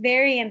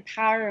very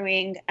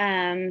empowering.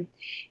 And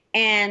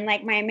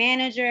like my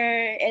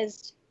manager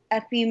is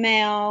a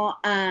female.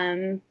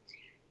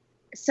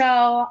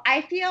 So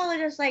I feel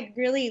just like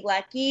really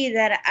lucky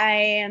that I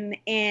am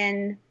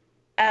in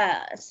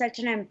such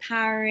an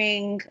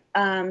empowering,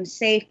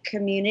 safe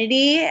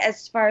community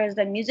as far as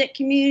the music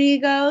community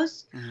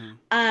goes.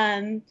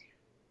 Mm-hmm.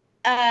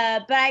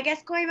 But I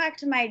guess going back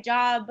to my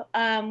job,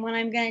 when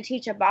I'm going to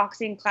teach a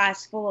boxing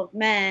class full of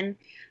men,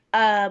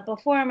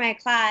 before my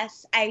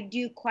class, I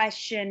do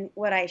question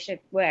what I should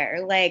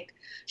wear. Like,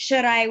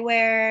 if I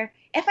wear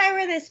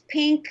this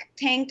pink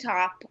tank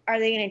top, are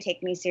they going to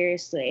take me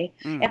seriously?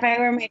 If I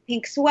wear my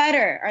pink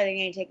sweater, are they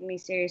going to take me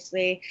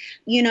seriously?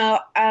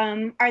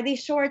 Are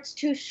these shorts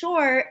too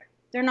short?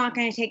 They're not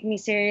going to take me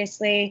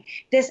seriously.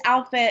 This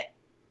outfit,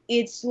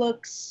 it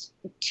looks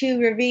too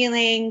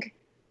revealing.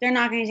 They're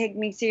not going to take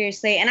me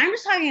seriously. And I'm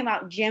just talking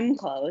about gym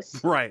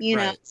clothes. Right.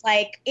 It's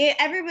like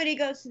everybody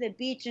goes to the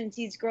beach and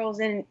sees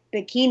girls in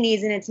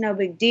bikinis and it's no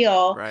big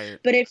deal. Right.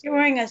 But if you're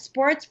wearing a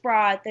sports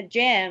bra at the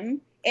gym,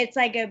 it's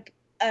like a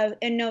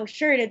no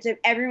shirt. It's if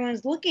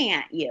everyone's looking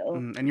at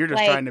you. And you're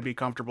just trying to be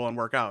comfortable and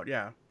work out.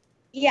 Yeah.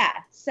 Yeah.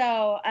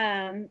 So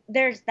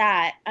there's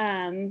that.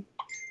 I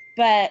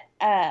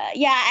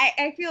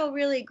feel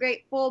really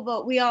grateful,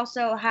 but we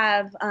also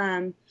have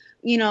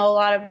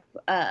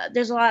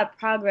there's a lot of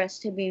progress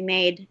to be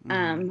made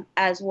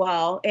as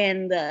well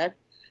in the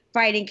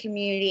fighting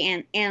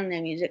community and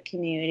the music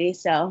community.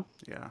 So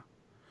yeah.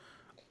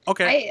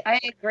 Okay. I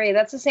agree.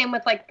 That's the same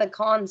with like the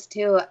cons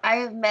too. I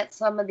have met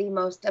some of the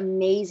most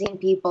amazing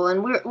people,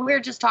 and we were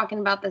just talking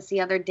about this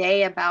the other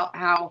day about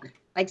how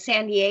like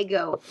San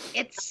Diego,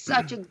 it's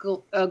such a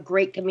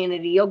great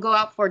community. You'll go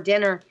out for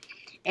dinner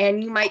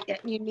and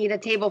you need a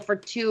table for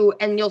 2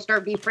 and you'll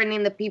start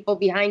befriending the people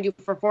behind you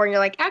for 4 and you're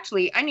like,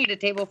 actually, I need a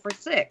table for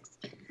 6.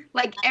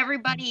 Like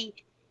everybody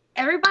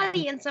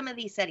in some of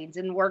these settings,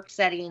 in work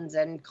settings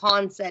and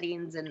con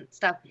settings and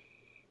stuff,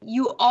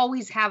 you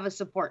always have a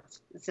support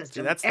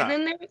system. And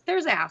then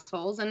there's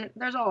assholes, and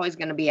there's always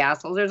going to be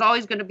assholes. There's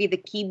always going to be the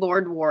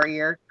keyboard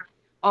warrior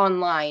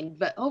online,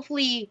 but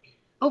hopefully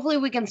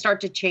we can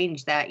start to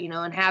change that,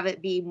 and have it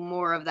be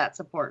more of that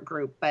support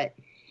group. But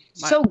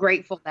so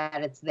grateful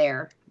that it's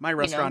there. My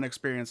restaurant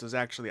experience is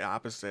actually the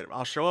opposite.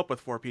 I'll show up with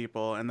 4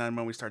 people, and then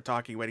when we start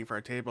talking, waiting for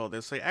our table,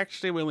 they'll say,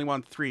 actually, we only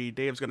want 3.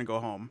 Dave's going to go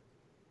home.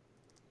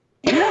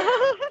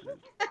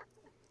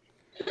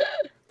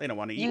 They don't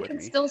want to eat with me. You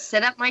can still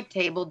sit at my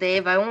table,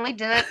 Dave. I only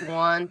did it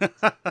once.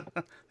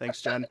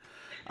 Thanks, Jen.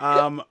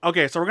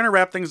 Okay, so we're going to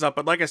wrap things up.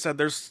 But like I said,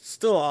 there's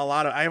still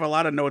I have a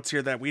lot of notes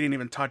here that we didn't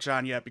even touch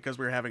on yet because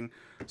we were having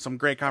some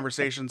great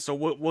conversations. So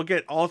we'll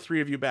get all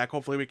 3 of you back.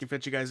 Hopefully we can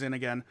fit you guys in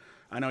again.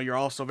 I know you're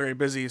all so very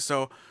busy.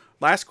 So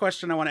last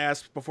question I want to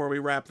ask before we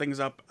wrap things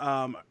up,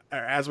 or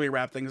as we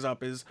wrap things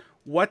up, is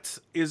what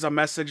is a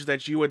message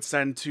that you would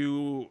send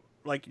to,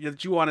 like,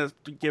 that you want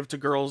to give to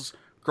girls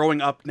growing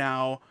up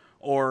now,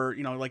 or,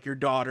 like your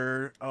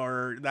daughter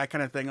or that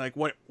kind of thing? Like,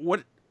 what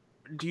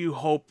do you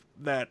hope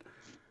that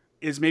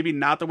is maybe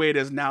not the way it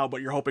is now,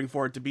 but you're hoping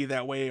for it to be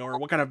that way? Or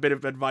what kind of bit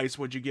of advice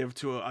would you give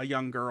to a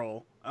young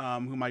girl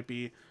who might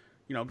be,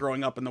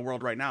 growing up in the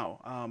world right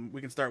now?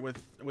 We can start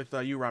with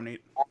you, Ramneet.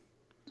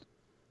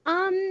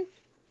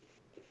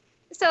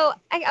 So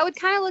I would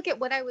kind of look at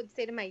what I would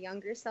say to my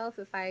younger self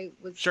if I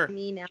was Sure.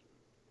 me now.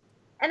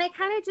 And I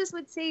kind of just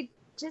would say,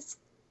 just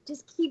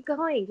keep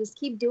going. Just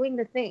keep doing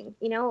the thing.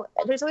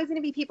 There's always going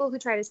to be people who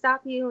try to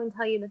stop you and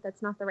tell you that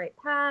that's not the right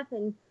path.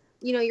 And,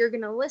 you're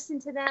going to listen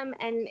to them.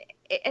 And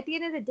at the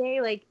end of the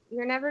day, like,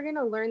 you're never going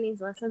to learn these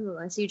lessons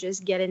unless you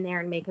just get in there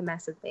and make a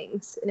mess of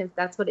things. And if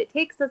that's what it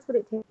takes, that's what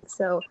it takes.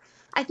 So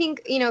I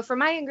think, for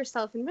my younger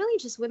self, and really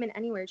just women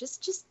anywhere,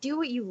 just do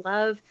what you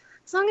love.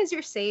 As long as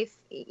you're safe,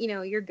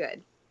 you're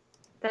good.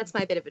 That's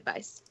my bit of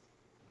advice.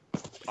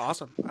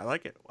 Awesome. I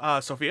like it.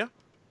 Sophia?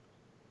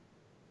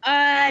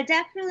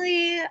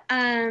 Definitely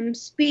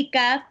speak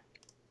up,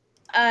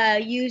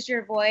 use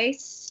your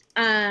voice,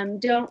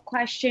 don't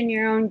question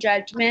your own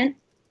judgment.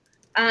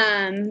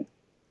 I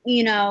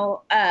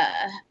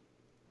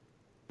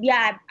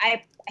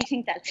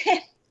think that's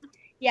it.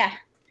 Yeah,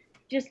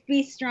 just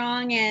be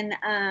strong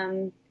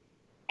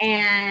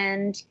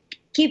and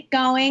keep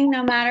going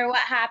no matter what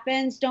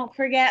happens. Don't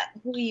forget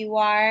who you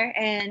are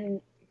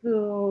and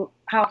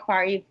how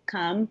far you've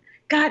come.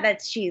 God,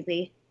 that's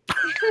cheesy.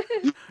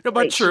 No,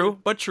 but true.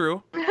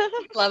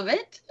 Love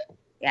it.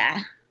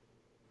 Yeah.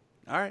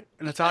 All right,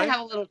 You Natalia.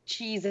 have a little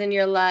cheese in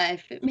your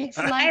life. It makes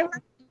I life.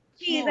 love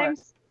cheese. more. I'm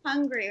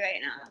hungry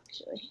right now,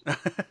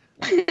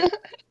 actually.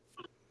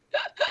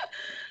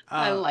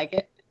 I like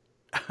it.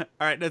 All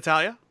right,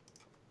 Natalia.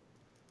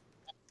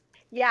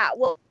 Yeah,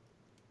 well,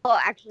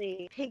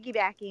 actually,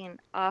 piggybacking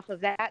off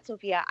of that,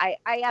 Sophia,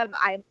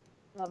 I'm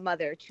a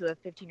mother to a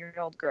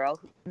 15-year-old girl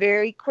who's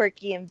very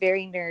quirky and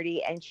very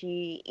nerdy, and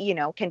she,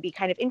 can be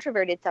kind of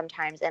introverted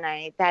sometimes. And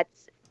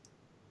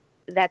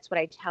that's what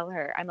I tell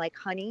her. I'm like,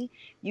 honey,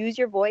 use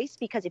your voice,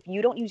 because if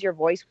you don't use your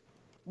voice,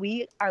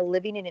 we are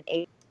living in an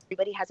age where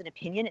everybody has an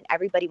opinion and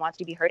everybody wants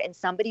to be heard, and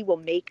somebody will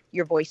make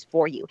your voice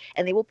for you,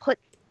 and they will put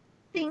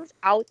things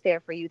out there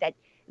for you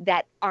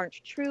that aren't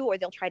true, or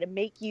they'll try to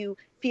make you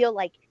feel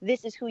like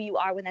this is who you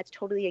are when that's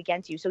totally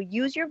against you. So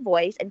use your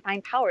voice and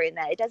find power in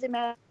that. It doesn't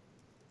matter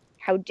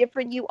how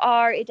different you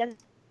are. It doesn't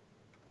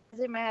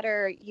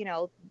matter,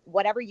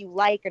 whatever you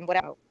like and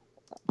whatever.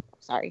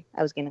 Sorry,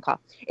 I was getting a call.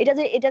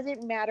 It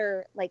doesn't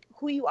matter like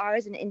who you are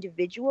as an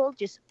individual.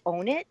 Just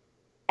own it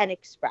and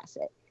express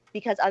it,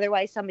 because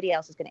otherwise somebody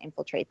else is going to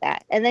infiltrate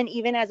that. And then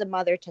even as a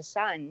mother to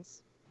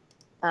sons,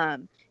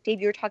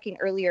 Dave, you were talking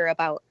earlier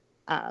about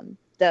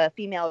the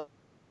female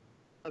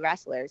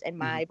wrestlers, and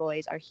my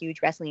boys are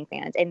huge wrestling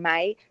fans, and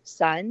my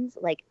sons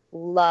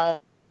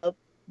love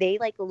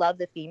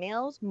the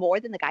females more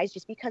than the guys,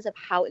 just because of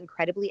how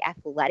incredibly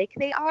athletic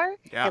they are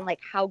and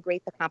how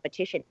great the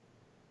competition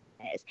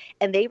is.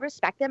 And they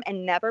respect them,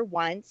 and never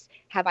once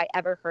have I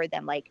ever heard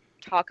them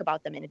talk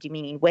about them in a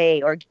demeaning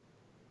way, or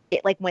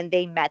when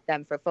they met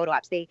them for photo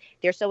ops,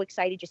 they're so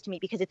excited just to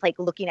meet, because it's like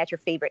looking at your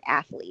favorite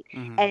athlete.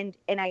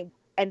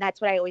 And that's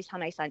what I always tell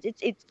my sons.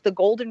 It's the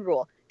golden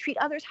rule. Treat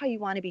others how you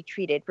want to be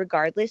treated,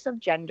 regardless of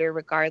gender,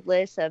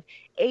 regardless of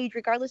age,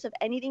 regardless of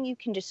anything you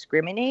can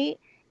discriminate.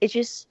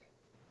 It's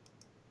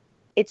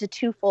a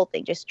twofold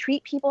thing. Just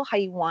treat people how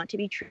you want to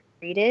be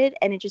treated,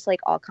 and it just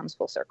all comes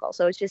full circle.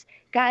 So it's just,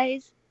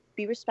 guys,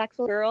 be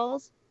respectful.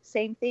 Girls,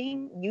 same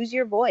thing. Use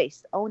your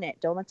voice. Own it.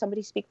 Don't let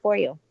somebody speak for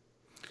you.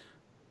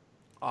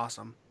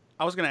 Awesome.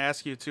 I was going to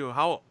ask you too,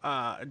 how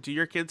do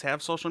your kids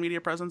have social media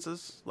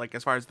presences?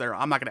 As far as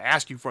I'm not going to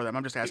ask you for them.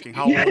 I'm just asking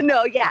how old.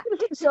 No, yeah.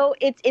 So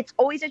it's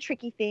always a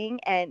tricky thing.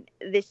 And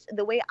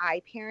the way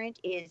I parent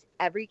is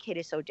every kid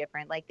is so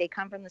different. They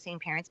come from the same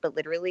parents, but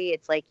literally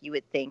it's you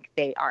would think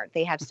they aren't.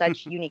 They have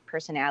such unique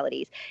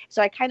personalities.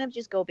 So I kind of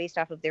just go based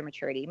off of their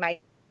maturity. I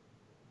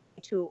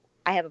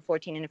have a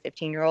 14 and a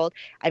 15-year-old.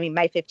 I mean,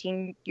 my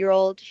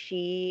 15-year-old,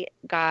 she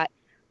got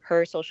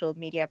her social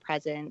media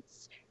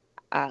presence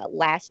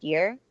last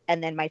year,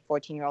 and then my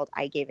 14-year-old,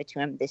 I gave it to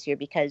him this year,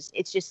 because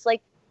it's just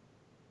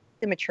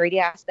the maturity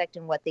aspect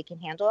and what they can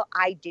handle.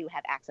 I do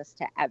have access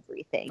to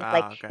everything.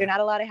 Okay. You're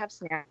not allowed to have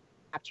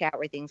Snapchat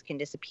where things can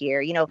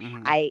disappear.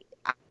 I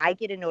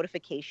get a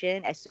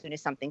notification as soon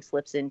as something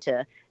slips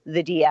into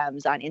the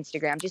DMs on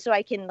Instagram, just so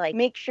I can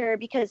make sure,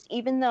 because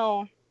even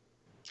though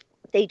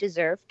they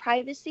deserve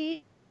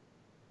privacy,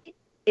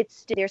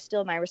 they're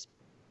still my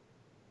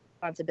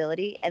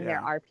responsibility, and there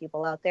are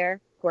people out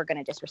there who are going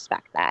to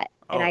disrespect that.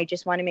 And I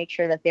just want to make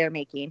sure that they're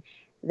making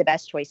the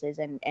best choices,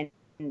 and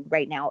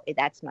right now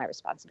that's my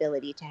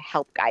responsibility to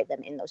help guide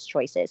them in those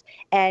choices.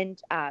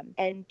 And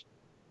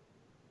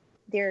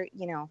they're,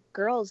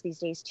 girls these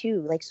days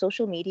too,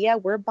 social media,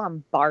 we're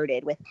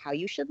bombarded with how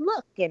you should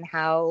look and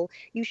how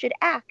you should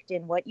act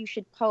and what you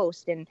should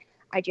post. And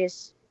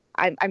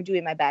I'm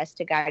doing my best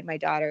to guide my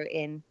daughter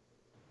in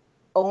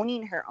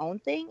owning her own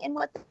thing and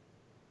what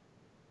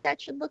that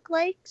should look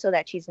like, so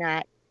that she's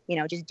not,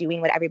 just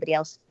doing what everybody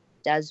else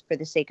does for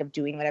the sake of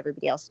doing what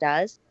everybody else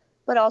does,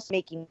 but also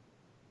making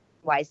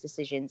wise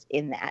decisions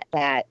in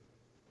that,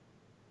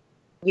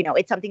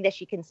 it's something that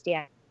she can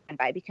stand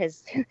by,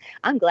 because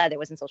I'm glad there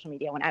wasn't social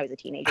media when I was a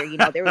teenager.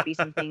 There would be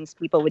some things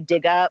people would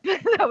dig up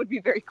that would be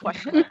very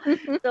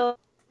questionable.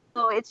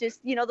 So it's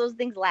just, those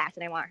things last,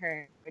 and I want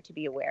her to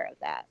be aware of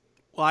that.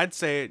 Well, I'd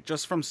say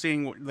just from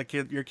seeing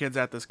your kids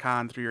at this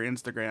con through your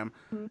Instagram,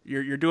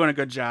 you're doing a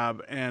good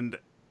job, and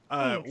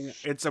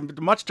it's a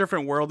much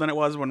different world than it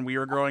was when we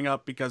were growing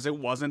up, because it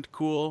wasn't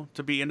cool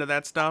to be into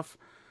that stuff.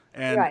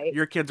 And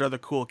your kids are the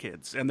cool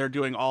kids, and they're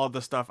doing all of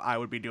the stuff I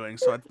would be doing.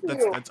 So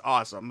that's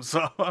awesome.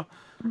 So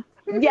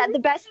yeah, the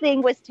best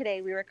thing was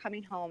today we were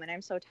coming home, and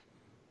I'm so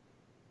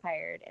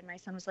tired, and my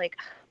son was like,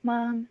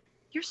 "Mom,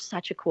 you're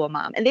such a cool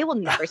mom." And they will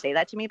never say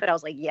that to me, but I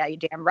was like, yeah, you're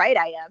damn right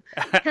I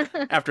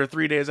am. After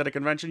 3 days at a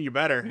convention, you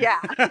better. Yeah.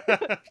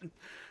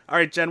 All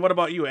right, Jen, what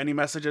about you? Any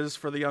messages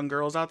for the young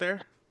girls out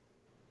there?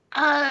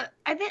 I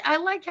think I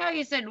like how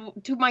you said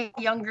to my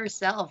younger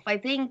self. I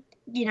think,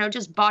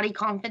 just body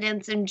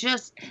confidence, and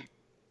just,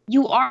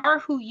 you are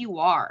who you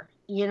are,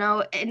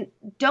 and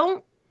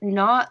don't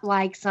not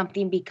like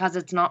something because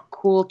it's not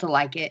cool to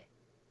like it.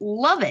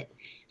 Love it.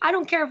 I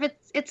don't care if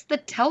it's the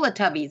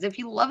Teletubbies. If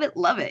you love it,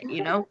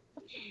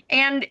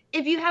 And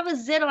if you have a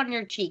zit on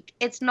your cheek,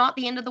 it's not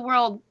the end of the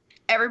world.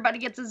 Everybody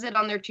gets a zit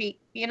on their cheek,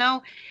 you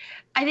know?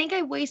 I think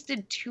I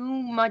wasted too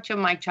much of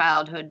my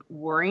childhood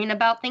worrying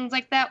about things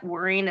like that,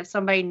 worrying if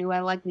somebody knew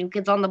I liked New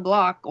Kids on the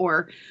Block,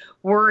 or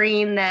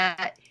worrying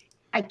that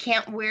I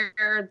can't wear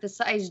the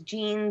size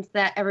jeans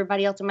that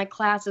everybody else in my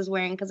class is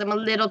wearing because I'm a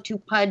little too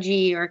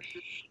pudgy, or,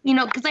 you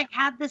know, because I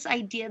had this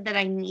idea that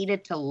I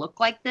needed to look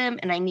like them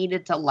and I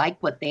needed to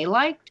like what they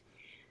liked.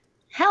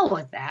 Hell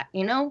with that,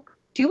 you know?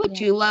 Do what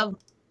you love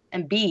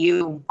and be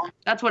you.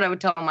 That's what I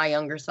would tell my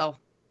younger self.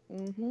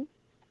 Mm-hmm.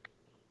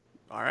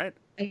 All right.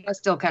 I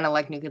still kind of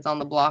like New Kids on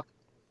the Block.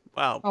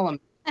 Wow.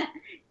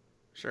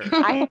 Sure.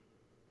 I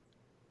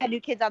have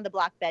New Kids on the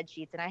Block bed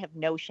sheets, and I have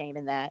no shame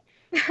in that.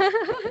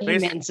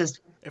 Amen,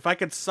 sister. If I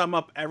could sum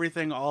up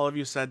everything all of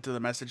you said to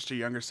the message to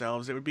younger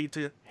selves, it would be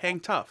to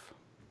hang tough.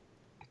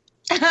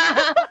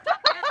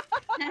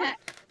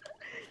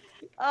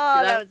 Oh,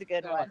 that was a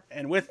good one.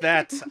 And with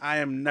that, I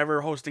am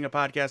never hosting a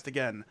podcast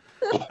again.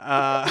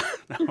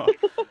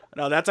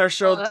 No, that's our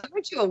show. That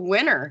makes you a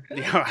winner.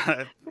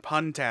 Yeah,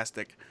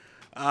 puntastic.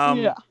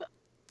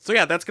 So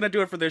yeah, that's going to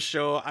do it for this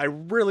show. I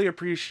really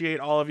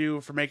appreciate all of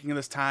you for making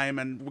this time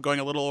and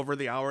going a little over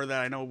the hour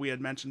that I know we had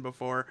mentioned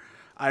before.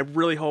 I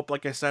really hope,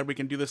 like I said, we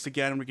can do this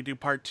again. We can do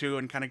part 2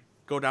 and kind of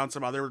go down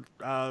some other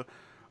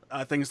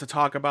things to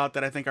talk about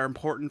that I think are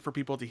important for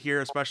people to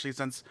hear, especially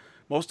since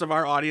most of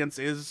our audience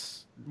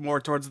is more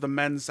towards the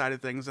men's side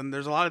of things. And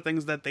there's a lot of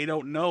things that they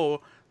don't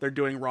know they're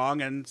doing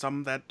wrong, and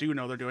some that do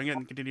know they're doing it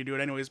and continue to do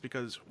it anyways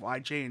because why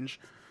change?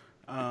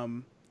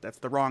 That's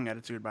the wrong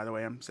attitude, by the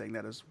way. I'm saying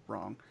that is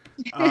wrong.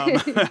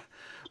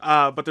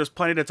 But there's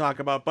plenty to talk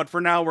about. But for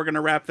now, we're going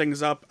to wrap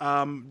things up.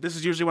 This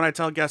is usually when I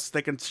tell guests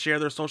they can share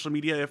their social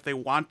media if they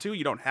want to.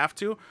 You don't have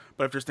to.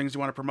 But if there's things you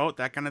want to promote,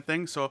 that kind of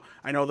thing. So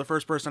I know the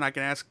first person I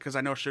can ask, because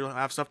I know she'll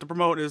have stuff to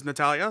promote, is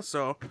Natalia.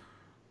 So.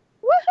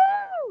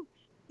 Woohoo!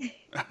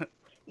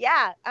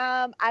 Yeah,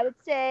 I would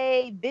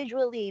say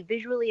visually,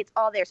 it's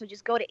all there. So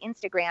just go to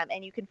Instagram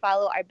and you can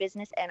follow our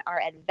business and our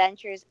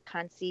adventures.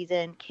 Con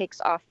season kicks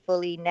off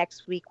fully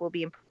next week. We'll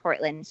be in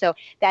Portland. So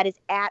that is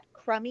at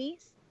Crumby,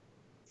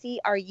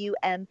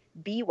 CRUMBY_art.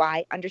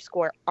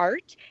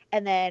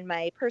 And then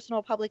my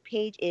personal public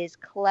page is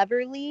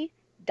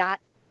cleverly.tal,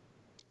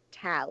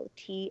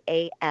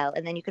 TAL.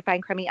 And then you can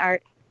find Crumby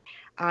Art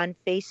on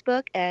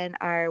Facebook and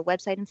our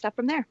website and stuff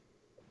from there.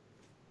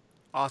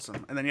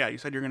 Awesome. And then, yeah, you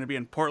said you're going to be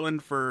in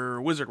Portland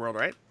for Wizard World,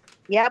 right?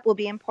 Yep, we'll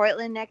be in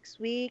Portland next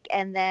week,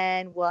 and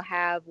then we'll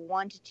have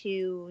 1 to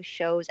 2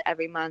 shows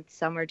every month.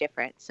 Some are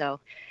different,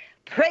 so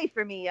pray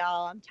for me,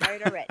 y'all. I'm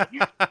tired already.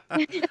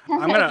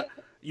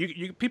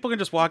 You people can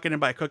just walk in and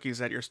buy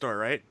cookies at your store,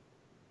 right?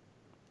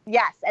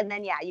 Yes, and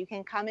then, yeah, you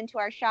can come into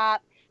our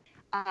shop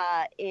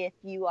if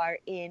you are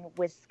in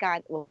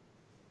Wisconsin. Well,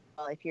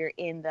 if you're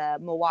in the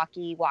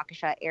Milwaukee,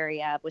 Waukesha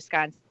area of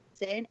Wisconsin,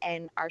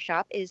 and our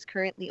shop is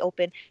currently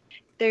open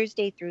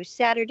Thursday through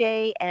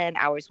Saturday, and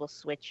hours will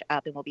switch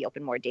up and we'll be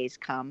open more days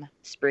come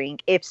spring,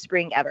 if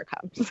spring ever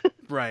comes.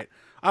 Right.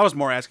 I was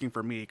more asking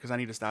for me because I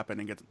need to stop in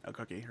and get a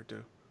cookie or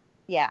two.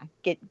 Yeah,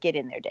 get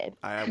in there, Dave.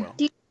 I will.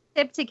 Do you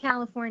ship to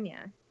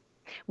California?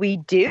 We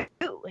do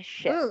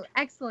ship. Ooh,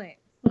 excellent.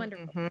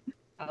 Wonderful. Mm-hmm.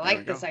 I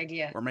like this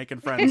idea. We're making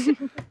friends.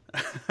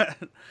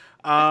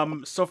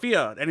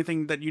 Sophia,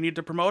 anything that you need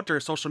to promote or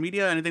social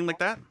media, anything like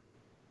that?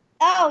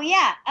 Oh,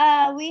 yeah.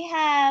 We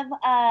have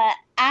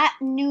at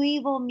New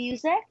Evil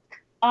Music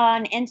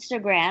on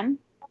Instagram,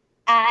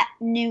 at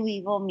New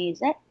Evil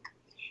Music.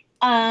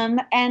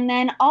 And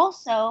then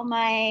also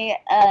my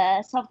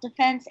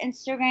self-defense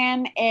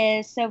Instagram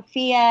is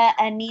Sophia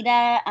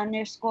Anita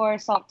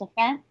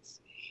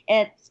 _self-defense.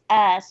 It's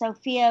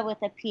Sophia with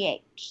a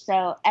PH.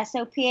 So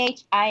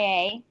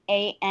SOPHIA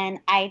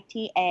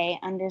ANITA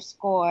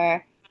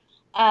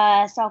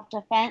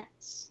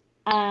 _self-defense.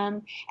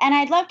 And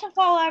I'd love to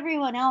follow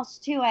everyone else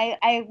too.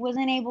 I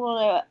wasn't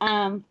able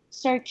to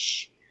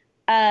search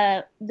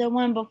the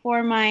one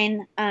before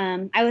mine.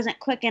 I wasn't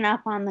quick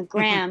enough on the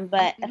gram,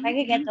 but if I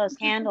could get those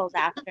handles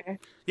after.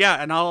 Yeah,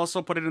 and I'll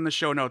also put it in the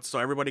show notes so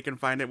everybody can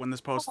find it when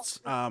this posts.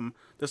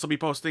 This will be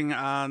posting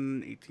on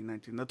the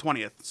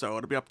 20th, so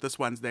it'll be up this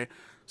Wednesday.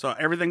 So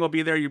everything will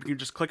be there. You can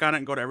just click on it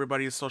and go to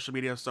everybody's social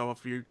media. So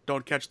if you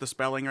don't catch the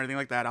spelling or anything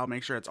like that, I'll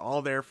make sure it's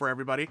all there for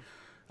everybody.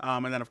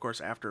 And then, of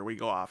course, after we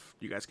go off,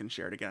 you guys can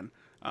share it again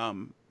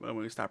when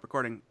we stop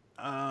recording.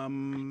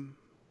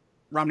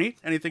 Romney,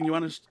 anything you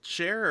want to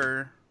share?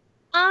 Or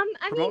I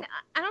promote? mean,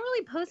 I don't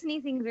really post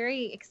anything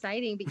very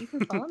exciting, but you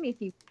can follow me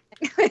if you.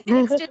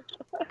 It's just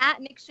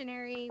at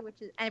Nictionary,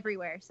 which is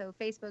everywhere. So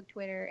Facebook,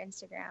 Twitter,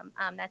 Instagram.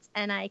 That's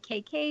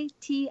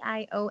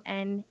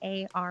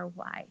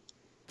NIKKTIONARY.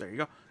 There you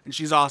go. And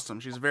she's awesome.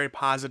 She's a very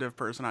positive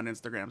person on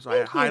Instagram, so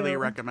I highly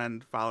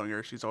recommend following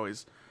her. She's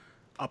always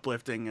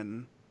uplifting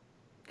and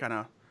kind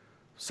of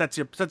sets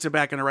you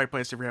back in the right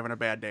place if you're having a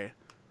bad day.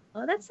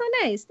 Oh, that's so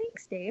nice.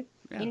 Thanks, Dave.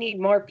 Yeah. You need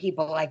more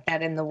people like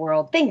that in the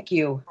world. Thank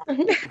you. Of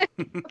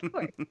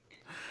course.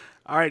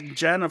 All right,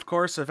 Jen, of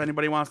course, if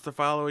anybody wants to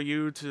follow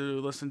you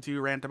to listen to you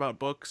rant about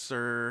books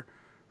or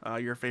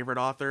your favorite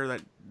author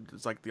that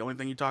is like the only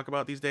thing you talk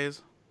about these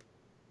days?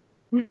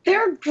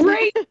 They're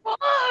great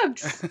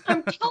books.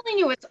 I'm telling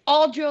you, it's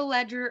all Joe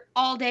Ledger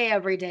all day,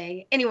 every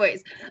day.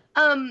 Anyways,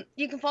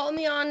 you can follow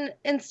me on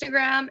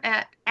Instagram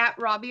at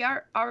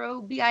Robiart,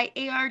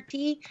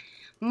 Robiart.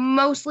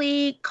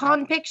 Mostly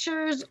con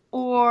pictures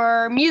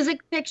or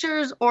music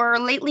pictures, or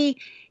lately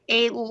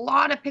a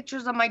lot of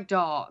pictures of my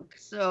dog.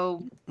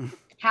 So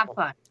have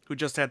fun. Who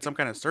just had some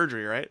kind of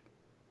surgery, right?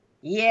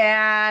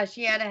 Yeah,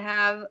 she had to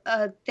have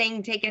a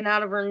thing taken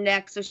out of her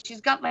neck. So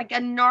she's got like a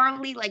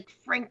gnarly, like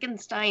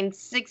Frankenstein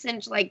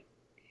 6-inch, like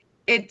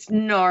it's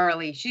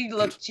gnarly. She's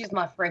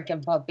my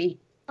Franken puppy.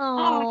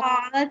 Oh,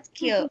 Aw, that's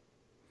cute.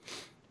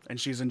 And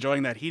she's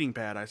enjoying that heating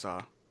pad I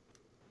saw.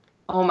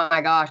 Oh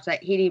my gosh,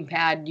 that heating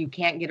pad, you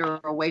can't get her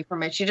away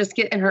from it. She just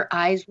get and her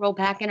eyes roll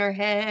back in her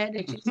head.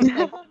 And she's just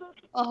like,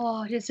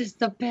 oh, this is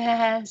the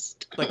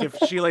best. Like if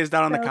she lays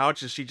down on the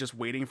couch, is she just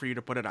waiting for you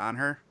to put it on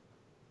her?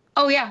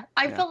 Oh yeah,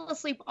 I Yeah. fell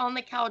asleep on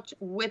the couch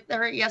with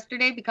her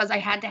yesterday because I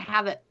had to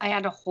have it. I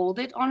had to hold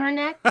it on her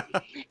neck,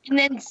 and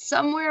then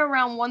somewhere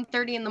around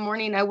 1:30 in the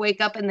morning, I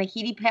wake up and the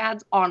heating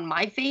pad's on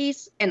my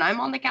face, and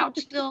I'm on the couch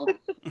still.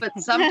 But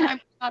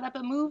sometimes I got up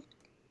and moved.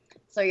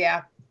 So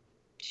yeah,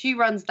 she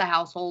runs the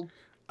household.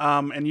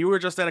 And you were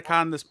just at a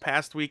con this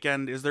past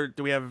weekend. Are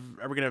we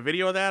gonna have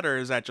video of that, or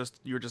is that just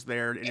you were just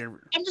there?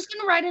 I'm just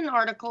gonna write an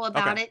article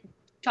about Okay. it,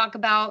 talk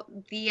about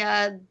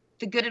the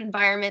good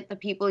environment, the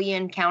people you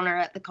encounter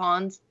at the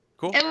cons.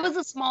 Cool. It was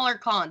a smaller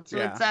con, so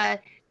Yeah.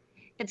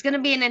 it's gonna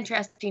be an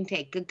interesting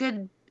take, a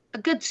good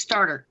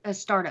startup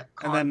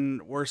con. And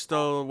then we're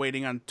still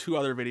waiting on 2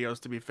 other videos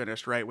to be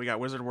finished, right? We got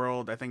Wizard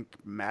World, I think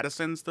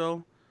Madison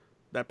still,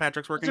 that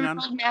Patrick's working on.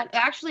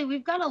 Actually,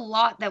 we've got a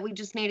lot that we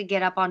just need to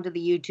get up onto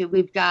the YouTube.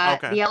 We've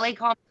got Okay. the LA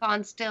Comic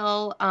Con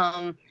still,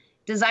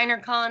 Designer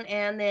Con,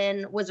 and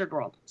then Wizard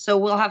World. So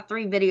we'll have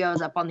 3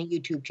 videos up on the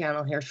YouTube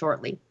channel here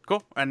shortly.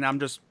 Cool. And that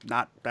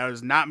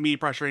was not me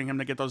pressuring him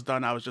to get those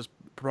done. I was just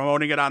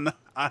promoting it on the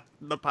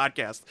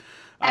podcast.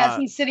 As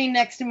he's sitting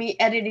next to me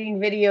editing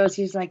videos,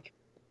 he's like,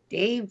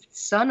 Dave,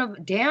 son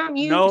of damn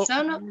you, No.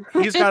 son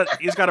of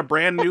he's got a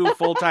brand new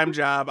full-time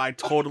job. I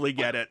totally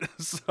get it.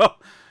 So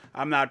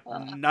I'm not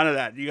none of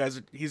that. You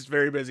guys, he's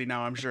very busy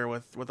now, I'm sure,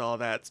 with all of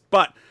that.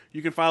 But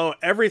you can follow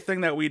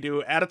everything that we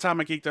do at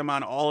Atomic Geekdom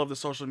on all of the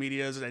social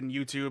medias and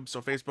YouTube.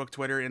 So Facebook,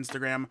 Twitter,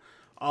 Instagram,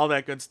 all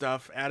that good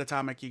stuff at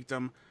Atomic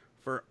Geekdom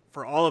for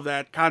all of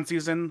that. Con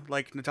season,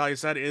 like Natalia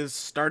said, is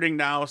starting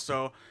now.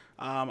 So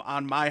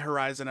on my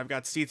horizon, I've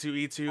got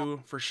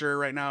C2E2 for sure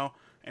right now.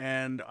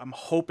 And I'm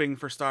hoping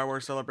for Star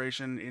Wars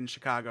Celebration in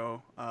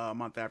Chicago a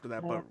month after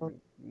that, but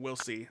we'll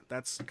see.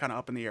 That's kind of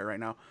up in the air right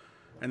now.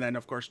 And then,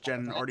 of course,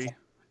 Jen already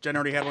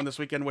had one this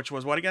weekend, which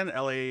was what again?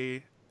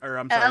 Long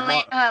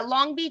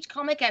Beach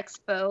Comic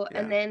Expo, Yeah.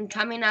 and then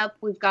coming up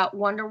we've got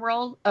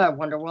WonderCon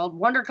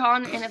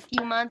in a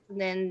few months, and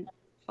then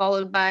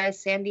followed by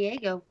San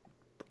Diego.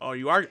 Oh,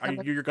 you're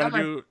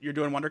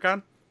doing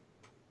WonderCon?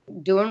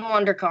 Doing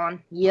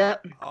WonderCon.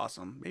 Yep.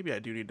 Awesome. Maybe I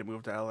do need to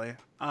move to LA.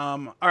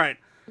 All right.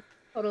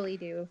 totally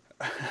do.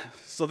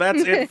 So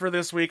that's it for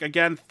this week.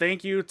 Again,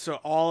 thank you to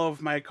all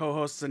of my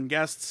co-hosts and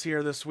guests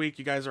here this week.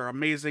 You guys are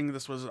amazing.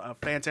 This was a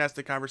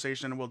fantastic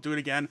conversation. We'll do it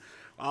again.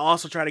 I'll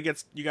also try to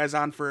get you guys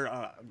on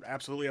for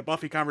absolutely a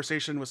Buffy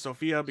conversation with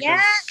Sophia,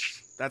 because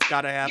that's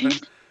got to happen.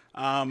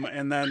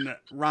 And then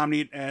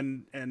Ramneet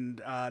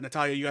and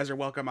Natalia, you guys are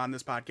welcome on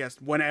this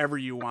podcast whenever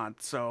you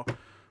want. So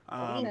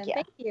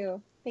Thank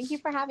you. Thank you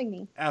for having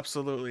me.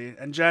 absolutely.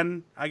 And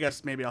Jen, I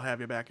guess maybe I'll have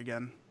you back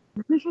again.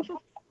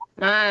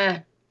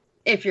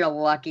 If you're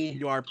lucky.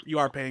 You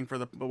are paying for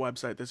the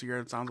website this year,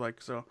 it sounds like,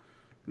 so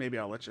maybe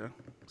I'll let you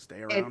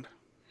stay around.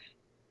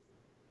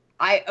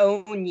 I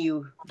own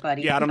you,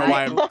 buddy. Yeah, I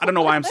don't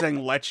know why I'm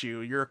saying let you.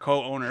 You're a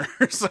co-owner.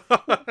 So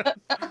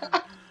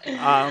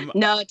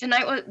no,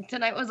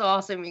 tonight was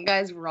awesome. You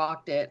guys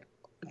rocked it.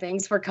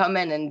 Thanks for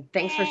coming, and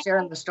thanks for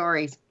sharing the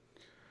stories.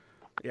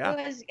 yeah,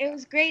 It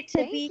was great to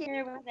Thank be you.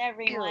 here with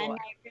everyone. I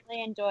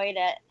really enjoyed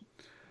it.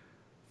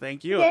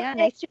 thank you. Yeah,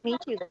 nice to meet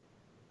you.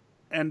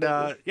 And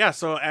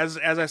so as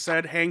I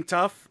said, hang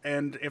tough,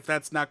 and if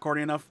that's not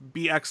corny enough,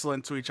 be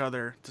excellent to each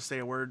other, to say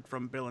a word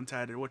from Bill and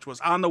Ted, which was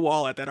on the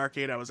wall at that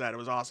arcade I was at. It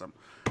was awesome.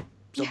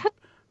 So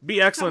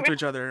be excellent to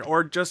each other,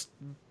 or just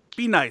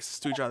be nice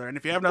to each other. And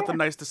if you have nothing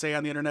nice to say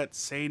on the internet,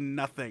 say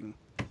nothing.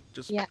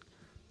 Just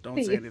don't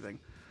say Please. anything.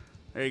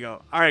 There you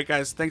go. All right,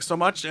 guys, thanks so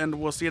much, and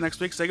we'll see you next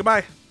week. Say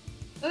goodbye.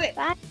 Okay.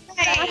 Bye.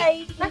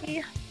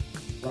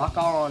 Rock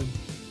on.